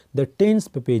کوي د ټینس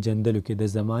په پیژندلو کې،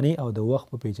 د زمانې او د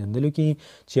وخت په پیژندلو کې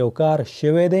چې یو کار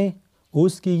شوی دی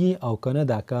اوس کېږي او که نه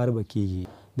دا کار به کېږي.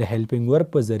 د helping verb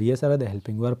په ذریعه سره د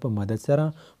helping verb په مدد سره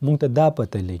موږ ته دا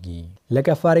پته لګي.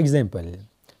 لکه فار ایگزامپل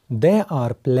they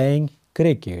are playing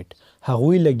cricket.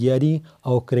 هغوی لګیا دي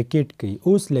او کرکټ کوي.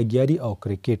 اوس لګیا دي او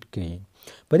کرکټ کوي.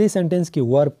 په دې سنټنس کې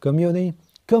ورب کم یو دی،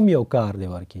 کم یو کار دی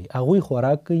ورکې. هغوی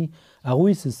خوراک کوي،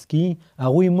 هغوی سسکي،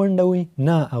 هغوی منډه وي،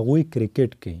 نه هغوی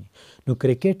کرکټ کوي. نو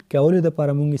کرکټ کولو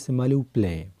دپاره موږ استعمالو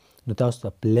پلی. نو تاسو ته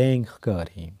پلینګ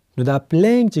ښکاري. نو دا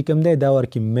پلینګ چې کوم دی دا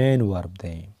ورکې مین ورب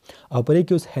دی او په دې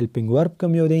کې اوس helping verb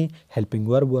کم یو دی؟ helping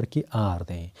verb ورکې آر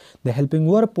دی. د helping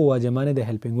verb په واجمانه د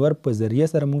helping verb په ذریعه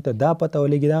سره موږ ته دا پته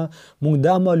ولګېده، موږ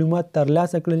دا معلومات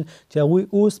ترلاسه کړل چې هغوی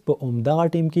اوس په همدغه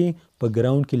ټیم کې په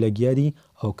ګراوند کې لګیا دي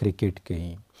او کرکټ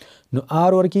کوي. نو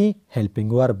آر ورکې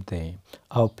helping verb دی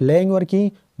او پلینګ ورکې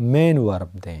مین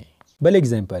ورب دی. بل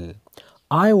اگزامپل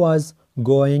I was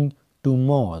going to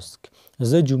mosque.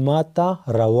 زه جومات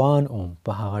ته روان ام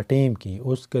په هغه ټیم کې.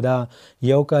 اوس که دا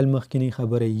یو کال مخکینی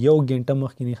خبرې یو ګنټه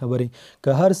مخکینی خبرې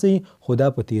که هر څه خو دا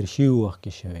په تیر شوي وخت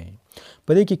کې شوی.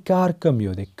 په دې کې کار کم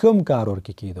یو دی، کم کار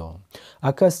ورکې کېدو.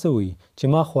 اکه څه وي چې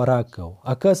ما خوراک کو،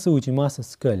 اکه څه وي چې ما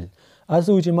سسکل، هڅه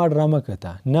وي چې ما ډرامه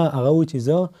کته، نه هغه وي چې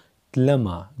زه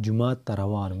تلمه جومات ته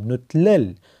روانم. نو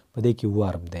تلل په دې کې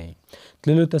ورب دی.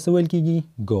 تللو ته څه ویل کېږي؟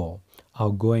 go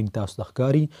او going تاسو ته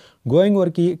ښکاري going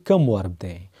ورکې کم ورب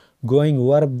دی. going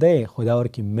ورب دی خو دا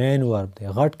ورکې مین ورب دی.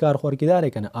 غټ کار خو ورکې دا دی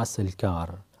که نه اصل کار.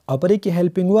 او په دې کې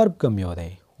helping verb کم یو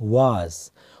دی was.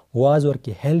 was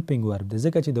ورکې helping verb دی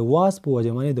ځکه چې د was په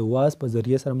وجه باندې د was په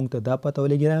ذریعه سره موږ ته دا پته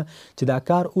ولګېده چې دا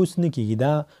کار اوس نه کېږي،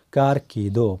 دا کار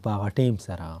کېدو په هغه ټیم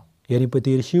سره. یعنی په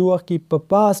تیر شوي وخت کې په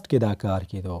پاست کې دا کار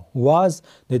کېدو. واز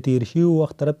د تیر شوي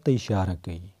وخت طرف ته اشاره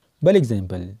کوي. بل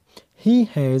اگزامپل he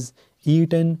has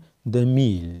eaten the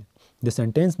meal. د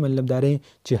سنټنس مطلب دا دی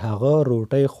چې هغه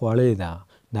روټۍ خوړلې ده،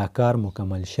 دا کار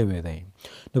مکمل شوی دی.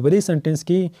 نو په دې سنټنس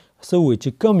کې څه وایي چې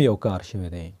کم یو کار شوی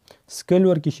دی؟ سکل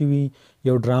ورکې شوي،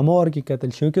 یو ډراما ورکې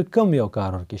کتل شوي، که کم یو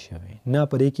کار ورکې شوی؟ نه،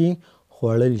 په دې کې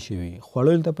خوړل شوي.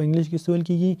 خوړل ته په انګلیش کې څه ویل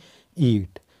کېږي؟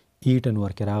 ایټ. ایټن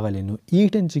ورکې راغلی. نو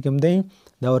ایټن چې کوم دی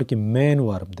دا ورکې مین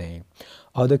ورب دی،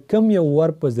 او د کم یو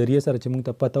ورب په ذریعه سره چې موږ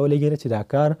ته پته ولګېده چې دا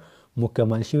کار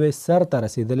مکمل شوی، سر ته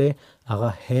رسېدلی، هغه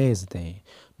هیز دی.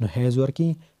 نو هیز ورکې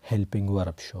هیلپینګ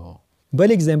ورب شو.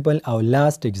 بل اگزامپل او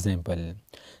لاست اگزامپل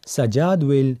سجاد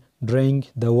ویل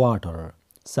ډرینک د واټر.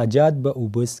 سجاد به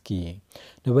اوبه څښي.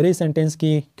 نو په دې سنټنس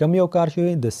کې کم یو کار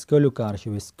شوی؟ د څښلو کار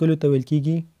شوی. څښلو ته ویل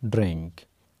کېږي ډرینک.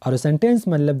 او سنټنس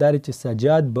مطلب دا دی چې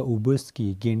سجاد به اوبه څښي،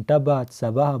 ګینټه بعد،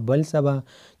 سبا، بل سبا،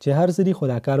 چې هر څه دي خو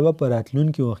دا کار به په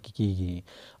راتلونکي وخت کې کېږي.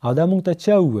 او دا موږ ته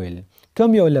چا وویل؟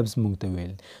 کم یو لفظ موږ ته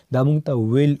ویل؟ دا موږ ته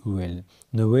ویل وویل.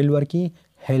 نو ویل ورکې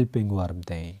هیلپینګ ورب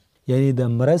دی، یعنی د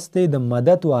مرستې د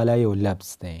مدد والا یو لفظ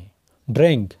دی.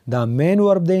 ډرینک دا مین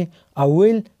ورب دی او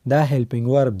ویل دا هیلپینګ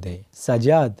ورب دی.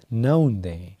 سجاد نون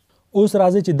دی. اوس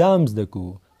راځي چې دا هم زده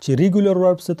کړو چې ریګولر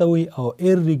ورب څه ته وایي او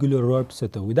ایرریګولر ورب څه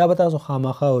ته وایي. دا به تاسو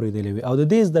خامخا اورېدلی وي او د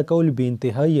دې زده کول بې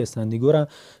انتهایي اسان دي. ګوره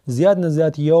زیات نه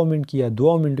زیات 1 منټ کې یا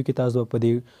 2 منټو کې تاسو په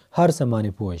دې هر څه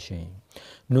باندې پوه شئ.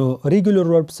 نو ریګولر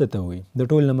ورب څه ته وایي؟ د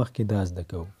ټول نه مخکې دا زده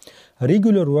کوو.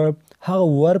 ریګولر ورب هغه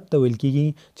ورب ته ویل کېږي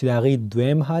چې د هغې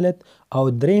دویم حالت او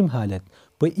دریم حالت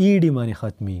په ایډي باندې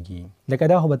ختمیږي. لکه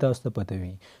دا خو به تاسو ته پته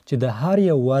وي چې د هر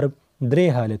یو ورب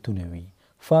 3 حالتونه وي: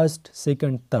 فرست،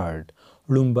 سیکنډ، تھرډ.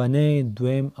 لومبنی،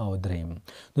 دویم او دریم.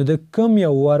 نو د کم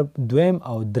یو ورب دویم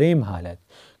او دریم حالت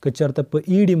که چېرته په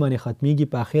ایډي باندې ختمیږي،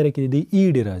 په اخره کې د دې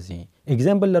ایډي راځي.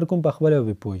 اگزامپل در کوم، په خپله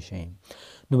به پوه شئ.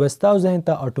 نو بس تاسو ذهن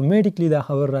ته اتومیټیکلی دا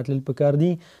خبر راتلل پکار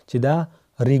دی چې دا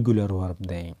ریګولر ورب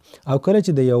دی. او کله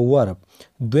چې د یو ورب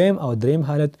دویم او دریم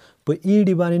حالت په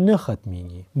ایډي باندې نه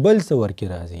ختمیږي، بل څه ورکې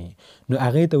راځي، نو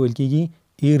هغې ته ویل کېږي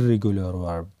ایرریګولر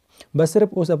ورب. بس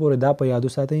صرف اوسه پورې دا په یادو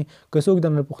ساتئ. که څوک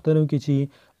درنه پوښتنه وکړي چې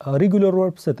ریګولر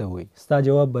ورب څه ته وایي، ستا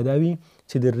جواب به دا وي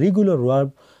چې د ریګولر ورب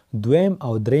دویم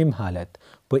او دریم حالت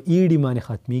په ایډي باندې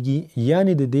ختمیږي،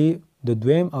 یعنی د دې د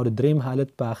دویم او د دریم حالت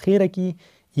په اخره کې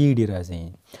ایډي راځي.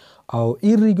 او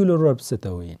ایرریګولر ورب څه ته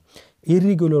وایي؟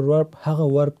 ایرریګولر ورب هغه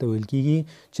ورب ته ویل کېږي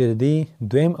چې د دې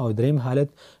دویم او دریم حالت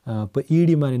په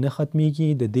ایډي باندې نه ختمیږي،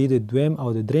 د دې د دویم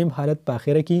او د دریم حالت په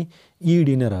اخره کې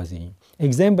ایډي نه راځي.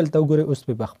 اگزامپل ته وګورئ، اوس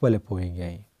په خپله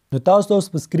پوهیږئ. نو تاسو ته اوس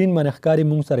په سکرین باندې ښکاري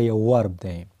موږ سره یو ورب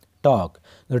دی، ټاک.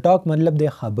 د ټاک مطلب دی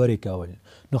خبرې کول.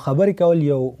 نو خبرې کول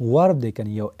یو ورب دی،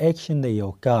 کنه یو ایکشن دی، یو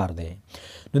کار دی.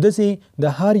 نو داسې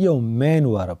د هر یو مین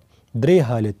ورب 3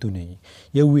 حالتونه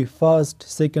یو وي: فرست،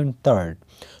 سیکنډ، تھرډ.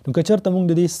 نو که چېرته موږ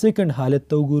د دې سیکنډ حالت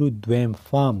ته وګورو، دویم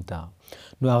فارم ته،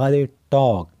 نو هغه دی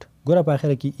ټاکډ. ګوره په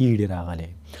اخره کې ایډي راغلی.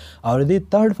 او د دې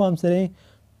تھرډ فارم سره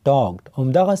ټاکډ،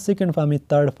 همدغه سیکنډ فارم یې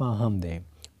تھرډ فارم هم دی.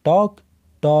 ټاک،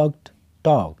 ټاکډ،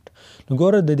 ټاکډ. نو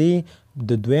ګوره د دې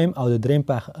د دویم او د دریم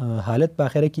په حالت په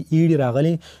اخره کې ایډي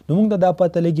راغلی. نو موږ ته دا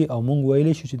پته لګي او موږ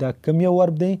ویلی شو چې دا کم یو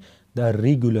ورب دی؟ دا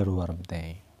ریګولر ورب دی.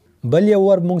 بل یو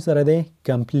ورب موږ سره دی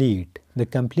کمپلیټ. د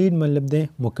کمپلیټ مطلب دی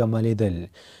مکملېدل،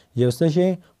 یو څه شی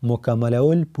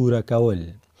مکملول، پوره کول.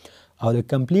 او د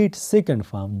کمپلیټ سیکنډ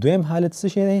فارم دویم حالت څه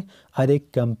شی دی؟ هغه دی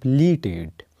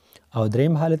کمپلیټډ. او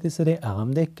دریم حالت یې څه دی؟ هغه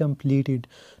هم دی کمپلیټډ.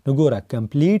 نو ګوره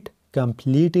کمپلیټ،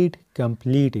 کمپلیټډ،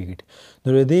 کمپلیټډ. نو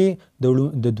د دې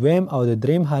د دویم او د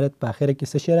دریم حالت په اخره کې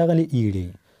څه شی راغلی؟ ایډي.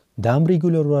 دا هم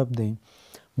ریګولر ورب دی.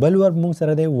 بل ورب موږ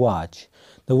سره دی واچ.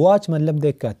 د واچ مطلب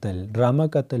دی کتل، ډرامه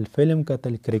کتل، فلم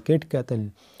کتل، کرکټ کتل.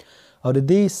 او د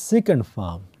دې سیکنډ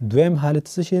فارم دویم حالت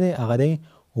څه شی دی؟ هغه دی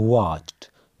واچډ.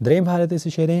 دریم حالت یې څه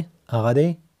شی دی؟ هغه دی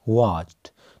واچډ.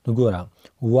 نو ګوره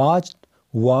واچډ،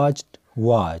 واچډ،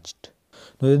 واچډ.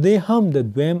 نو د دې هم د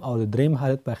دویم او د دریم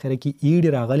حالت په اخره کې ایډي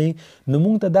راغلی. نو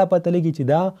موږ ته دا پته لګي چې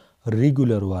دا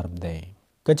ریګولر ورب دی.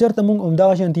 که چېرته موږ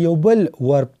همدغه شانتې یو بل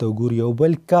ورب ته وګورو، یو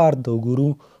بل کار ته وګورو،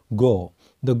 ګو.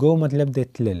 د ګو مطلب دی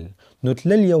تلل. نو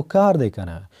تلل یو کار دی که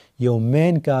نه، یو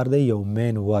مین کار دی، یو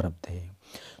مین ورب دی.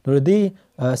 نو د دې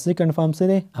سیکنډ فارم څه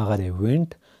دی؟ هغه دی وینټ.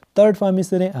 تھرډ فارم یې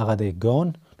څه دی؟ هغه دی ګون.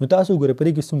 نو تاسو وګورئ په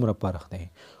دې کې څومره فرق دی.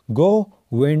 ګو،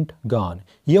 وینټ، ګان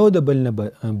یو د بل نه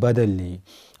بدل دی.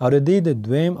 او د دې د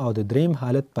دویم او د دریم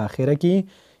حالت په اخره کې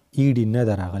ایډي نه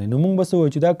ده راغلی. نو موږ به څه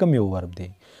وایو چې دا کم یو ورب دی؟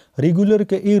 ریګولر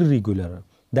که ایرریګولر؟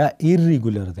 دا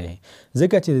ایرریګولر دی،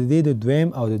 ځکه چې د دې د دویم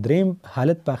او د دریم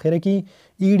حالت په اخره کې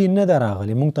ایډي نه ده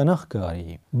راغلی، موږ ته نه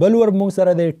ښکاري. بل ورب موږ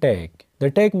سره دی ټیک.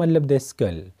 د ټیک مطلب د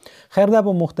سکل. خیر دا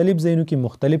په مختلف ځایونو کې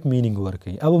مختلف مینینګ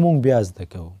ورکوي. अब موږ بیا زده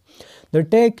کوو. د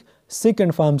ټیک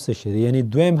سیکنډ فارم څه شی دی یعنی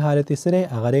دویم حالت یې سره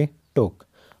هغه دی ټوک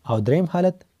او دریم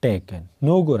حالت ټیکن.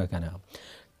 نو ګوره کنه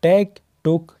ټیک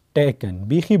ټوک ټیکن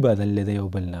بیخي بدل دی یو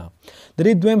بل نه.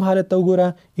 درې دویم حالت ته وګوره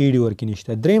ایډي ورکې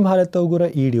نشته. دریم حالت ته وګوره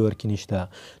ایډي ورکې نشته.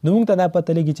 نو موږ ته دا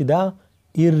پته لګي چې دا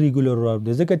irregular ورب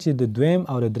دی ځکه چې د دویم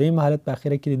او د دریم حالت په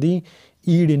اخره کې دی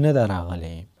ایډي نه ده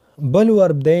راغلی. بل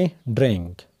ورب دی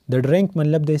ډرینک. د ډرینک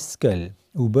مطلب دی سکل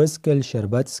اوبه سکل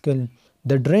شربت سکل.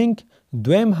 د ډرینک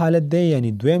دویم حالت دی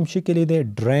یعنی دویم شکل دی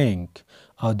ډرینک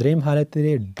او دریم حالت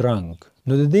دی ډرنک.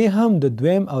 نو د دې هم د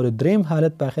دویم او د دریم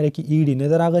حالت په اخره کې ایډي نه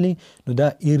ده راغلی نو دا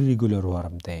irregular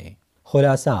ورب دی.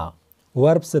 خلاصه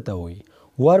ورب څه ته وایي؟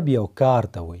 ورب یو کار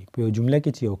ته وایي. په یو جمله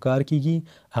کې چې یو کار کیږي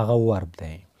هغه ورب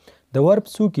دی. د ورب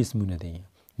څو قسمونه دي؟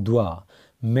 دوه،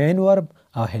 مین ورب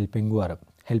او هیلپینګ ورب.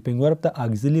 هیلپینګ ورب ته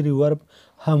اگزیلری ورب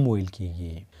هم ویل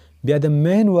کیږي. بیا د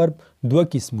مین ورب دوه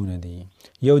قسمونه دي،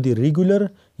 یو دی ریګولر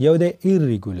یو دی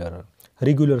ایرریګولر.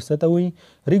 ریګولر څه ته وایي؟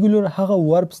 ریګولر هغه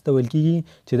وربس ته ویل کیږي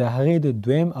چې د هغې د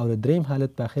دویم او د دریم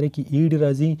حالت په اخره کې ایډي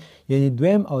راځي یعنی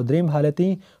دویم او دریم حالت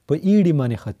په ایډي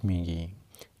باندې ختمیږي.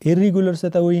 ایرریګولر څه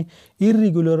ته وایي؟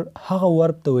 ایرریګولر هغه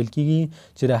ورب ته ویل کیږي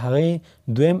چې د هغې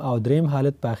دویم او دریم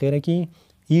حالت په اخره کې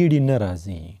ایډي نه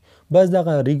راځي. بس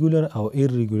دغه ریګولر او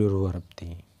ایرریګولر ورب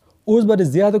دي. اوس به د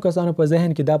زیاتو کسانو په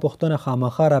ذهن کې دا پوښتنه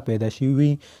خامخا را پیدا شوې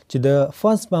وي چې د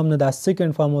فرست فارم نه دا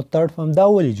سیکنډ فارم او تھرډ فارم دا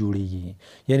ولې جوړیږي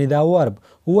یعنی دا ورب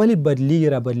ولې بدلیږي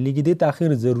را بدلیږي. دې ته آخر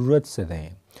ضرورت څه دی؟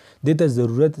 دې ته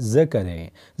ضرورت ځکه دی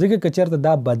ځکه که چېرته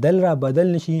دا بدل را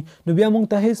بدل نشي نو بیا موږ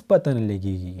ته هیڅ پته نه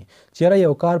لګیږي چېرې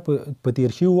یو کار په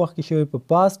تیر شوي وخت کې شوی په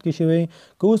پاست کې شوی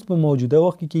که اوس په موجوده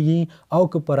وخت کې کیږي او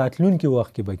که په راتلونکي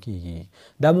وخت کې به کیږي.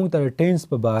 دا موږ ته د ټینس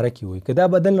په باره کې وایي. که دا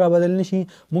بدل را بدل نشي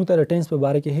موږ ته د ټینس په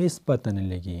باره کې هیڅ پته نه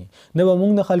لګي. نه به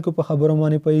موږ د خلکو په خبرو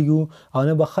باندې پوهیږو او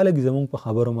نه به خلک زموږ په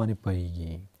خبرو باندې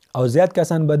پوهیږي. او زیات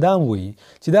کسان به دا وایي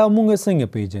چې دا موږ څنګه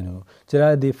پیژنو چې دا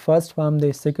د فرست فارم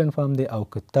دی سیکنډ فارم دی او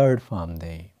که تھرډ فارم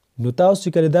دی. نو تاسو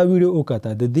چې کله دا ویډیو وکته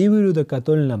د دې ویډیو د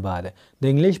کتل نه بعد د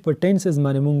انګلیش په ټینسز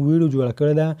باندې موږ ویډیو جوړه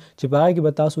کړې ده چې په هغه کې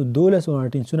به تاسو 12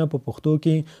 ټینسونه په پښتو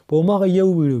کې په هماغه یو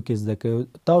ویډیو کې زده کوئ.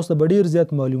 تاسو ته به ډېر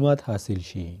زیات معلومات حاصل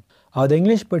شي او د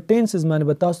انګلیش په ټینسز باندې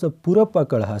به تاسو ته پوره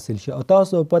پکړ حاصل شي او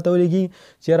تاسو ته پته ولګي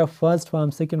چې یاره فرست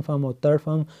فارم سیکنډ فارم او تھرډ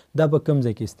فارم دا په کوم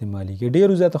ځای کې استعمالیږي.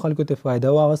 ډېرو زیاتو خلکو ته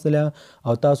فایده واخیستله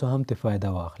او تاسو هم ته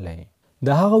فایده واخلئ.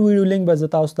 د هغه ویډیو لینک به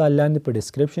زه تاسو ته لاندې په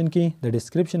ډسکرپشن کې د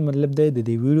ډسکرپشن مطلب دی د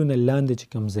دې ویډیو نه لاندې چې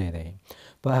کوم ځای دی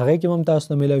په هغې کې به هم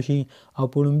تاسو ته میلاو شي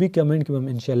او په لومبي کمنټ کې به هم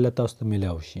انشاءالله تاسو ته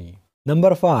میلاو شي.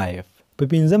 نمبر 5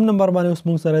 په 5م نمبر باندې اوس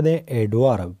موږ سره دی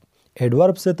ایډورب.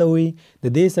 ایډورب څه ته وایي؟ د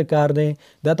دې څه کار دی؟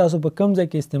 دا تاسو په کوم ځای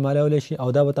کې استعمالولی شي او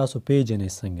دا به تاسو پیژنئ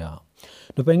څنګه؟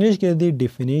 نو په انګلیش کې د دې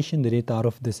ډیفینیشن د دې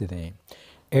تعارف داسې دی.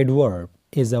 Adverb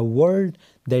is a word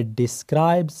that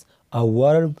describes a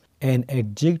verb, an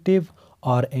adjective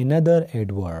or another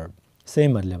adverb.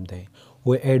 سیم مطلب دی.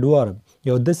 و adverb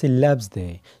یو داسې لفظ دی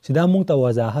چې دا موږ ته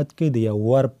وضاحت کوي د یو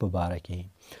ورب په باره کې.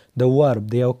 د ورب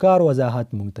د یو کار وضاحت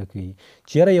موږ ته کوي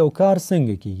چې یاره یو کار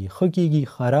څنګه کیږي، ښه کیږي،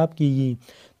 خراب کیږي،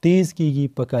 تیز کیږي،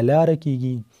 په کلاره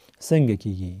کیږي، څنګه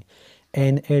کیږي.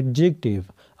 an adjective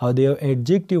او د یو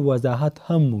adjective وضاحت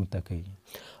هم موږ ته کوي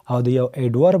او د یو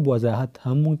ایډورب وضاحت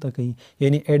هم موږ ته کوي.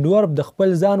 یعنی ایډورب د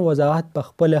خپل ځان وضاحت په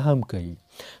خپله هم کوي.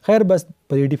 خیر بس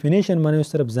په دې ډیفینیشن باندې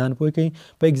صرف ځان پوه کوي.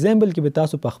 په اگزامپل کې به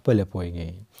تاسو په خپله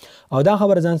پوهیږئ او دا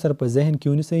خبر ځان سره په ذهن کې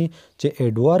ونیسئ چې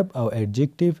ایډورب او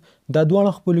ایډجکټیو دا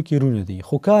دواړه خپلو کې رونه دي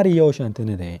خو کار یې یو شانته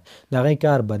نه دی. د هغې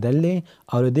کار بدل دی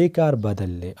او د دې کار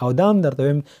بدل دی او دا هم درته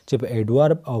وایم چې په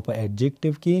ایډورب او په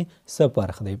ایډجکټیو کې څه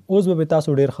فرق دی. اوس به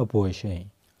تاسو ډېر ښه پوه شئ.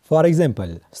 فار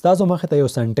ایگزامپل ستاسو مخې ته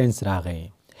یو سنټنس راغی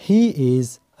He is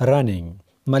running.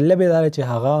 مطلب یې دا چې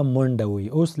هغه منډه وي.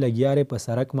 اوس لګیا دی په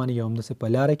سړک باندې یا همداسې په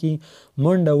لاره کې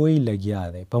منډه وي، لګیا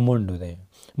دی په منډو دی.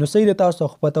 نو صحیح دی تاسو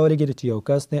خو پته ولګېږي چې یو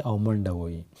کس دی او منډه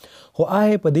وي. خو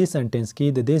آیا په دې سنټنس کې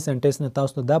د دې سنټنس نه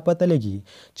تاسو ته دا پته لګي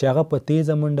چې هغه په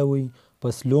تیزه منډه وي،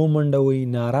 په سلو منډه وي،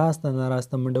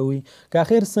 ناراسته منډه وي که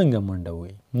اخر څنګه منډه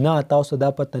وي؟ نه تاسو دا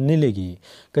پته نه لګي.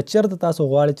 که چېرته تاسو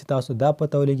غواړئ چې تاسو دا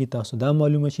پته ولګي تاسو دا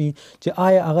معلومه شي چې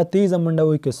آیا هغه تیزه منډه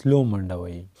وي که سلو منډه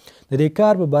وي. د دې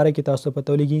کار په باره کې تاسو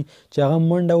پته ولګي چې هغه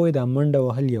منډه وي. دا منډه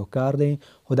وهل یو کار دی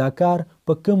خو دا کار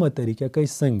په کومه طریقه کوي،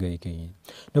 څنګه یې کوي.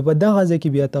 نو په دغه ځای کې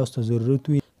بیا تاسو ته ضرورت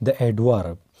وي د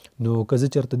ایډورب. نو که زه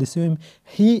چېرته داسې ویم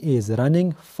he is running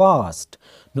fast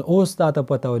نو اوس تا ته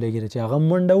پته ولګېده چې هغه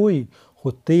منډه وي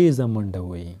خو تیزه منډه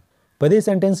وي. په دې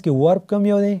سنټنس کې ورب کم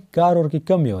یو دی، کار ورکې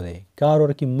کم یو دی. کار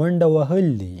ورکې منډه وهل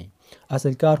دی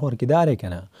اصل کار خو ورکې دا دی که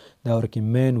نه دا ورکې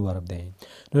مین ورب دی.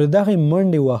 نو د دغې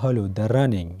منډې وهلو د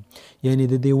رننګ یعنی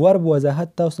د دې ورب وضاحت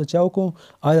تاسو ته چا وکړو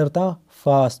درته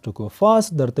فاسټ وکړو.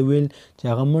 فاسټ درته ویل چې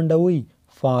هغه منډه وي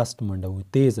فاسټ منډه وي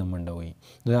تیزه منډه وي.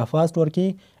 نو دا فاسټ ورکې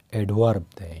ایډورب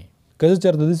دی. که زه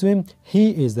چېرته داسې ویم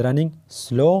هی از رننګ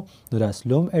سلو نو دا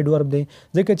سلو هم ایډورب دی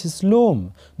ځکه چې سلو هم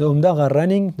د همدغه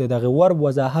رننګ د دغې ورب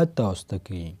وضاحت تاسو ته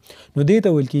کوي نو دې ته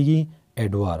ویل کېږي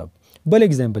ایډورب. بل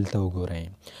اگزامپل ته وګورئ.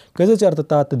 که زه چېرته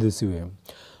تا ته داسې ویم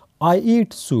آی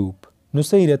ایټ سوپ نو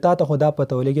صحیح دی تا ته خو دا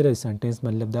پته ولګېږي د سنټینس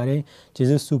مطلب دا دی چې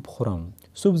زه سوپ خورم.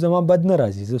 سوپ زما بد نه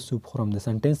راځي زه سوپ خورم د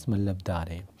سنټینس مطلب دا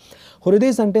دی. خو د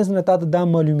دې سنټینس نه تا ته دا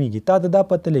معلومیږي تا ته دا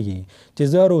پته لګي چې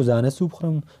زه روزانه سوپ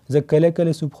خورم زه کله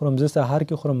کله سوپ خورم زه سهار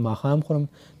کې خورم ماښام خورم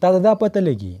تا ته دا پته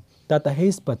لګي تا ته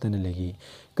هیڅ پته نه لګي.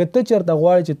 که ته چېرته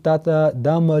غواړې چې تا ته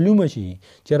دا معلومه شي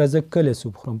چېرې زه کله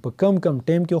سوپ خورم په کم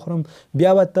ټایم کې خورم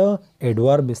بیا به ته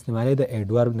ایډورب استعمالوې د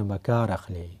ایډورب نه به کار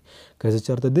اخلې. که زه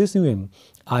چېرته داسې ویم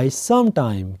آی سم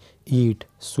ټایم ایټ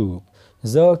سوپ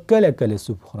زه کله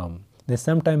سوپ خورم د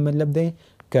سم ټایم مطلب دی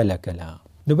کله کله.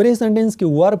 نو په دې سنټینس کې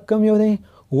ورب کم یو دی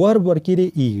ورب ورکې دی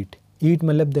ایټ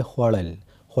مطلب دی خوړل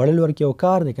ورکې یو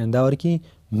کار دی که دا ورکې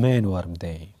مین ورب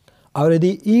دی. او د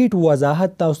دې ایټ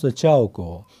وضاحت تاسو ته چا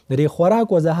وکړو د دې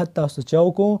خوراک وضاحت تاسو ته چا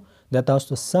وکړو دا تاسو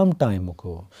ته سم ټایم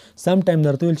وکړو. سم ټایم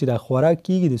درته ویل چې دا خوراک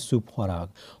کېږي د سوپ خوراک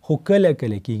خو کله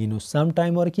کېږي نو سم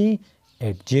ټایم ورکې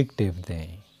ایډجیکټیو دی.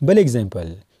 بل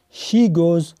اگزامپل شي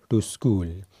ګوز ټو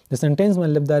سکول د سنټینس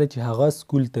مطلب دا دی چې هغه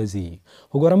سکول ته ځي.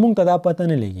 خو ګوره موږ ته دا پته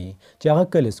نه لګي چې هغه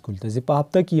کله سکول ته ځي. په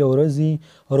هفته کې یو ورځ ځي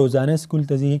روزانه سکول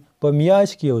ته ځي په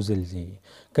میاشت کې یو ځل ځي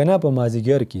که نه په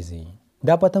مازدیګر کې ځي.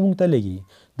 دا پته موږ ته لګي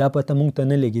دا پته موږ ته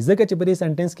نه لګي ځکه چې په دې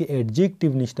سنټینس کې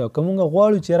ایډجیکټیو نشته. که موږ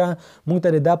غواړو چې موږ ته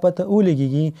دا پته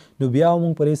ولګېږي نو بیا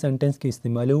موږ په دې سنټینس کې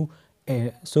استعمالو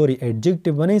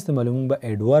ایډجیکټیو به نه استعمالو موږ به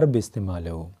ایډورب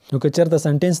استعمالو. نو که چېرته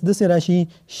سنټینس داسې راشي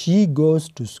شي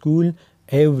ګوز ټو سکول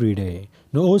ایوری ډے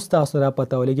نو اوس تاسو را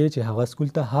پته ولګېږي چې هغه سکول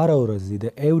ته هره ورځ ځي. د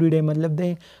ایوری ډے مطلب دی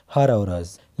هره ورځ.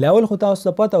 لاول خو تاسو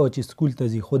ته پته وه چې سکول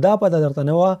ته ځي خو دا پته درته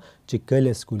نه وه چې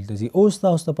کله سکول ته ځي. اوس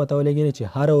تاسو ته پته ولګېږي چې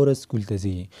هره ورځ سکول ته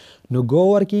ځي. نو ګو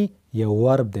ورکې یو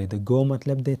ورب دی د ګو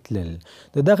مطلب دی تلل.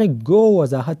 د دغې ګو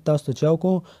وضاحت تاسو ته چا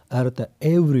وکړو هلته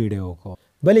ایوری ډے وکړو.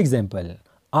 بل اگزامپل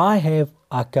I have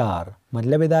a car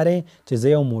مطلب دا دی چې زه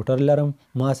یو موټر لرم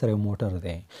ما سره یو موټر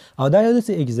دی. او دا یو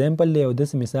داسې اگزامپل دی یو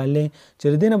داسې مثال دی چې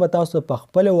د دې نه به تاسو په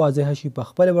خپله واضحه شي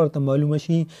په خپله ورته معلومه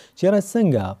شي چې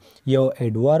څنګه یو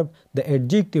ایډورب د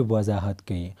ایډجیکټیو وضاحت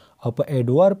کوي او په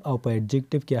ایډورب او په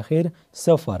ایډجیکټیو کې اخر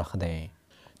څه فرق دی.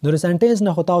 نو د سنټینس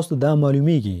نه خو تاسو ته دا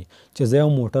معلومیږي چې زه یو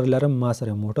موټر لرم ما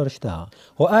سره موټر شته.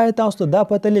 خو آیا تاسو ته دا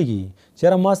پته لګي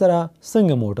چې ما سره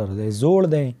څنګه موټر دی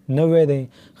زوړ دی نوی دی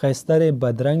ښایسته دی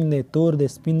بدرنګ دی تور دی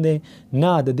سپین دی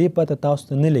نه د دې پته تاسو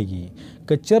ته نه لګي.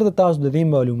 که چېرته تاسو د دې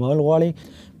معلومول غواړئ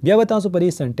بیا به تاسو په دې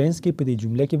سنټینس کې په دې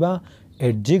جمله کې به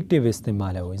ایډجیکټیو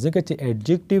استعمالوئ ځکه چې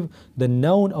ایډجیکټیو د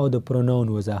ناون او د پروناون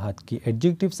وضاحت کوي.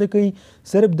 ایډجیکټیو څه کوي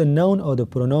صرف د ناون او د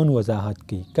پروناون وضاحت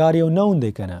کوي. کار یو ناون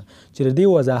دی که نه چې د دې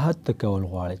وضاحت ته کول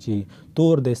غواړي چې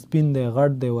تور دی سپین دی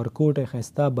غټ دی ورکوټی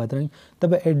ښایسته بدرنګ ته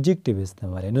به ایډجیکټیو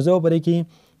استعمالوئ. نو زه به په دې کې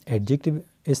ایډجیکټیو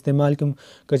استعمال کوم.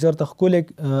 که چېرته ښکلی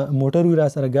موټر وي را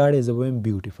سره ګاډی زه به وایم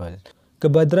بیوټیفل. که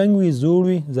بدرنګ وي زوړ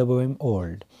وي زه به وایم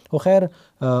اولډ. خو خیر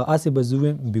هسې به زه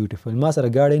وایم بیوټیفل. ما سره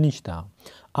ګاډی نشته.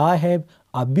 I have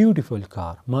a beautiful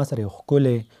car ما سره یو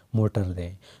ښکلی موټر دی.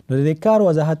 نو د دې کار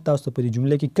وضاحت تاسو په دې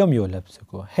جمله کې کم یو لفظ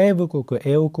وکړو هیو وکړو که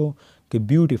ای وکړو که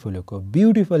بیوټیفل وکړو.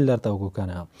 بیوټیفل درته وکړو که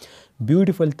نه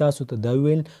بیوټیفل تاسو ته دا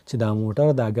ویل چې دا موټر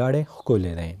دا ګاډی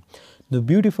ښکلی دی. نو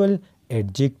بیوټیفل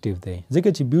ایډجیکټیو دی ځکه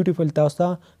چې بیوټیفل تاسو ته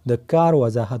د کار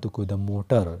وضاحت وکړو د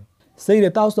موټر. صحیح دی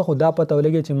تاسو ته خو دا پته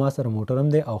ولګي چې ما سره موټر هم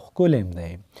دی او ښکلی هم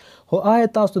دی. خو آیا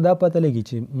تاسو ته دا پته لګي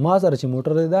چې ما سره چې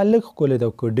موټر دی دا لږ ښکلی دی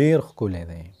او که ډېر ښکلی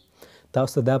دی؟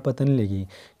 تاسو ته دا پته نه لګي.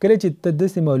 کله چې ته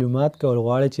داسې معلومات کول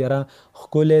غواړې چې یاره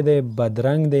ښکلی دی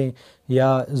بدرنګ دی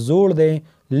یا زوړ دی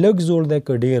لږ زوړ دی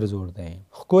که ډېر زوړ دی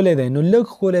ښکلی دی نو لږ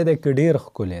ښکلی دی که ډېر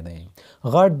ښکلی دی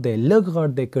غټ دی لږ غټ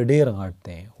دی که ډېر غټ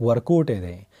دی ورکوټی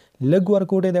دی لږ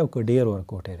ورکوټی دی او که ډېر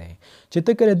ورکوټی دی. چې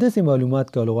ته کله داسې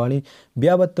معلومات کول غواړې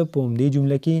بیا به ته په همدې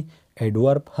جمله کې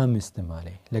ایډورب هم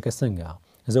استعمالوې لکه څنګه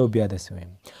زه بیا داسې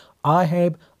وایم I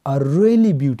have a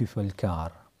really beautiful car.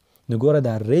 نو ګوره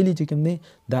دا ریلی چې کوم دی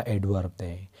دا ایډورب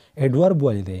دی. ایډورب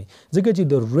ولې دی ځکه چې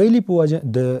د ریلی په وجه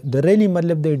د ریلی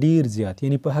مطلب دی ډیر زیات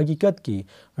یعنی په حقیقت کې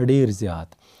ډیر زیات.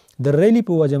 د ریلی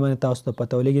په وجه باندې تاسو ته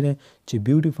پته ولګي چې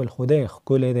بیوټیفل خو دی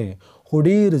ښکلی دی خو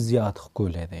ډیر زیات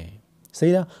ښکلی دی.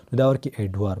 صحیح ده نو دا ورکې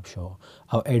ایډورب شو.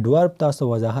 او ایډورب تاسو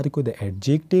وضاحت کو د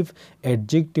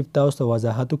ایډجیکټیو تاسو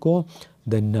وضاحت کو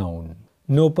د ناون.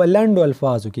 نو په لنډو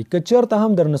الفاظو کې که چېرته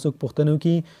هم درنه څوک پوښتنه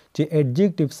وکړي چې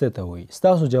ایډجکټیو څه ته وایي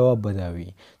ستاسو جواب به دا وي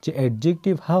چې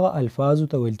ایډجکټیو هغه الفاظو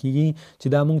ته ویل کېږي چې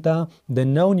دا موږ ته د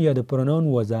نون یا د پرونون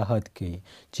وضاحت کوي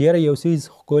چې یاره یو څیز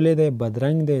ښکلی دی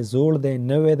بدرنګ دی زوړ دی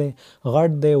نوی دی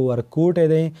غټ دی ورکوټی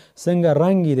دی څنګه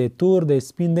رنګ دی تور دی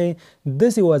سپین دی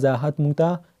داسې وضاحت موږ ته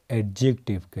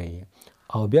ایډجکټیو کوي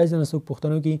او بیا چې څوک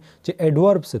پوښتنه وکړي چې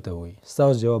ایډورب څه ته وایي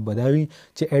ستاسو جواب به دا وي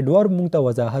چې ایډورب موږ ته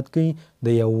وضاحت کوي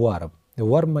د یو ورب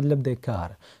د ورب مطلب دی کار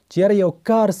چې یاره یو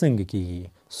کار څنګه کیږي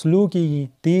سلو کیږي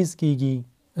تیز کیږي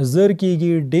زر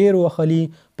کیږي ډیر وخلي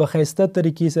په ښایسته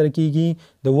طریقې سره کیږي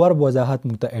د ورب وضاحت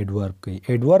موږ ته ایډورب کوي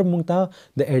ایډورب موږ ته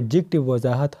د ایډجکټیو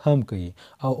وضاحت هم کوي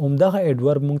او همدغه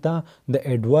ایډورب موږ ته د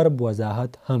ایډورب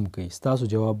وضاحت هم کوي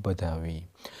ستاسو جواب به دا وي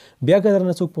بیا که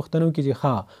درنه څوک پوښتنه وکړي چې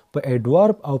ښه په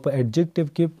ایډورب او په ایډجکټیو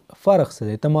کې فرق څه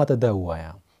دی ته ماته دا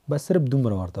ووایه بس صرف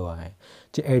دومره ورته وایه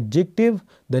چې ایډجکټیو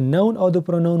د نون او د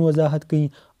پرونون وضاحت کوي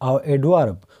او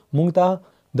ایډورب موږ ته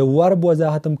د ورب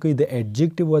وضاحت هم کوي د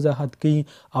ایډجکټیو وضاحت کوي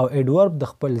او ایډورب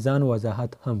د خپل ځان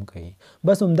وضاحت هم کوي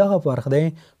بس همدغه فرق دی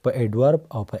په ایډورب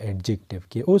او په ایډجکټیو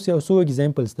کې اوس یو څو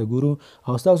اگزامپلز ته ګورو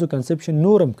او ستاسو کنسپشن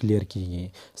نورم کلیر کیږي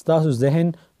ستاسو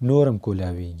ذهن نورم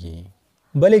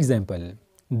کولاویږي بل اگزامپل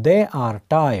they are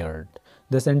tired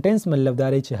د سنټنس مطلب دا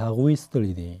دی چې هغوی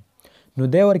ستړي دي نو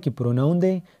دی ورکې پروناون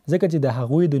دی ځکه چې د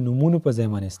هغوی د نومونو په ځای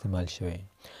باندې استعمال شوی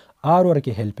آر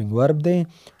ورکې هیلپینګ ورب دی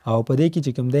او په دې کې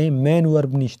چې کوم دی مین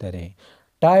ورب نشته دی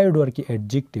ټایرډ ورکې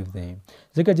ایډجکټیو دی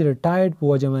ځکه چې د ټایرډ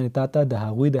په وجه باندې تا ته د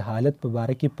هغوی د حالت په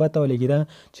باره کې پته ولګېده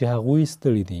چې هغوی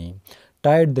ستړي دي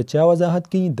ټایرډ د چا وضاحت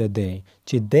کوي د دی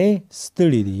چې دی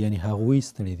ستړي دي یعنی هغوی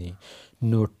ستړي دي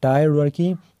نو ټایرډ ورکې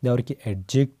دا ورکې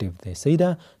ایډجکټیو دی صحیح ده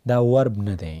دا ورب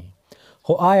نه دی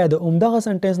خو آیا د عمدغه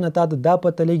سنټنس نه تا ته دا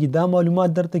پته لګي دا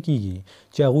معلومات درته کیږي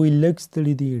چې هغوی لږ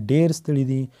ستړي دي ډېر ستړي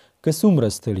دي که څومره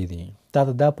ستړي دي تا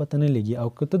ته دا پته نه لګي او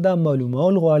که ته دا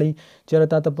معلومول غواړې چېرې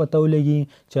تا ته پته ولګي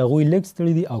چې هغوی لږ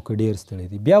ستړي دي او که ډېر ستړي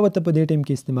دي بیا به ته په دې ټایم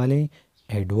کې استعمالوې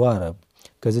ایډورب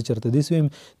که زه چېرته داسې ویم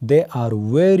they are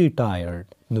very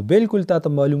tired نو بالکل تا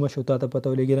ته معلومه شو تا ته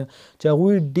پته ولګېده چې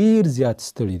هغوی ډېر زیات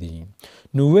ستړي دي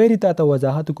نو ویری تا ته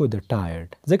وضاحت وکړو د ټایرډ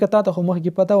ځکه تا ته خو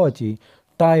مخکې پته وه چې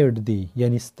ټایرډ دي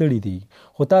یعنی ستړي دي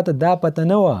خو تا ته دا پته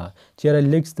نه وه چې یاره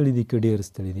لږ ستړي دي که ډېر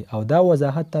ستړي دي او دا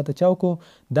وضاحت تا ته چا وکړو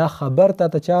دا خبر تا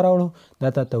ته چا راوړو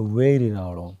دا تا ته ویری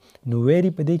راوړو نو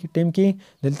ویری په دې ټایم کې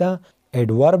دلته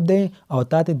ایډورب دی او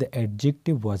تا ته د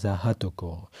ایډجکټیو وضاحت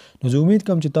وکړو نو زه امید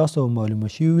کوم چې تاسو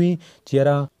معلومه شوي وي چې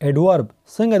یاره ایډورب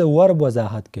څنګه د ورب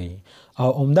وضاحت کوي او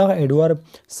همدغه ایډورب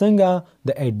څنګه د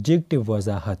ایډجکټیو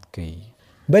وضاحت کوي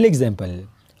بل اگزامپل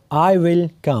I will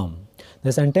come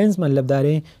د سنټنس مطلب دا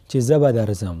دی چې زه به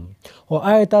درځم خو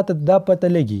آیا تا ته دا پته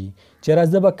لګي چې را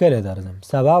زه به کله درځم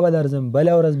سبا به درځم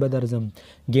بله ورځ به درځم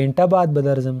ګینټه بعد به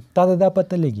درځم تا ته دا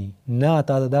پته لګي نه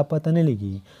تا ته دا پته نه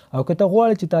لګي او که ته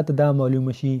غواړې چې تا ته دا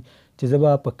معلومه شي چې زه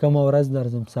به په کومه ورځ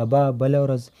درځم سبا بله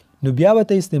ورځ نو بیا به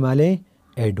ته استعمالې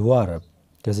ایډورب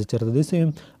که زه چېرته داسې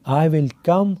ویم I will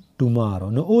come tomorrow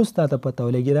نو اوس تا ته پته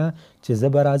ولګېده چې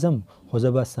زه به راځم خو زه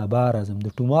به سبا راځم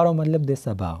د tomorrow مطلب دی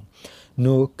سبا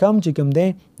نو کم چې کوم دی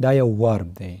دا یو ورب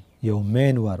دی یو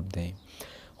مین ورب دی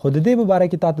خو د دې په باره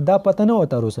کې تا ته دا پته نه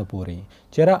وه تر اوسه پورې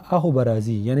چې را اخو به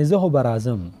راځي یعنې زه خو به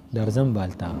راځم درځم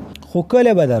بالته خو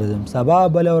کله به درځم سبا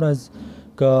بله ورځ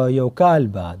که یو کال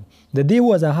بعد د دې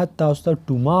وضاحت تاسو ته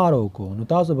ټومارو کو نو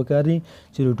تاسو به کار دي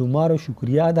چې د ټومارو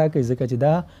شکریا ادا کړئ ځکه چې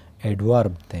دا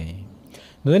ایډورب دی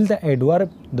نو دلته ایډورب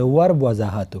د ورب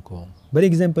وضاحت وکړو بل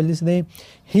اگزامپل داسې دی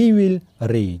he will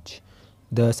reach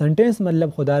د سنټنس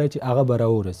مطلب خو دا دی چې هغه به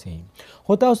راورسي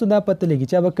خو تاسو دا پته لګي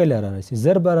چې به کله رارسي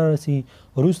زر به رارسي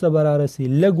وروسته به رارسي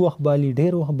لږ وخت بالي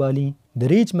ډېر وخت بالي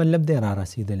د ریچ مطلب دی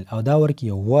رارسېدل او دا ورکې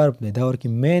یو ورب دی دا ورکې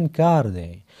مین کار دی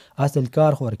اصل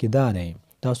کار خو ورکې دا دی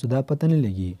تاسو دا پته نه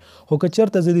لګي خو که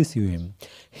چېرته زه داسې ویم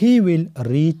he will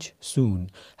reach soon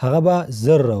هغه به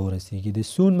زر راورسېږي د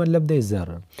سون مطلب دی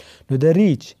زر نو د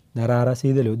ریچ د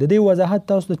رارسېدلو د دې وضاحت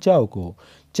تاسو ته چا وکړو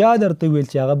چا درته ویل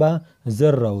چې هغه به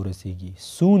زر راورسېږي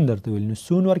سون درته ویل نو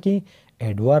سون ورکې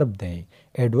ایډورب دی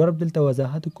ایډورب دلته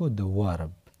وضاحت وکړو د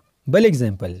ورب بل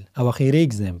اگزامپل او اخیری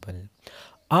اگزامپل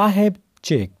I have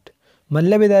checked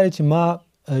مطلب یې دا دی چې ما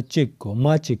چیک کو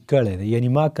ما چیک کړی دی یعنی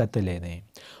ما کتلی دی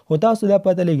خو تاسو دا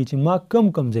پته لګي چې ما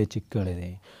کم ځای چیک کړی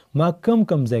دی ما کم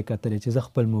ځای کتلی چې زه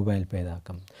خپل موبایل پیدا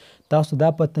کړم تاسو دا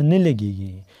پته نه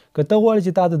لګېږي که ته غواړې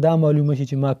چې تا ته دا معلومه شي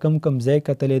چې ما کم ځای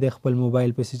کتلی دی خپل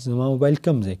موبایل پسې چې زما موبایل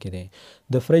کم ځای کې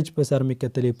دی د فریج په سر مې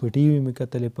کتلی په ټي وي مې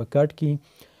کتلی په کټ کې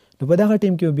نو په دغه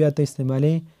ټیم کې بیا ته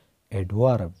استعمالې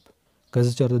ایډورب که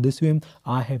زه چېرته داسې ویم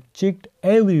I have checked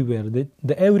everywhere.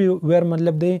 د everywhere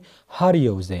مطلب دی هر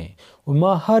یو ځای.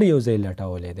 ما هر یو ځای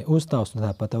لټولی دی. اوس تاسو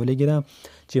ته پته ولګي ده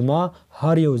چې ما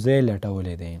هر یو ځای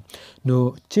لټولی دی. نو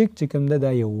چیک چې کوم ده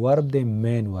دا یو ورب دی،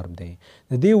 مین ورب دی.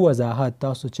 د دې وضاحت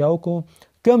تاسو چا وکړو؟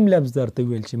 کم لفظ درته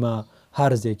ویل چې ما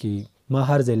هر ځای کې ما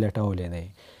هر ځای لټولی دی.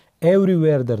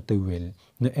 everywhere درته ویل.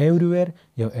 نو everywhere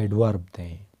یو ایډورب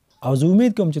دی. او زه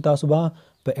امید کوم چې تاسو به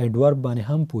په ایډورب باندې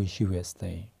هم پوه شوي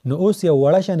یاستئ. نو اوس یو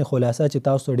وړه شانې خلاصه چې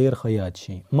تاسو ډېر ښه یاد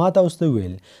شي. ما تاسو ته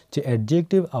ویل چې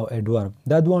ایډجکټیو او ایډورب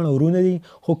دا دواړه ورونه دي،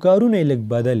 خو کارونه یې لږ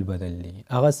بدل دي.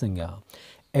 هغه څنګه؟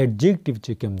 ایډجکټیو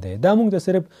چې کوم دی دا موږ ته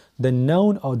صرف د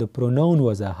ناون او د پروناون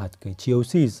وضاحت کوي چې یو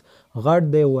څیز غټ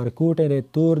دی، ورکوټی دی،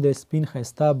 تور دی، سپین،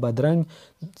 ښایسته، بدرنګ.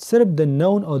 صرف د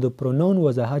ناون او د پروناون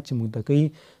وضاحت چې موږ ته کوي،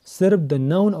 صرف د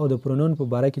ناون او د پروناون په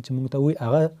باره کې چې موږ ته وایي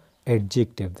هغه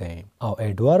ایډجکټیو دی. او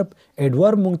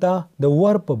ایډورب موږ ته د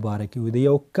ورب په باره کې وایي، د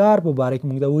یو کار په باره کې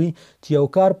موږ ته وایي چې یو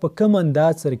کار په کوم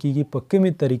انداز سره کیږي، په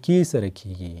کومې طریقې سره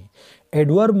کیږي.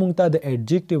 ایډورب موږ ته د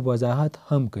ایډجکټیو وضاحت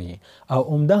هم کوي او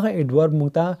همدغه ایډورب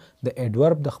موږ ته د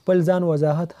ایډورب د خپل ځان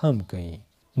وضاحت هم کوي.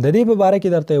 د دې په باره کې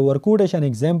درته یو ورکوټی شان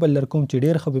اګزامپل درکوم چې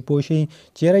ډېر ښه پرې پوه شئ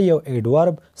چې یاره یو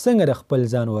ایډورب څنګه د خپل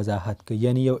ځان وضاحت کوي،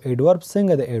 یعنی یو ایډورب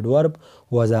څنګه د ایډورب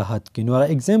وضاحت کوي. نو هغه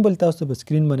اګزامپل تاسو ته په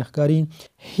سکرین باندې ښکاري.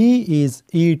 he is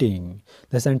eating.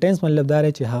 د سنټینس مطلب دا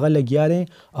دی چې هغه لګیا دی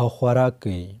او خوراک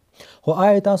کوي. خو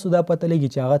آیا تاسو دا پته لګي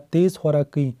چې هغه تیز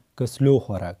خوراک کوي که سلو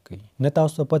خوراک کوي؟ نه،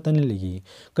 تاسو ته پته نه لګي.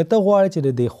 که ته غواړې چې د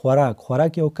دې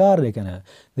خوراک یو کار دی که نه،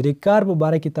 د دې کار په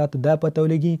باره کې تا ته دا پته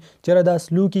ولګي چې دا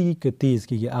سلو کېږي که تیز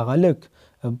کېږي، هغه لږ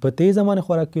په تیزه باندې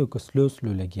خوراک کوي که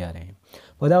سلو لګیا دی.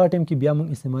 په دغه ټایم کې بیا موږ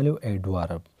استعمالوو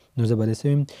ایډورب. نو زه به داسې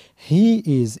ویم he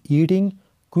is eating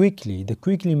quickly. د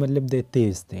quickly مطلب دی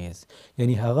تیز،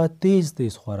 یعنی هغه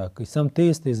تیز خوراک کوي، سم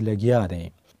تیز لګیا دی.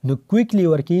 نو quickly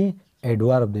ورکې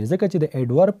ایډورب دی، ځکه چې د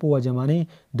ایډورب په وجه باندې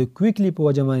د کویکلی په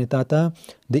وجه باندې تا ته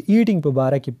د ایټینګ په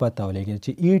باره کې پته ولګي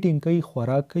چې ایټینګ کوي،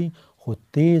 خوراک کوي، خو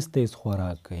تیز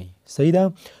خوراک کوي. صحیح ده؟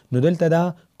 نو دلته دا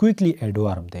کویکلی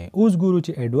ایډورب دی. اوس ګورو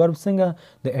چې ایډورب څنګه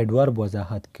د ایډورب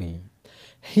وضاحت کوي.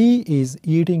 he is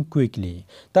eating quickly.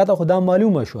 تا ته خو دا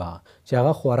معلومه شوه چې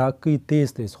هغه خوراک کوي،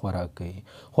 تیز خوراک کوي.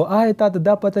 خو آیا تا ته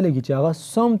دا پته لګي چې هغه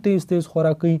سم تیز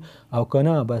خوراک کوي او که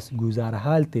نه بس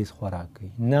ګزارحال تیز خوراک کوي؟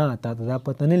 نه، تا ته دا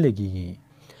پته نه لګیږي.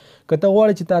 که ته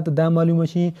غواړې چې تا ته دا معلومه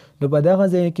شي نو په دغه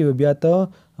ځای کې به بیا ته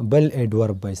بل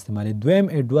ایډورب به استعمالوي،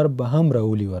 دویم ایډورب به هم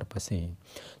راولي ورپسې.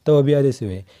 ته به بیا داسې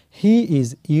وایې he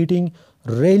is eating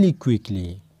really quickly.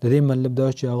 د دې مطلب دا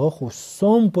چې هغه خو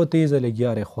سم په تیزه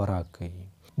لګیا دی خوراک کوي.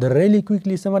 د ریلی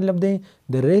کویکلی څه مطلب دی؟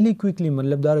 د ریلی کویکلی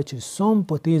مطلب دا چې سم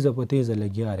په تیزه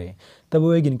لګیا دی. ته به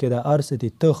وایې که دا هر څه دې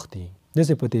تښتي،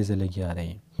 داسې په تیزه لګیا دی.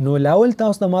 نو لاول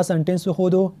تاسو ته ما سنټینس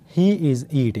وښودو he is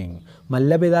eating،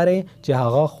 مطلب یې دا دی چې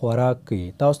هغه خوراک کوي.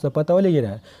 تاسو ته پته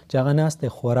ولګېده چې هغه ناست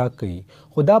دی خوراک کوي،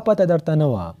 خو دا پته درته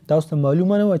نه وه، تاسو ته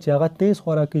معلومه نه وه چې هغه تیز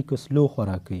خوراک کوي که سلو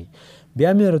خوراک کوي.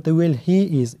 بیا مې ورته ویل he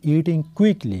is eating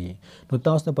quickly، نو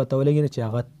تاسو ته پته ولګېده چې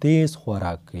هغه تیز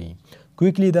خوراک کوي.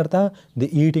 کویکلی درته د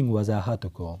ایټینګ وضاحت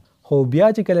وکړو. خو بیا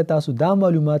چې کله تاسو دا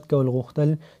معلومات کول غوښتل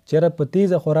چې په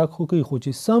تیزه خوراک خو کوي، خو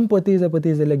چې سم په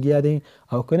تیزه لګیا دی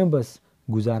او که نه بس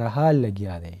گزاره حال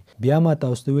لګیا دی، بیا ما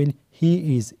تاسو ته ویل he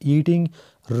is eating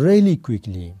really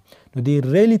quickly. نو دی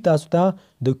really تاسو ته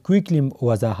د کویکلی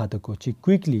وضاحت وکړو چې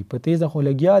کویکلی په تیزه خو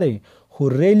لګیا دی،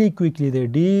 خو really quickly دی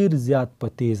ډیر زیات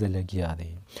په تیزه لګیا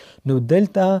دی. نو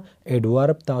دلته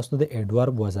ایډورب تاسو ته د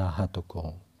ایډورب وضاحت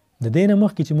وکړو. د دې نه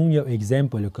مخکې چې موږ یو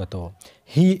اګزامپل وکړو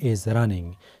he is running.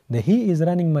 د he is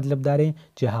running مطلب دا دی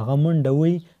چې هغه منډه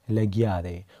وهي، لګیا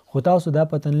دی. خو تاسو دا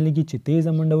پته نه لګي چې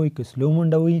تیزه منډه وهي که سلو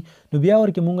منډه وهي. نو بیا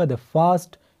ورکې موږ د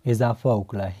فاسټ اضافه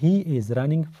وکړه. he is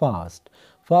running fast.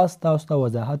 فاسټ تاسو ته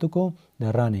وضاحت وکړو د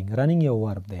رننګ یو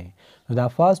ورب دی. نو دا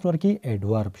فاسټ ورکې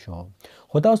ایډورب شو.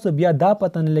 خو تاسو ته بیا دا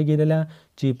پته نه لګېدله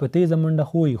چې په تیزه منډه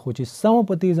خو وهي، خو چې سمه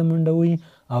په تیزه منډه وهي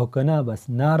او که نه بس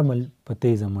نارمل په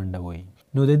تیزه منډه وهي.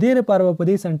 نو د دې لپاره په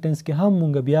دې سنټنس کې هم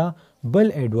مونږ بیا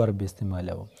بل ایډورب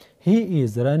استعمالو. he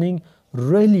is running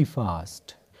really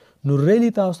fast. نو really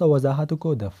تاسو ته وضاحت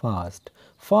وکړو د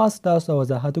فاسټ تاسو ته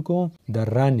وضاحت وکړو د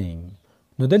رننګ.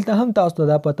 نو دلته هم تاسو ته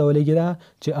دا پته ولګېده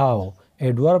چې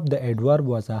ایډورب د ایډورب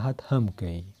وضاحت هم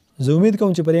کوي. زه امید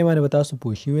کوم چې په دې باندې به تاسو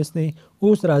پوه شوي یاستئ.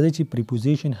 اوس راځئ چې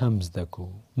پریپوزیشن هم زده کړو.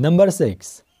 نمبر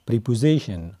 6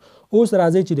 پریپوزیشن. اوس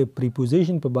راځئ چې د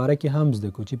پریپوزیشن په باره کې هم زده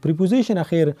کړو چې پریپوزیشن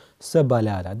اخر څه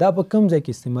بلا ده، دا په کوم ځای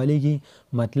کې استعمالیږي،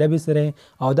 مطلب یې سره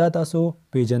او دا تاسو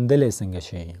پیژندلی څنګه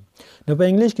شئ. نو په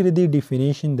انګلیش کې د دې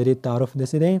ډیفینیشن د دې تعارف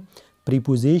داسې دی: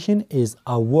 preposition is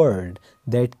a word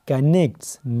that connects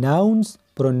nouns,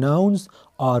 pronouns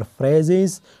or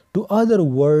phrases to other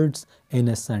words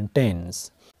in a sentence.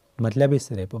 مطلب یې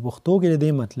سره په پښتو کې د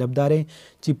دې مطلب دا دی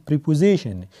چې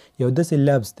پریپوزیشن یو داسې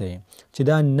لفظ دی چې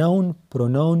دا ناون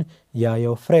پروناون یا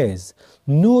یو فریز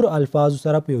نور الفاظو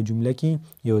سره په یو جمله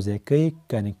کې یو ځای کوي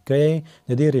کنیکټ کوي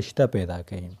د دې رشته پیدا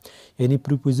کوي. یعنی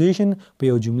پریپوزیشن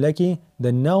په یو جمله کې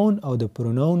د ناون او د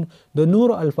پروناون د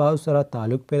نور الفاظو سره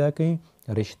تعلق پیدا کوي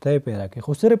رشته پیدا کوي.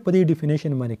 خو صرف په دې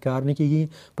ډیفینیشن باندې کار نه کیږي،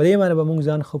 په دې باندې به موږ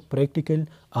ځان خو پریکټیکل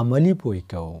عملی پوه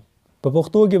کوو. په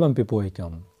پښتو کې به هم پې پوه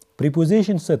کوم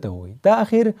پریپوزیشن څه ته وایي، دا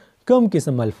اخر کم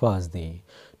قسم الفاظ دي.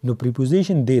 نو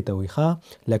پریپوزیشن دې ته وایي ښه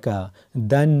لکه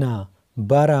دنه،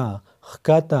 بره،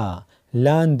 ښکته،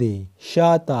 لاندې،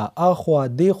 شاته، اخوا،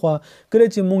 دیخوا. کله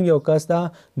چې موږ یو کس ته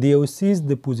د یو څیز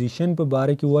د پوزیشن په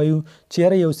باره کې وایو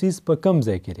چېرې یو څیز په کم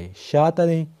ځای کې دی، شاته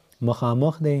دی،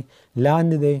 مخامخ دی،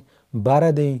 لاندې دی،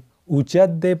 بره دی،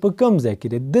 اوچت دی، په کم ځای کې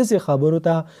دی، داسې خبرو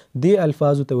ته دې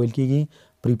الفاظو ته ویل کېږي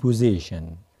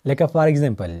پریپوزیشن. لکه فار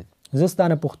ایگزامپل زه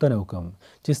ستانه پوښتنه وکړم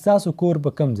چې ستاسو کور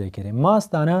په کم ځای کې دی، ما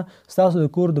ستانه ستاسو د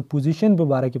کور د پوزیشن په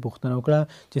باره کې پوښتنه وکړه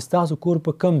چې ستاسو کور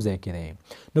په کم ځای کې دی.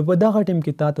 نو په دغه ټیم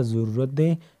کې تا ته ضرورت دی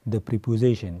د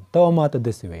پریپوزیشن. ته ما ته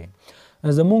داسې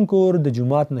وایې زمونږ کور د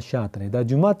جومات نه شاته دی، دا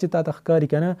جومات چې تا ته ښکاري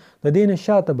که نه د دې نه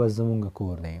شاته بس زمونږ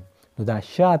کور دی. نو دا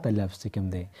شاته لفظ چې کوم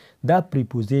دی دا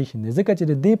پریپوزیشن دی، ځکه چې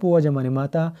د دې په وجه باندې ما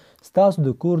ته ستاسو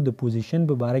د کور د پوزیشن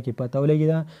په باره کې پته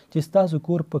ولګېده چې ستاسو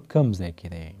کور په کم ځای کې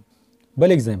دی.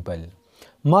 بل اگزامپل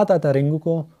ما تا ته رنګ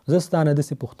وکړو، زه ستانه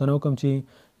داسې پوښتنه وکړم چې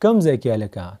کم ځای کې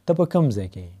هلکه ته په کم ځای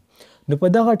کې. نو په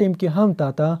دغه ټیم کې هم تا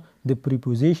ته د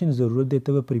پریپوزیشن ضرورت دی،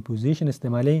 ته به پریپوزیشن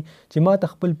استعمالوي چې ما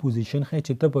ته خپل پوزیشن ښیي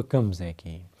چې ته په کم ځای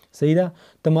کې. صحیح ده؟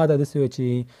 ته ما ته داسې وایې چې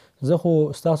زه خو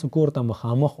ستاسو کور ته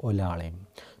مخامخ ولاړ یم.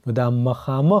 نو دا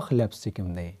مخامخ لفظ چې کوم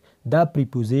دی دا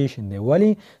پریپوزیشن دی.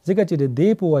 ولې؟ ځکه چې د دې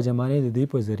په وجه باندې د دې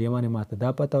په ذریعه باندې ما ته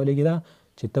دا پته ولګېده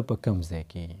چې ته په کم ځای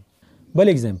کې. بل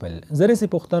اگزامپل زه داسې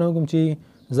پوښتنه وکړم چې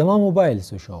زما موبایل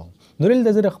څه شو. نو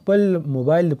دلته زه د خپل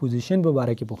موبایل د پوزیشن په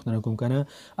باره کې پوښتنه کوم که نه،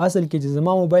 اصل کې چې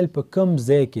زما موبایل په کم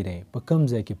ځای کې دی، په کم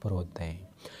ځای کې پروت دی.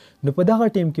 نو په دغه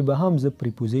ټیم کې به هم زه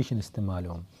پریپوزیشن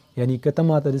استعمالوم. یعنی که ته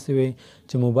ما ته داسې وایې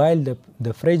چې موبایل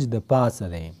د فریج د پاسه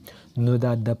دی، نو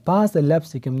دا د پاسه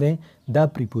لفظ کوم دی دا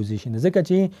پریپوزیشن دی، ځکه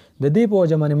چې د دې په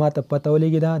وجه باندې ما ته پته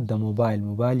ولګېده د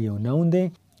موبایل یو ناون دی،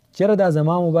 چېرې دا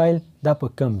زما موبایل دا په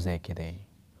کم ځای کې دی.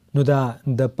 نو دا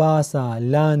د پاسه،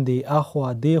 لاندې، اخوا،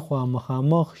 دیخوا،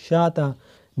 مخامخ، شاته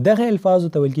دغه الفاظو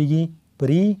ته ویل کېږي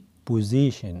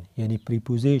پریپوزیشن یعنی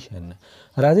پریپوزیشن.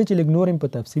 راځئ چې لږ نور هم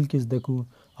په تفصیل کې زده کړو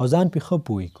او ځان پرې ښه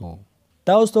پوه کړو.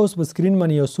 تاسو ته اوس په سکرین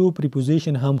باندې یو څو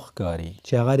پریپوزیشن هم ښکاري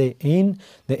چې هغه دی ان،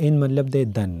 د ان مطلب دی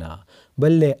دننه،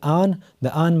 بل دی آن،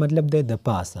 د آن مطلب دی د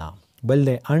پاسه، بل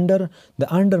دی انډر، د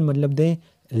انډر مطلب دی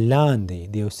لاندې،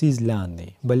 د یو څیز لاندې،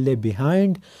 بل دی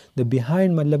بیهایند، د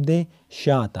بیهایند مطلب دی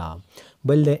شاته،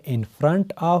 بل دی ان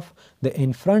فرنٹ آف، د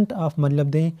ان فرنٹ آف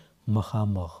مطلب دی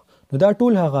مخامخ. نو دا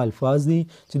ټول هغه الفاظ دي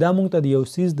چې دا موږ ته د یو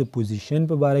څیز د پوزیشن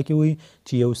په باره کې وایي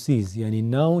چې یو څیز یعنی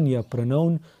ناون یا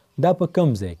پرناون دا په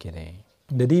کم ځای کې دی،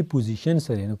 د دې پوزیشن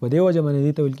سره. نو په دې وجه باندې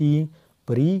دې ته ویل کېږي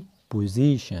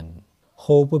پریپوزیشن.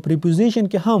 خو په پریپوزیشن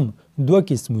کې هم دوه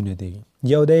قسمونه دي،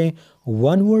 یو دی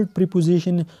ون ورډ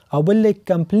پریپوزیشن او بل دی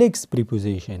کمپلیکس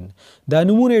پریپوزیشن. دا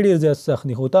نومونه ډېر زیات سخت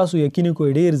دي خو تاسو یقین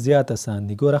کوئ ډېر زیات اسان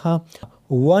دي. ګوره ښه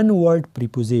ون ورډ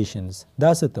پریپوزیشنز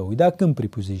دا څه ته وایي، دا کوم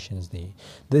پریپوزیشنز دي؟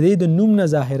 د دې د نوم نه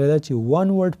ظاهره ده چې ون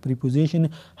ورډ پریپوزیشن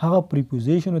هغه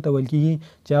پریپوزیشنو ته ویل کېږي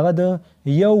چې هغه د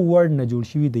یو ورډ نه جوړ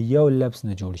شوي، د یو لفظ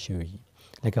نه جوړ شوي.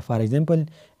 لکه فار ایگزامپل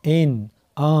ان،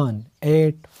 آن،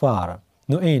 ایټ، فار.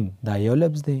 نو ان دا یو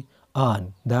لفظ دی، آن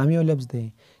دا هم یو لفظ دی،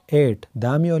 ایټ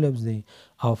دا هم یو لفظ دی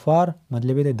او فار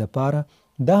مطلب دی د پاره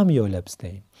دا هم یو لفظ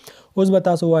دی. اوس به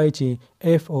تاسو وایئ چې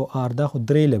اف او آر دا خو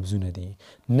درې لفظونه دي.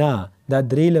 نه دا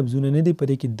درې لفظونه نه دي، په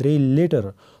دې کې درې لیټر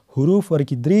حروف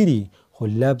ورکې درې دي خو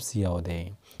لفظ یو دی.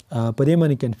 په دې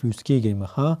باندې کنفیوز کېږئ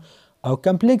مه. او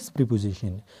کمپلیکس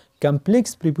پریپوزیشن،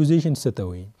 کمپلیکس پریپوزیشن څه ته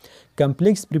وایي؟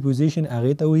 کمپلیکس پریپوزیشن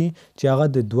هغې ته وایي چې هغه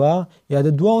د دوه یا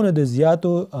د دوو نه د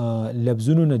زیاتو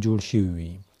لفظونو نه جوړ شوي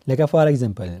وي. لکه فار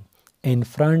ایگزامپل ان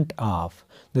فرنٹ آف،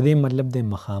 د دې مطلب دی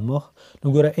مخامخ.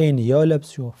 نو ګوره ان یو لفظ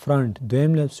شو، فرنٹ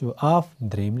دویم لفظ شو، آف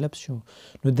دریم لفظ شو.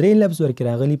 نو درې لفظ ورکې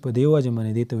راغلي، په دې وجه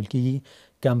باندې دې ته ویل کېږي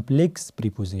کمپلیکس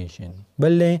پریپوزیشن.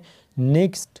 بل دی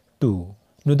نیکسټ ټو،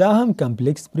 نو دا هم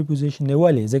کمپلیکس پریپوزیشن دی.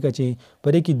 ولې؟ ځکه چې په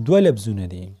دې کې دوه لفظونه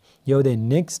دي، یو دی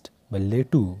نیکسټ بل دی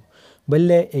ټو. بل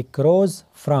دی اکروز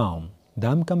فرام،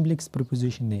 دا هم کمپلیکس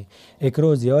پریپوزیشن دی.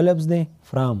 اکروز یو لفظ دی،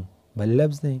 فرام بل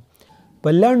لفظ دی.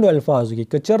 په لنډو الفاظو کې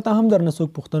که چېرته هم درنه څوک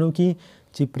پوښتنه وکړي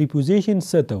چې پریپوزیشن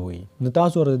څه ته وایي، نو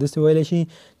تاسو ورته داسې ویلی شي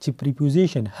چې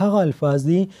پریپوزیشن هغه الفاظ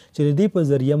دي چې د دې په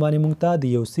ذریعه باندې موږ ته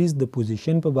د یو څیز د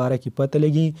پوزیشن په باره کې پته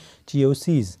لګي چې یو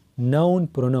څیز ناون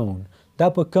پروناون دا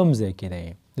په کم ځای کې دی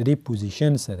د دې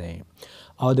پوزیشن څه دی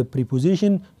او د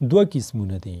پریپوزیشن دوه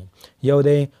قسمونه دي یو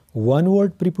دی ون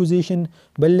ورډ پریپوزیشن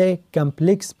بل دی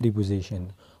کمپلیکس پریپوزیشن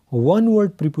ون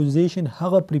ورډ پریپوزیشن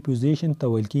هغه پریپوزیشن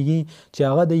ته ویل کیږي چې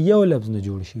هغه د یو لفظ نه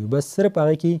جوړ شي بس صرف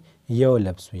هغه کې یو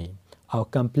لفظ وي او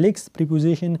کمپلیکس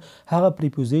پریپوزیشن هغه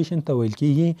پریپوزیشن ته ویل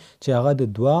کیږي چې هغه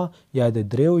د دوه یا د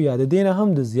دریو یا د دې نه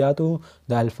هم د زیاتو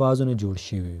د الفاظو نه جوړ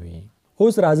شوي وي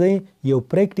اوس راځئ یو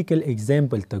پریکټیکل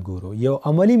اگزامپل ته ګورو یو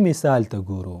عملی مثال ته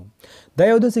ګورو دا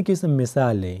یو داسې قسم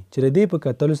مثال دی چې د دې په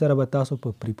کتلو سره به تاسو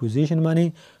په پریپوزیشن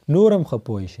باندې نور هم ښه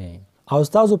پوه شئ او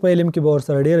ستاسو په علم کې به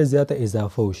ورسره ډېره زیاته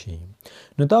اضافه وشي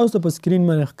نو تاسو ته په سکرین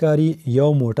باندې ښکاري یو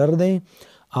موټر دی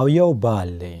او یو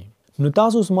بال دی نو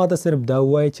تاسو اوس ماته صرف دا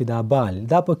ووایئ چې دا بال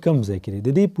دا په کم ځای کې دی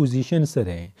د دې پوزیشن څه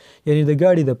دی یعنی د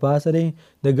ګاډي د پاسه دی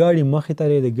د ګاډي مخې ته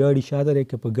دی د ګاډي شاته دی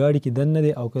که په ګاډي کې دننه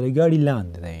دی او که د ګاډي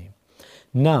لاندې دی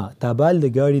نه دا بال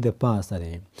د ګاډي د پاسه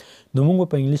دی نو موږ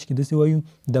په انګلش کې داسې وایو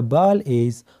د بال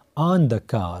ایز آن د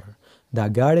کار دا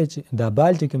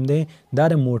بال چې کوم دی دا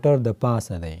د موټر د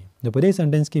پاسه دی نو په دې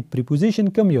سنټنس کې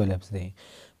پریپوزیشن کم یو لفظ دی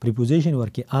پریپوزیشن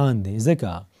ورکې آن دی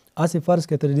ځکه هسې فرض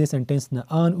کړه ته د دې سنټنس نه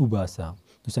آن وباسه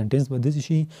نو سنټنس به داسې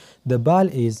شي د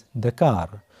بال ایز د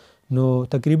کار نو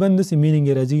تقریبا داسې مینینګ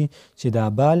یې راځي چې دا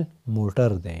بال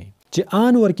موټر دی چې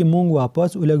آن ورکې مونږ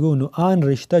واپس ولګو نو آن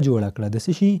رشته جوړه کړه د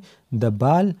څه شي د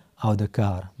بال او د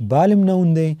کار بال هم نون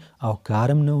دی او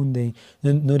کار هم نون دی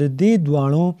نو د دې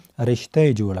دواړو رشته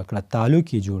یې جوړه کړه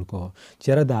تعلق یې جوړ کړو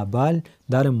چېرې دا بال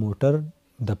دا د موټر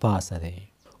د پاسه دی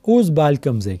اوس بال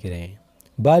کم ځای کې دی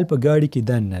بال په ګاډي کې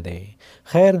دننه دی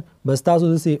خیر بس تاسو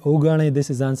داسې وګڼئ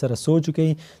داسې ځان سره سوچ وکئ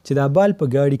چې دا بال په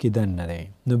ګاډي کې دننه دی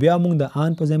نو بیا موږ د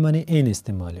آن په ځای باندې ان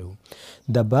استعمالوو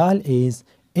د بال ایز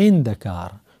ان د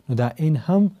کار نو دا ان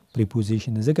هم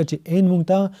پریپوزیشن دی ځکه چې ان موږ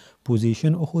ته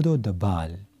پوزیشن وښودو د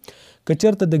بال که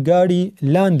چېرته د ګاډي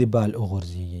لاندې بال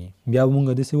وغورځېږي بیا موږ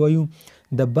داسې وایو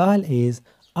د بال ایز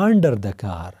انډر د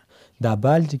کار دا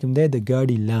بال چې کوم دی د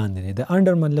ګاډي لاندې دی د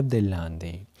انډر مطلب دی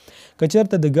لاندې که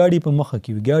چېرته د ګاډي په مخه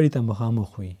کې وي ګاډي ته مخامخ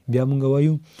وي بیا موږ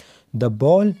وایو د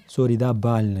بال سوري دا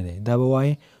بال نه دی دا به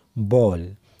وایي بال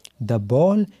د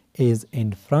بال ایز ان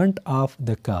فرنٹ آف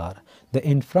د کار د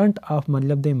ان فرنٹ آف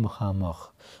مطلب دی مخامخ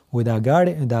و دا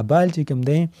بال چې کوم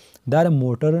دی دا د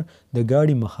موټر د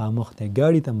ګاډي مخامخ دی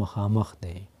ګاډي ته مخامخ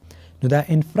دی نو دا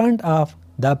ان فرنٹ آف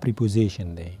دا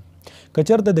پریپوزیشن دی که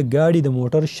چېرته د ګاډي د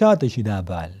موټر شاته شي دا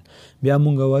بال بیا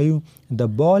موږ وایو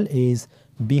د بال ایز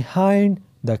بیهایند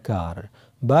د کار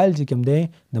بال چې کوم دی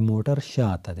د موټر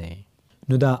شاته دی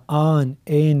نو دا آن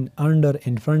ان انډر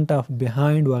ان فرنٹ آف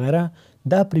بیهایند وغیره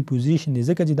دا پریپوزیشن دی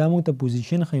ځکه چې دا موږ ته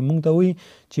پوزیشن ښایي موږ ته وایي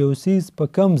چې یو څیز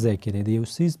په کم ځای کې دی د یو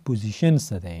څیز پوزیشن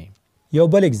څه دی یو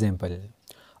بل اگزامپل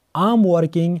آم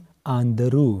ورکینګ آن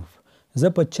د روف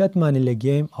زه په چت باندې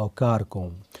لګیا یم او کار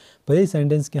کوم په دې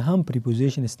سنټنس کې هم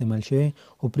پریپوزیشن استعمال شوی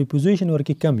او پریپوزیشن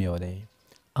ورکې کم یو دی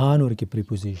آن ورکې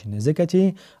پریپوزیشن دی ځکه چې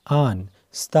آن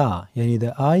ستا یعنی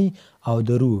د آی او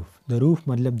د روف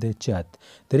مطلب د چت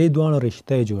د دې دواړو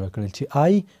رشته یې جوړه کړل چې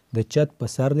آی د چت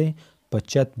په سر دی په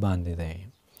چت باندې دی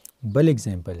بل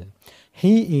اگزامپل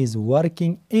هی از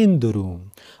ورکینګ ان د روم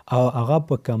او هغه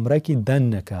په کمره کې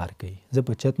دننه کار کوي زه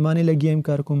په چت باندې لګیا یم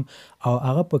کار کوم او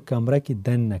هغه په کمره کې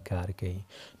دننه کار کوي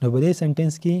نو په دې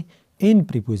سنټنس کې ان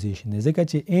پریپوزیشن دی ځکه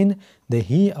چې ان د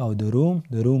هی او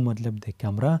د روم مطلب د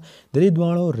کمره د دې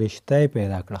دواړو رشته یې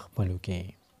پیدا کړه خپلو کې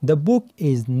The book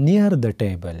is near the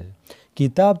table.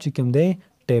 کتاب چې کوم دی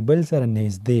ټیبل سره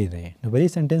نږدې دی نو په دې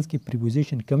سنټنس کې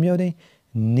پریپوزیشن کم یو دی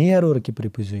نیر ورکې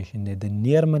پریپوزیشن دی د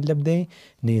نیر مطلب دی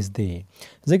نږدې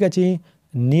ځکه چې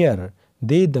نیر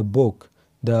دی د بوک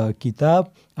د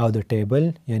کتاب او د ټیبل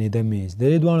یعنی د میز د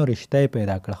دې دواړو رشته یې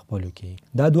پیدا کړه خپلو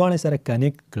کې دا دواړه سره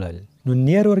کنیکټ کړل نو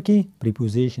نیر ورکې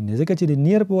پریپوزیشن دی ځکه چې د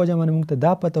نیر په وجه باندې موږ ته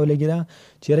دا پته ولګېده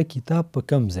چې یاره کتاب په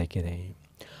کم ځای کې دی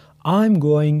I'm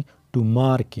going to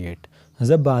market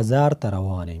زه بازار ته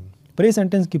روان یم په دې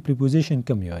سنټنس کې پریپوزیشن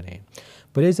کم یو دی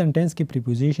په دې سنټنس کې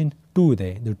پریپوزیشن ټو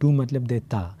دی د ټو مطلب دی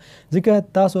تا ځکه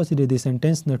تاسو اوس د دې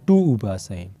سنټنس نه ټو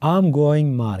وباسئ I'm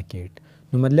going market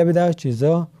نو مطلب دا چې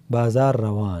زه بازار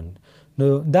روان نو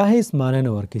دا هیڅ معنی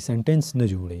نه ورکوي سنټنس نه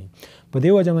جوړوي په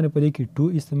دې وجه باندې په دې کې ټو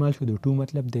استعمال شو د ټو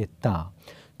مطلب دی تا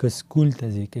که سکول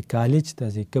ته ځي که کالج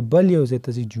ته ځي که بل یو ځای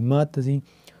ته ځي جومات ته ځي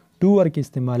ټو ورکې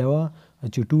استعمالوه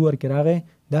چې ټو ورکې راغی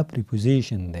دا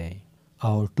پریپوزیشن دی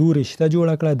او ټو رشته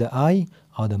جوړه کړه د آی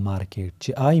او د مارکیټ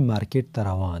چې آی مارکیټ ته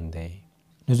روان دی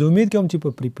نو زه امید کوم چې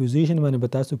په پریپوزیشن باندې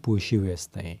به تاسو پوه شوي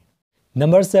یاستئ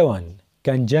نمبر 7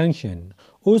 کنجنکشن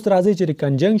اوس راځئ چې د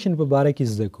کنجنکشن په باره کې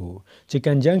زده کړو چې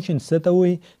کنجنکشن څه ته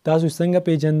وایي تاسو څنګه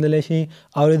پیژندلی شئ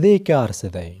او د دې کار څه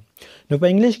دی نو په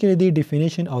انګلیش کې د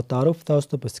ډیفینیشن او تعارف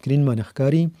تاسو ته په سکرین باندې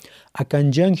ښکاري. A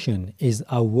conjunction is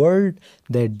a word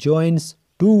that joins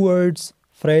two words,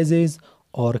 phrases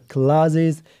or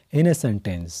clauses in a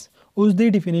sentence. اوس دې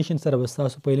ډیفینیشن سره به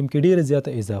ستاسو په علم کې ډېره زیاته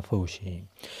اضافه وشي.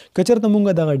 که چېرته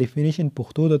مونږ دغه ډیفینیشن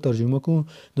پښتو ته ترجمه کړو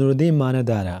نو د دې معنی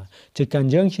دا ده چې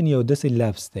کنجنکشن یو داسې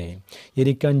لفظ دی،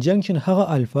 یعنی کنجنکشن هغه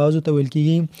الفاظو ته ویل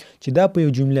کېږي چې دا په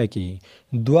یو جمله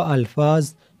کې دوه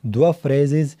الفاظ، دوه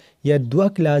فریزز یا دوه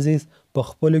کلازز په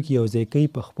خپلو کې یو ځای کوي،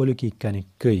 په خپلو کې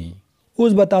کنیکټ کوي.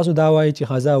 اوس به تاسو دا وایي چې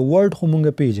ښځه ورډ خو مونږ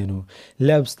پیژنو،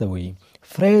 لفظ ته وایي،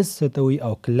 فریز څه ته وایي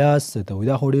او کلاس څه ته وایي.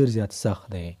 دا خو ډېر زیات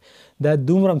سخت دی، دا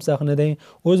دومره هم سخت نه دی.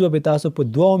 اوس به تاسو په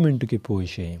 2 منټو کې پوه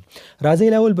شئ. راځئ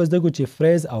اول به زده کړو چې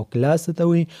فریز او کلاس څه ته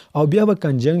وایي او بیا به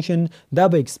کنجنکشن دا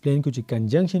به ایکسپلین کړو چې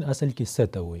کنجنکشن اصل کې څه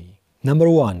ته وایي. نمبر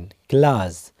 1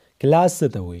 کلاس. کلاس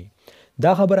څه ته وایي؟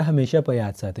 دا خبره همیشه په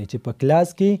یاد ساتئ چې په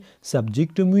کلاس کې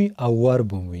سبجیکټ هم وي او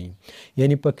ورب هم وي.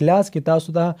 یعنی په کلاس کې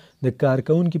تاسو ته د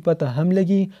کارکونکي پته هم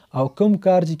لګي او کوم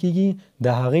کار چې کیږي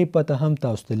د هغې پته هم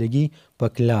تاسو ته لګي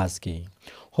په کلاس کې.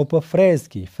 خو په فریز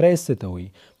کې، فریز څه ته وایي؟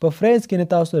 په فریز کې نه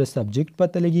تاسو د سبجیکټ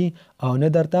پته لګي او نه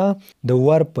درته د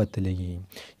ورب پته لګي.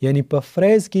 یعنی په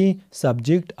فریز کې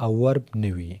سبجیکټ او ورب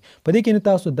نه وي. په دې کې نه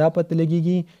تاسو دا پته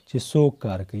لګیږي چې څوک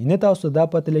کار کوي، نه تاسو دا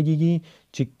پته لګیږي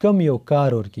چې کم یو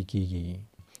کار ورکې کیږي.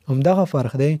 همدغه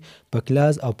فرق دی په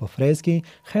کلاس او په فریز کې.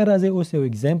 خیر راځئ اوس یو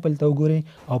اگزامپل ته وګورئ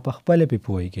او په خپله پې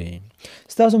پوهیږئ.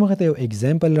 ستاسو مخې ته یو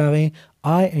اگزامپل راغی،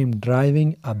 I am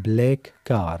driving a black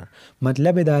car.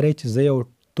 مطلب یې دا دی چې زه یو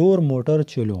تور موټر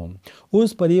چلوم.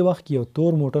 اوس په دې وخت کې یو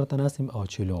تور موټر ته ناست یم او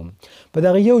چلوم. په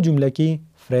دغه یو جمله کې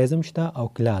فریز هم شته او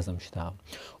کلاس هم شته.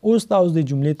 اوس تاسو دې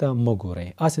جملې ته مه ګورئ،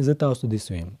 هسې زه تاسو دې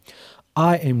سویم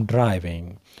I am driving.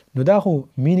 نو دا خو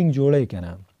مینینګ جوړی که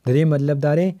نه؟ د دې مطلب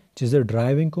دا دی چې زه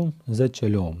ډرایوینګ کوم، زه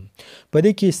چلوم. په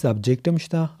دې کې سبجیکټ هم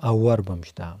شته او ورب هم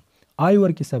شته. آی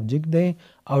ورکې سبجیکټ دی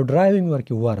او ډرایوینګ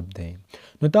ورکې ورب دی.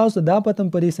 نو تاسو دا پته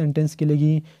په دې سنټنس کې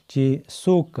لګي چې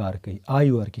څوک کار کوي، آی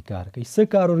ورکې کار کوي، څه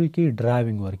کار ورکې کوي،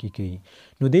 ډرایوینګ ورکې کوي.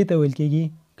 نو دې ته ویل کېږي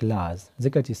کلاس،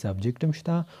 ځکه چې سبجیکټ هم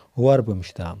شته، ورب هم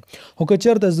شته. خو که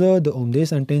چېرته زه د همدې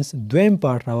سنټنس دویم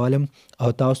پارټ راولم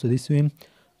او تاسو دې سویم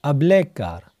ا بلیک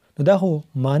کار، نو دا خو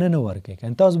معنی نه ورکوي.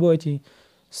 که تاسو به وایئ چې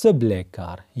څه بلیک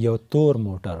کار، یو تور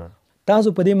موټر،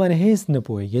 تاسو په دې باندې هیڅ نه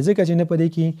پوهیږئ ځکه چې نه په دې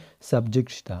کې سبجیکټ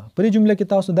شته. په دې جمله کې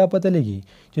تاسو دا پته لګي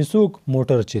چې څوک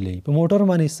موټر چلوي، په موټر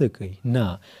باندې څه کوي نه،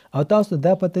 او تاسو ته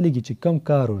دا پته لګي چې کم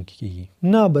کار ورکې کېږي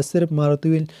نه، بس صرف ما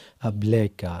راته ویل ا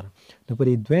بلیک کار. نو په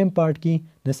دې دویم پارټ کې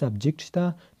نه سبجیکټ شته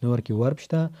نه ورکې ورب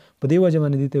شته، په دې وجه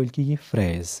باندې دې ته ویل کېږي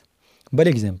فریز.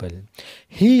 بل اگزامپل،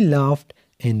 he laughed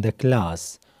in the class.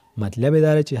 مطلب یې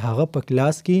دا دی چې هغه په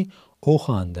کلاس کې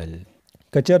وخاندل.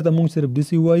 که چېرته موږ صرف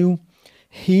داسې ووایو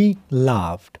he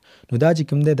laughed، نو دا چې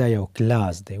کوم دی دا یو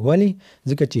کلاس دی. ولې؟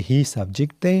 ځکه چې he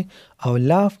سبجیکټ دی او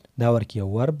laughed دا ورکې یو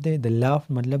ورب دی. د laughed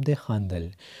مطلب دی خاندل.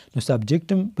 نو سبجیکټ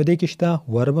هم په دې کې شته،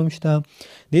 ورب هم شته،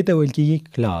 دې ته ویل کېږي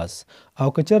کلاس. او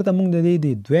که چېرته موږ د دې د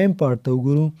دویم پارټ ته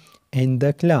وګورو in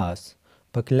the class،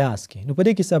 په کلاس کې، نو په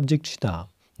دې کې سبجیکټ شته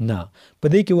نه، په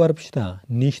دې کې ورب شته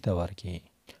نشته ورکې.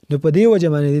 نو په دې وجه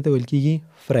باندې دې ته ویل کېږي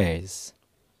فریز.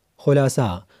 خلاصه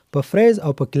په فریز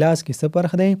او په کلاس کې څه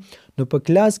فرق دی؟ نو په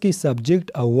کلاس کې سبجیکټ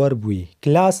او ورب وي،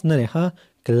 کلاس نه دی ښه،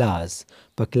 کلاس.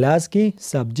 په کلاس کې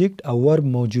سبجیکټ او ورب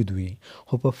موجود وي،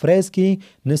 خو په فریز کې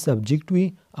نه سبجیکټ وي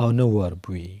او نه ورب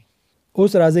وي.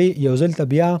 اوس راځئ یو ځل ته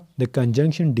بیا د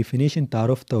کنجنکشن ډیفینیشن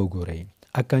تعارف ته وګورئ.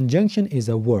 A conjunction is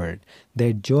a word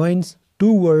that joins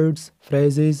two words,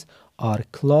 phrases or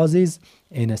clauses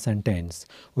in a sentence.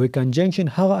 وی کنجنکشن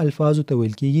هغه الفاظو ته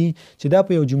ویل کېږي چې دا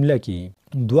په یو جمله کې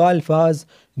دوه الفاظ،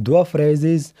 دوه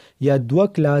فریزز یا دوه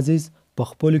کلازز په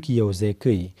خپلو کې یو ځای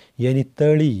کوي، یعنی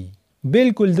تړي.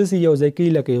 بالکل داسې یو ځای کوي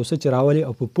لکه یو څه چې راولي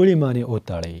او په پړي باندې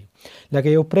وتړئ.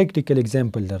 لکه یو پریکټیکل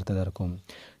اگزامپل درته درکوم.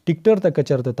 ټیکټر ته که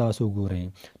چېرته تاسو وګورئ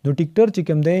نو ټیکټر چې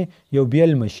کوم دی یو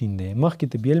بیل مشین دی، مخکې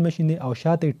ته بیل مشین دی او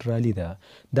شاته یې ټرالي ده.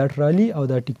 دا ټرالي او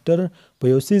دا ټیکټر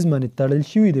په یو څیز باندې تړل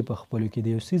شوي دی، په خپلو کې د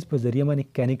یو څیز په ذریعه باندې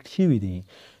کنیکټ شوي دي.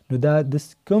 نو دا د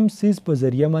کوم څیز په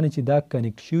ذریعه باندې چې دا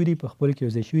کنیکټ شوي دي، په خپلو کې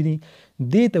یو ځای شوي دي،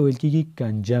 دې ته ویل کېږي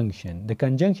کنجنکشن. د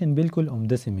کنجنکشن بالکل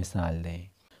همداسې مثال دی.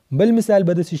 بل مثال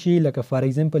به داسې شي لکه فار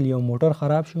ایگزامپل یو موټر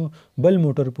خراب شو، بل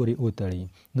موټر پورې وتړي.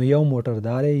 نو یو موټر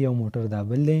دا دی، یو موټر دا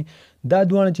بل دی، دا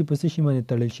دواړه چې په څه شي باندې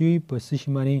تړل شوي، په څه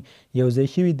شي باندې یو ځای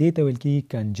شوي، دې ته ویل کېږي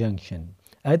کنجنکشن.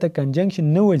 آیا ته کنجنکشن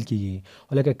نه ویل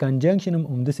کېږي، لکه کنجنکشن هم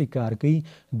همداسې کار کوي،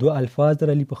 دوه الفاظ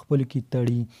رالی په خپلو کې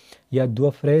تړي، یا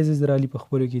دوه فریزز رالی په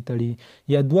خپلو کې تړي،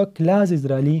 یا دوه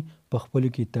کلازز رالی په خپلو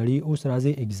کې تړي. اوس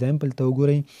راځئ اگزامپل ته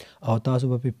وګورئ او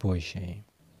تاسو به پرې پوه شئ.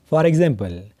 فار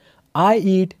ایگزامپل، I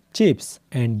eat chips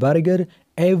and burger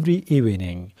every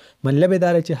evening مطلب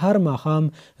دا دی چې هر ماښام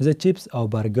زه چپس او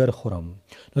برګر خورم.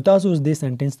 نو تاسو اوس دې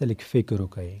سنټنس ته لږ فکر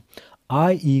وکړئ.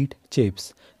 I eat chips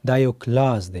دا یو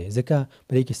کلاس دی ځکه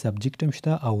په دې کې سبجیکټ هم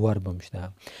شته او ورب هم شته.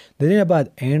 د دې نه بعد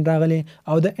اینډ راغلی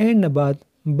او د اینډ نه بعد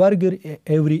برګر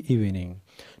every evening.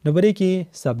 نو په دې کې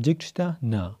سبجیکټ شته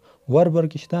نه، ورب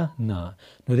ورکې شته نه،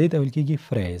 نو دې ته ویل کېږي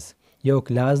فریز. یو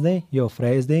کلاس دی یو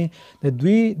فریز دی، د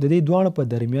دې دواړو په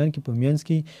درمیان کې په منځ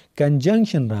کې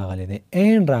کنجنکشن راغلی دی،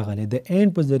 اینډ راغلی. د اینډ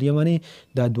په ذریعه باندې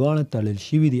دا دواړه تړل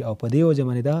شوي دي او په دې وجه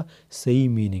باندې دا صحیح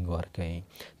مینینګ ورکوي.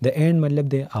 د اینډ مطلب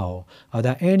دی او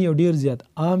دا اینډ یو ډیر زیات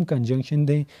عام کنجنکشن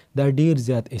دی، دا ډیر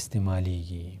زیات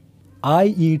استعمالیږي. I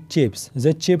eat chips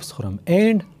زه چپس خورم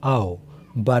اینډ او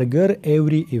برګر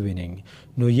every evening.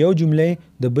 نو یو جمله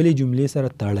د بلې جملې سره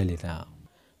تړلې ده.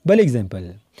 بل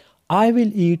اگزامپل I will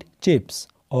eat chips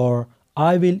or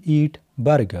I will eat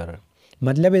burger.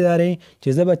 مطلب دا دی چې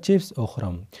زه به چپس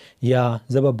اخورم یا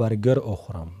زه به برګر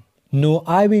اخورم. نو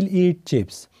I will eat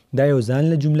chips دا یو ځان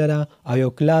له جمله ده او یو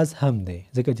کلاس هم دی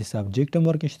ځکه چې سبجیکټ هم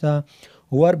ورکې شته،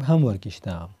 ورب هم ورکې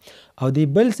شته. او دی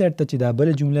بل سیټ ته چې دا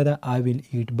بل جمله ده I will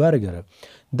eat burger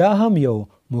دا هم یو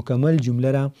مکمل جمله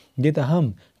ده، دې ته هم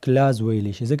کلاس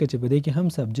ویلی شي ځکه چې په دې کې هم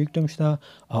سبجیکټ هم شته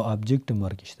او ابجیکټ هم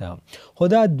ورکې شته. خو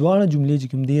دا دواړه جملې چې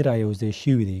کوم دي رایوځای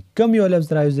شوي دي، کم یو لفظ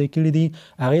رایوځای کړي دي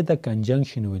هغې ته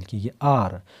کنجنکشن ویل کېږي.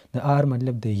 آر د آر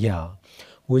مطلب دی یا،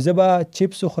 وایي زه به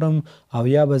چپس وخورم او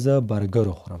یا به زه برګر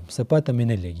وخورم، څه پته مې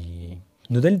نه لګېږي.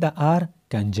 نو دلته آر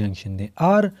کنجنکشن دی.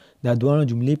 آر دا دواړه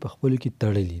جملې په خپلو کې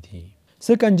تړلې دي.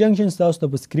 څه کنجنکشن ستاسو ته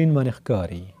په سکرین باندې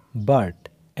ښکاري؟ بټ،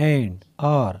 اینډ،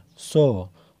 آر، سو،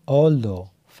 although،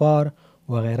 فار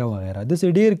وغیره وغیره. داسې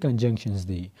ډېر کنجنکشنز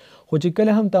دي. خو چې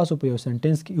کله هم تاسو په یو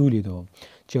سنټنس کې ولیدو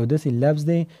چې یو داسې لفظ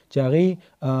دی چې هغې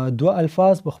دوه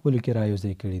الفاظ په خپلو کې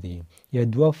رایوځای کړي دي یا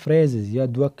دوه فریزز یا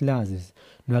دوه کلازز،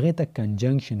 نو هغې ته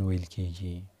کنجنکشن ویل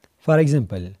کېږي. فار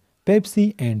ایگزامپل پیپسي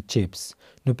اینډ چپس.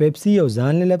 نو پیپسي یو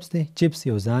ځان له لفظ دی، چپس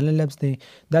یو ځان له لفظ دی،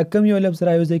 دا کم یو لفظ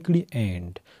رایوځای کړي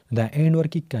اینډ، دا اینډ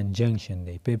ورکې کنجنکشن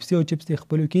دی. پیپسي او چپس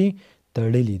خپلو کې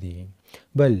تړلي دي.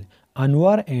 بل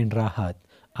انور اینډ راحت،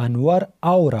 انور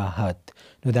او راحت،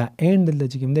 نو دا اینډ دلته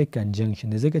چې کوم دی کنجنکشن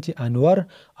دی ځکه چې انور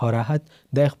او راحت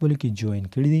دا خپلو کې جوین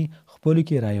کړي دي، خپلو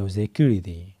کې رایوځای کړي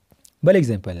دي. بل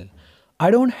اگزامپل I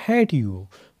don't hate you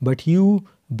but you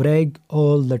brag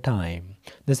all the time.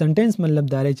 د سنټنس مطلب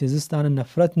دا دی چې زه ستانه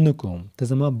نفرت نه کوم، ته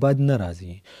زما بد نه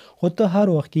راځي، خو ته هر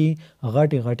وخت کې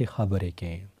غټې غټې خبرې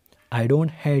کوې. I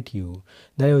don't hate you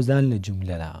دا یو ځان له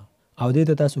جمله ده او دې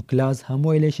ته تاسو کلاس هم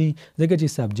ویلی شي ځکه چې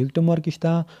سبجیکټ هم ورکې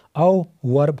شته او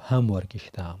ورب هم ورکې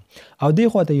شته. او دې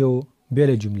خواته یو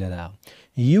بېله جمله ده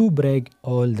You brag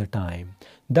all the time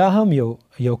دا هم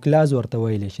یو کلاس ورته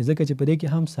ویلی شي ځکه چې په دې کې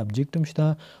هم سبجیکټ هم شته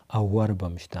او ورب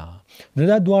هم شته. نو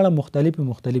دا دواړه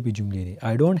مختلفې جملې دي.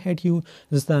 I don't hate you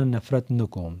زه ستانه نفرت نه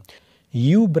کوم.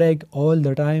 You brag all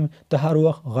the time ته هر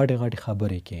وخت غټې غټې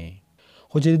خبرې کوې.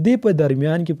 خو چې د دې په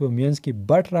درمیان کې په منځ کې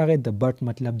بټ راغی، د بټ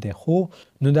مطلب دی خو،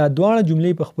 نو دا دواړه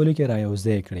جملې په خپلو کې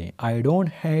رایوځای کړې. I don't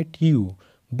hate you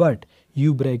but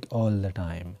you brag all the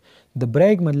time. د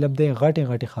بریګ مطلب دی غټې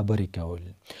غټې خبرې کول.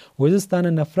 وایي زه ستانه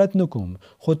نفرت نه کوم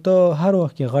خو ته هر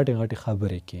وخت کې غټې غټې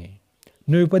خبرې کوې.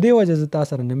 نو په دې وجه زه تا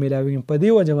سره نه میلاویږم، په دې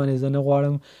وجه باندې زه نه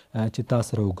غواړم چې تا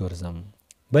سره وګرځم.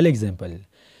 بل اگزامپل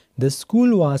The school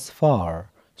was far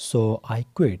so I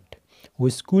quit. و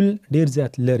سکول ډیر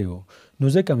زیات لرې و نو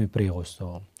ځکه مې پرېغوستو.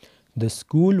 The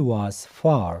school was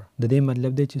far د دې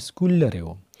مطلب دی چې سکول لرې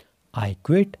و. I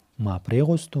quit ما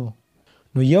پرېغوستو.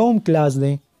 نو یو هم کلاس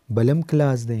دی بلم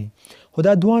کلاس دی، خو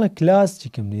دا دواړه کلاس چې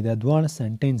کوم دی دا دواړه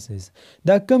سنټنسز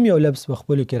دا کم یو لفظ په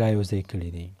خپلو کې رایوځای کړي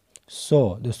دي. سو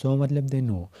د سو مطلب دی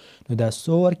نو دا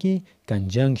سو ورکې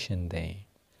کنجنکشن دی.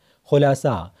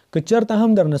 خلاصه که چرته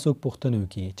هم درنه څوک پوښتنه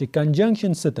وکړي چې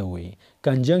کنجنکشن څه ته وایي،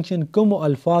 کنجنکشن کومو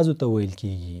الفاظو ته ویل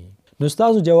کېږي، نو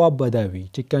ستاسو جواب به دا وي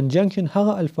چې کنجنکشن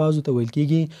هغه الفاظو ته ویل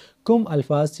کېږي کوم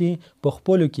الفاظ چې په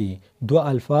خپلو کې دوه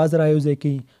الفاظ رایوځای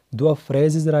کوي، دوه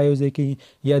فریزز رایوځای کوي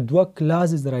یا دوه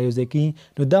کلازز رایوځای کوي.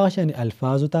 نو دغه شانې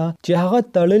الفاظو ته چې هغه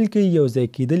تړل کوي یوځای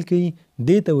کېدل کوي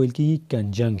دې ته ویل کېږي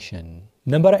کنجنکشن.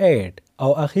 نمبر 8 او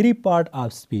آخري پارت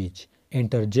آف سپیچ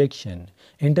انټرجیکشن.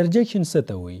 انټرجیکشن څه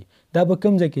ته وایي، دا به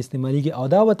کوم ځای کې استعمالیږي او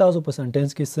دا به تاسو په سنټنس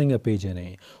کې څنګه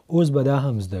پیژنئ. اوس به دا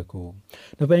هم زده کړو.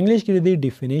 نو په انګلیش کې د دې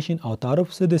ډیفینیشن او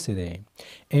تعارف څه داسې دی.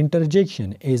 انټرجیکشن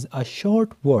is a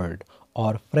short word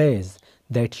or phrase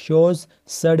that shows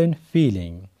sudden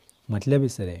feeling. مطلب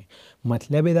یې څه دی؟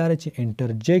 مطلب یې دا دی چې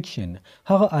انټرجیکشن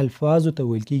هغه الفاظو ته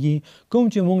ویل کېږي کوم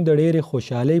چې موږ د ډېرې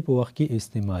خوشحالۍ په وخت کې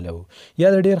استعمالو یا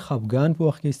د ډېر خفګان په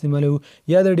وخت کې استعمالو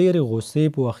یا د ډېرې غصې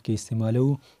په وخت کې استعمالو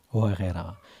وغیره.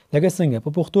 لکه څنګه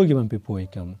په پښتو کې به هم پرې پوه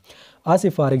کړم. هسې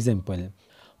فار ایگزامپل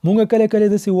مونږ کله کله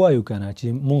داسې وایو که نه چې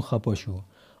مونږ خفه شو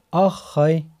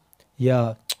اخی یا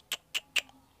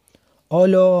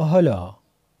الا هلا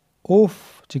اوف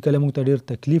چې کله مونږ ته ډېر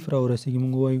تکلیف را ورسېږي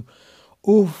مونږ وایو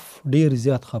اوف ډېر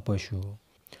زیات خفه شو.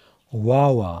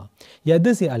 واوا یا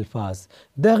داسې الفاظ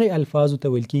دغې الفاظو ته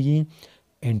ویل کېږي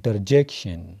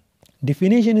انټرجیکشن.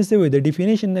 ډیفینیشن یې څه وایي؟ د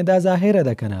ډیفینیشن نه دا ظاهره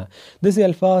ده که نه داسې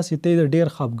الفاظ چې ته د ډېر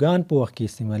خفګان په وخت کې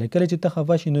استعمالوي. کله چې ته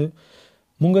خفه شي نو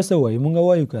مونږ څه وایو؟ مونږ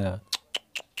وایو که نه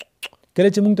کله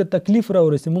چې مونږ ته تکلیف را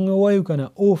ورسي مونږ وایو که نه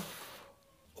اوف.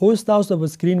 اوس تاسو ته په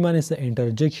سکرین باندې څه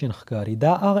انټرجیکشن ښکاري.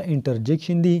 دا هغه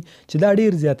انټرجیکشن دی چې دا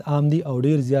ډېر زیات عام دي او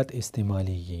ډېر زیات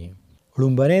استعمالیږي.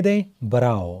 لومبنی دی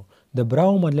براو. د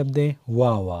براو مطلب دی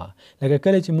واوا. لکه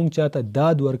کله چې مونږ چاته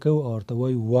داد ورکو او ورته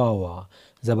وایو واوا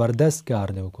زبردست کار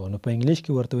دی وکړو نو په انګلیش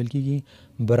کې ورته ویل کېږي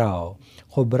براو.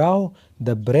 خو براو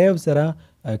د بریو سره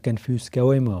کنفیوز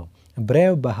کوئ مه.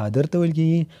 بریو بهادر ته ویل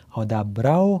کېږي او دا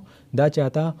براو دا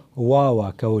چاته واوا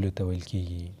کولو ته ویل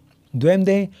کېږي. دویم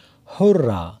دی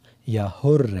هورا یا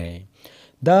هورې.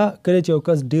 دا کله چې یو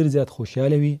کس ډېر زیات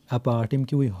خوشحاله وي په هغه ټیم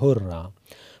کې وي هورا.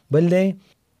 بل دی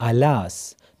الاس.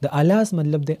 د الاس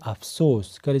مطلب دی افسوس.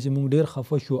 کله چې مونږ ډېر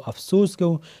خفه شو افسوس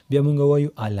کوو بیا مونږ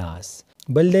وایو الاس.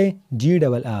 بل دی جی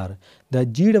ډبل آر. دا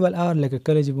جی ډبل آر لکه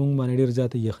کله چې مونږ باندې ډېر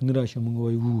زیاته یخني راشي مونږ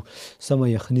وایو سمه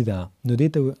یخني ده نو دې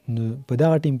ته په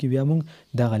دغه ټیم کې بیا مونږ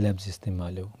دغه لفظ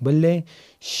استعمالوو. بل دی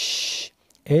ش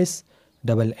اس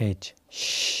ډبل ایچ ش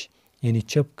یعنی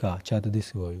چپ کا چاته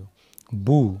داسې وایو.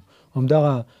 بو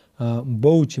همدغه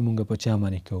بو چې مونږ په چا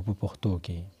باندې کوو په پښتو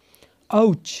کې.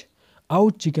 اوچ.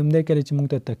 اوچ چې کوم دی کله چې مونږ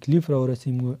ته تکلیف را ورسي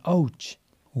مونږ اوچ.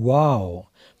 واو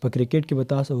په کرکټ کې به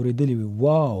تاسو اورېدلی وي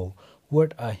واو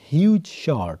what a huge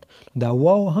shot. دا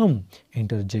واو هم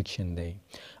انټرجیکشن دی.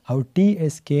 او ټي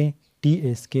اس کې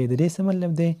د دې څه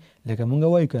مطلب دی؟ لکه مونږ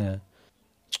وایو که نه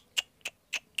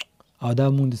او دا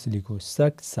مونږ داسې لیکو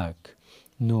سک سک.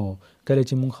 نو کله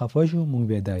چې مونږ خفه شو مونږ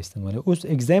بیا دا استعمالوو. اوس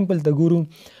اگزامپل ته ګورو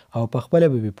او په خپله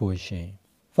به پوه شئ.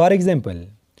 فار ایگزامپل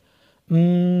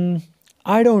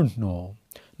I don't know.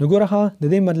 نو ګوره ښه د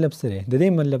دې مطلب څه دی؟ د دې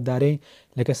مطلب دا دی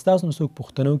لکه ستاسو نه څوک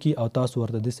پوښتنه وکړي او تاسو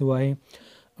ورته داسې وایئ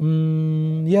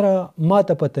یاره ما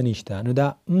ته پته نشته نو دا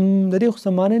د دې خو څه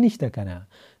معنی نشته که نه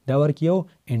دا ورکې یو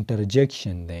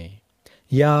انټرجیکشن دی.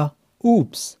 یا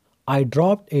اوپس I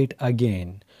dropped it again.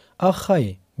 اخی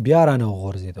بیا رانه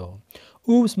وغورځېدو.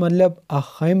 اوپس مطلب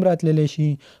اخی هم راتللی شي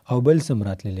او بل څه هم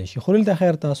راتللی شي خو دلته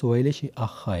خیر تاسو ویلی شي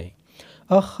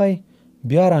اخی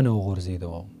بیا رانه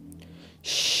وغورځېدو.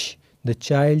 The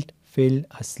child fell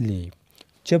asleep.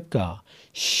 چپکا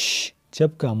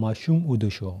چپکا ماشوم اوده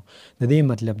شو. د دې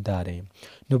مطلب دا دی.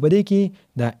 نو په دې کې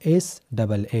دا اس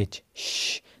ډبل ایچ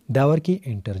دا ورکې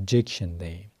انټرجیکشن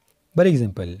دی. بل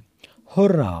ایگزامپل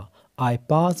هورا I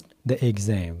passed the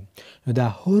exam. نو دا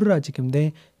هورا چې کوم دی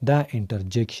دا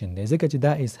انټرجیکشن دی ځکه چې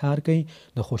دا اظهار کوي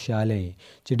د خوشحالۍ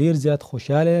چې ډېر زیات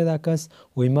خوشحاله دا کس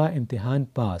وایي ما امتحان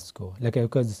پاس کو. لکه یو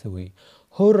کس داسې وایي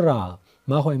هورا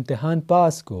ما خو امتحان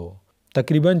پاس کو.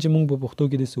 تقریبا چې مونږ په پښتو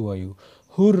کې داسې وایو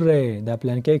هورې دا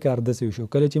پلانکی کار داسې وشو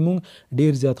کله چې مونږ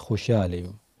ډېر زیات خوشحاله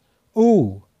یو. او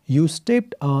you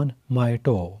stepped on my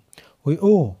toe. وایي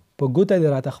او په ګوته دې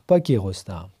راته خپه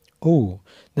کېغوسته. او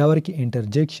دا ورکې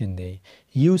انټرجیکشن دی.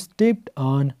 you stepped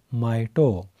on my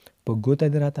toe. په ګوته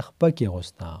دې راته خپه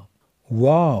کېغوسته.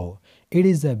 واو it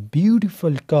is a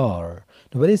beautiful car.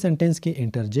 نو په دې سنټنس کې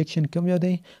انټرجیکشن کوم یو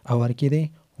دی او ورکې دی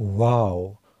واو.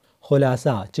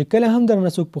 خلاصه چې کله هم درنه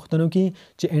څوک پوښتنه وکړي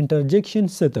چې انټرجیکشن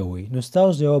څه ته وایي نو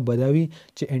ستاسو جواب به دا وي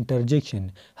چې انټرجیکشن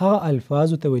هغه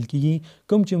الفاظو ته ویل کېږي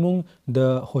کوم چې مونږ د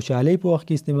خوشحالۍ په وخت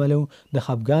کې استعمالوو د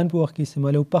خفګان په وخت کې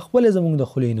استعمالوو په خپله زمونږ د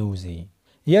خولې نه وځي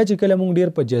یا چې کله مونږ ډېر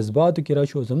په جذباتو کې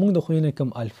راشو زمونږ د خولې نه کم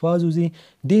الفاظ وځي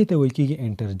دې ته ویل کېږي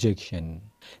انټرجیکشن.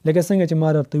 لکه څنګه چې ما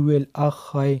درته وویل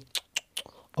اخی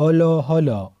الا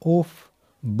هلا اوف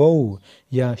بو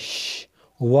یا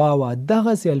واوا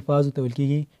دغسې الفاظو ته ویل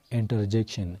کېږي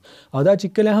انټرجیکشن. او دا چې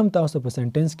کله هم تاسو په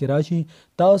سنټنس کې راشي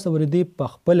تاسو ور دې په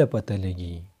خپله پته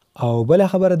لګي. او بله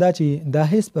خبره دا چې دا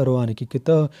هیڅ پروا نه کوي که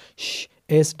ته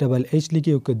اس ډبل ایچ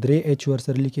لیکي او که درې ایچ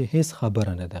ورسره لیکي هیڅ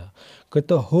خبره نه ده. که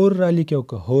ته هور را لیکي او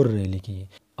که هور را لیکي.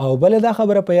 او بله دا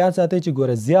خبره په یاد ساتئ چې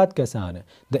ګوره زیات کسان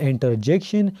د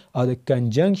انټرجیکشن او د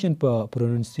کنجنکشن په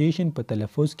پروننسیشن په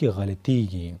تلفظ کې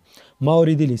غلطیږي. ما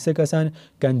اوریدلی څه کسان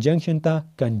کنجنکشن ته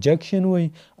کنجکشن وایي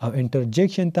او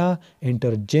انټرجیکشن ته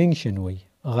انټرجنکشن وایي.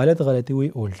 غلطي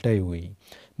وایي الټی وایي.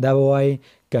 دا به وایي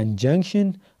کنجنکشن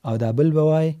او دا بل به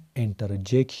وایي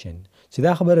انټرجیکشن چې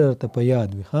دا خبره درته په یاد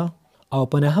وي ښه. او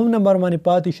په نهم نمبر باندې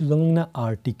پاتې شو زموږ نه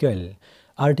آرټیکل.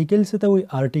 آرټیکل څه ته وایي؟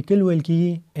 آرټیکل ویل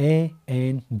کېږي ا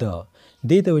ان د،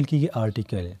 دې ته ویل کېږي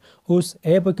آرټیکل. اوس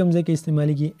ا په کوم ځای کې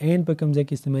استعمالیږي، ان په کوم ځای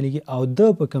کې استعمالیږي او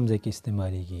د په کوم ځای کې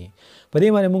استعمالیږي. په دې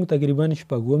باندې موږ تقریبا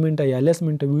 6 منټه یا 10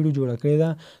 منټه ویډیو جوړه کړې ده.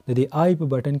 د دې آی په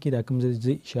بټن کې دا کوم ځای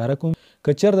زه اشاره کوم.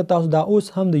 که چېرته تاسو دا اوس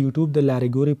هم د یوټیوب د لارې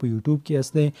ګورئ، په یوټیوب کې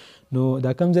یاستئ، نو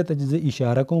دا کوم ځای ته چې زه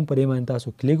اشاره کوم په دې باندې تاسو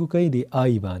کلیک وکړئ د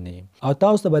آی باندې، او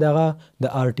تاسو ته به دغه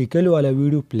د آرټیکل والا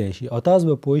ویډیو پلی شي او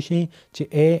تاسو به پوه شئ چې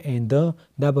ا ان د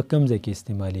دا په کوم ځای کې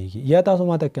استعمالیږي. یا تاسو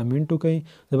ماته کمنټ وکړئ،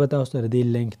 زه به تاسو ته د دې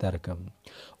لینک درکړم.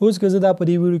 اوس که زه دا په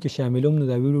دې ویډیو کې شاملوم نو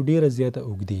دا ویډیو ډېره زیاته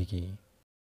اوږدېږي.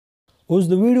 اوس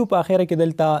د ویډیو په اخره کې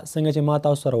دلته څنګه چې ما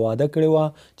تاسو سره وعده کړې وه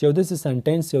چې یو داسې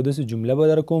سنټینس یو داسې جمله به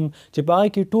در کوم چې په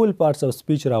هغه کې ټول پارټس اف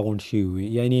سپیچ راغونډ شوي وي،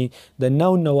 یعنی د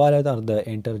ناون نه واله تر د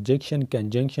انټرجکشن،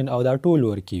 کنجنکشن او دا ټول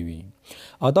ورکې وي،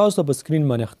 او تاسو ته په سکرین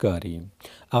باندې ښکاري.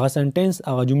 هغه سنټینس،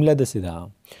 هغه جمله داسې ده: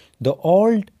 The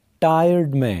old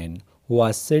tired man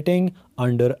was sitting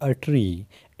under a tree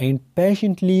and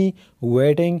patiently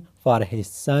waiting for his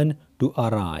son to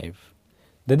arrive.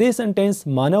 د دې سنټینس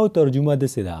معنا او ترجمه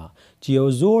داسې ده چې یو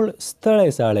زوړ ستړی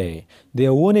سړی د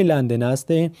یو ونې لاندې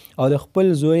ناست دی او د خپل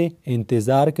زوی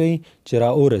انتظار کوي چې را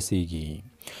ورسیږي.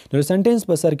 نو د سنټینس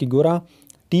په سر کې ګوره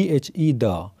ټي ایچ ای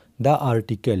دا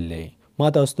آرټیکل دی. ما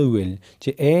تاسو ته وویل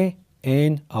چې ا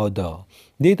ان او د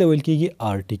دې ته ویل کېږي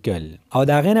آرټیکل، او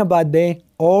د هغې نه بعد دی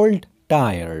اولډ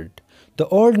ټایرډ. د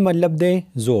اولډ مطلب دی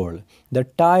زوړ، د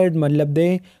ټایرډ مطلب دی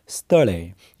ستړی.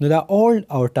 نو دا اولډ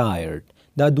او ټایرډ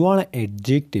دا دواړه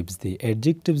ایڈجیکټیوز دي.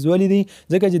 ایڈجیکټیوز ولې دي؟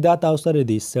 ځکه چې دا تاسو سره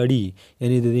د سړي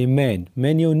یعنی د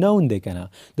مین یو ناون دی که نه،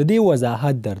 د دې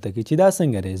وضاحت درته کوي چې دا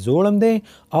څنګه دی، زوړ هم دی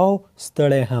او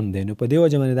ستړی هم دی. نو په دې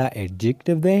وجه باندې دا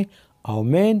ایڈجیکټیو دی او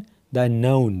مین دا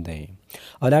ناون دی.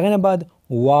 او د هغې نه بعد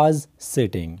واز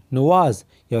سیټینګ. نو واز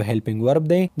یو هیلپینګ ورب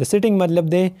دی، د سیټینګ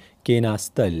مطلب دی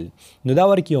کېناستل، نو دا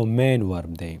ورکې یو مین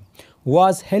ورب دی.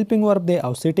 واز هیلپینګ ورب دی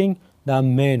او سیټینګ دا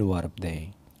مین ورب دی.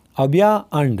 او بیا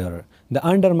انډر، د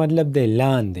انډر مطلب دی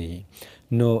لاندې،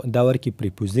 نو دا ورکې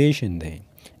پریپوزیشن دی.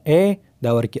 ا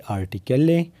دا ورکې آرټیکل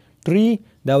دی، ټری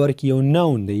دا ورکې یو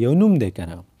ناون دی، یو نوم دی که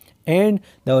نه، اینډ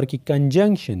دا ورکې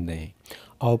کنجنکشن دی.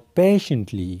 او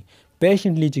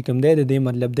پیشنټلی چې کوم دی د دې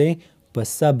مطلب دی په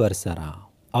صبر سره،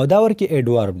 او دا ورکې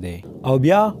ایډورب دی. او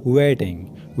بیا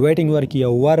ویټینګ ورکې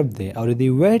یو ورب دی، او د دې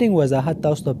ویټینګ وضاحت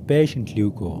تاسو ته پیشنټلی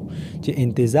وکړو چې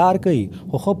انتظار کوي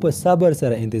خو په صبر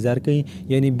سره انتظار کوي،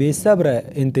 یعنی بې صبره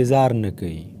انتظار نه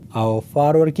کوي. او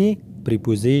فار ورکې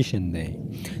پریپوزیشن دی.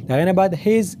 د هغې نه بعد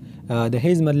هیز، د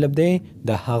هیز مطلب دی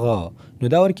د هغه، نو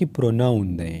دا ورکې پروناون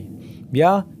دی.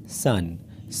 بیا سن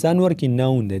ورکې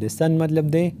ناون دی، د سن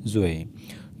مطلب دی زوی.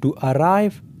 ټو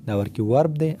ارایو دا ورکې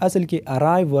ورب دی، اصل کې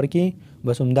ارایو ورکې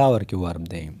بس همدا ورکې ورب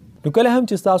دی. نو کله هم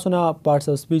چې ستاسو نه پارټس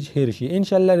اف سپیچ هیر شي،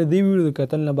 انشاءالله د دې ویډیو د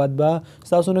کتل نه بعد به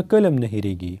ستاسو نه کلم نه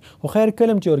هیریږي. خو خیر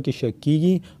کلم چې ورکې شک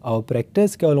کیږي او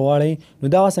پریکټس کول غواړئ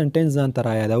نو دغه سنټینس ځان ته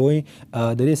رایادوئ.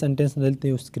 د دې سنټینس نه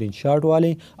دلته یو سکرین شاټ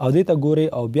والئ او دې ته ګورئ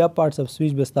او بیا پارټس اف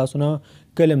سپیچ به ستاسو نه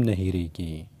کلم نه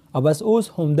هیریږي. او بس اوس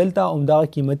هم دلته همدغه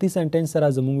قیمتي سنټینس سره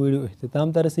زموږ ویډیو اختتام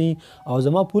ته رسي، او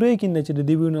زما پوره یقین دی چې د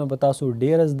دې ویډیو نه به تاسو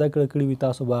ډېره زده کړه کړې وي،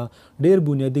 تاسو به ډېر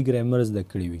بنیادي ګرامر زده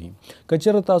کړي وي. که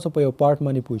چېرته تاسو په یو پارټ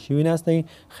باندې پوه شوي ناستئ،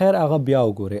 خیر هغه بیا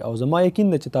وګورئ او زما یقین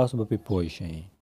دی چې تاسو به پرې پوه شئ.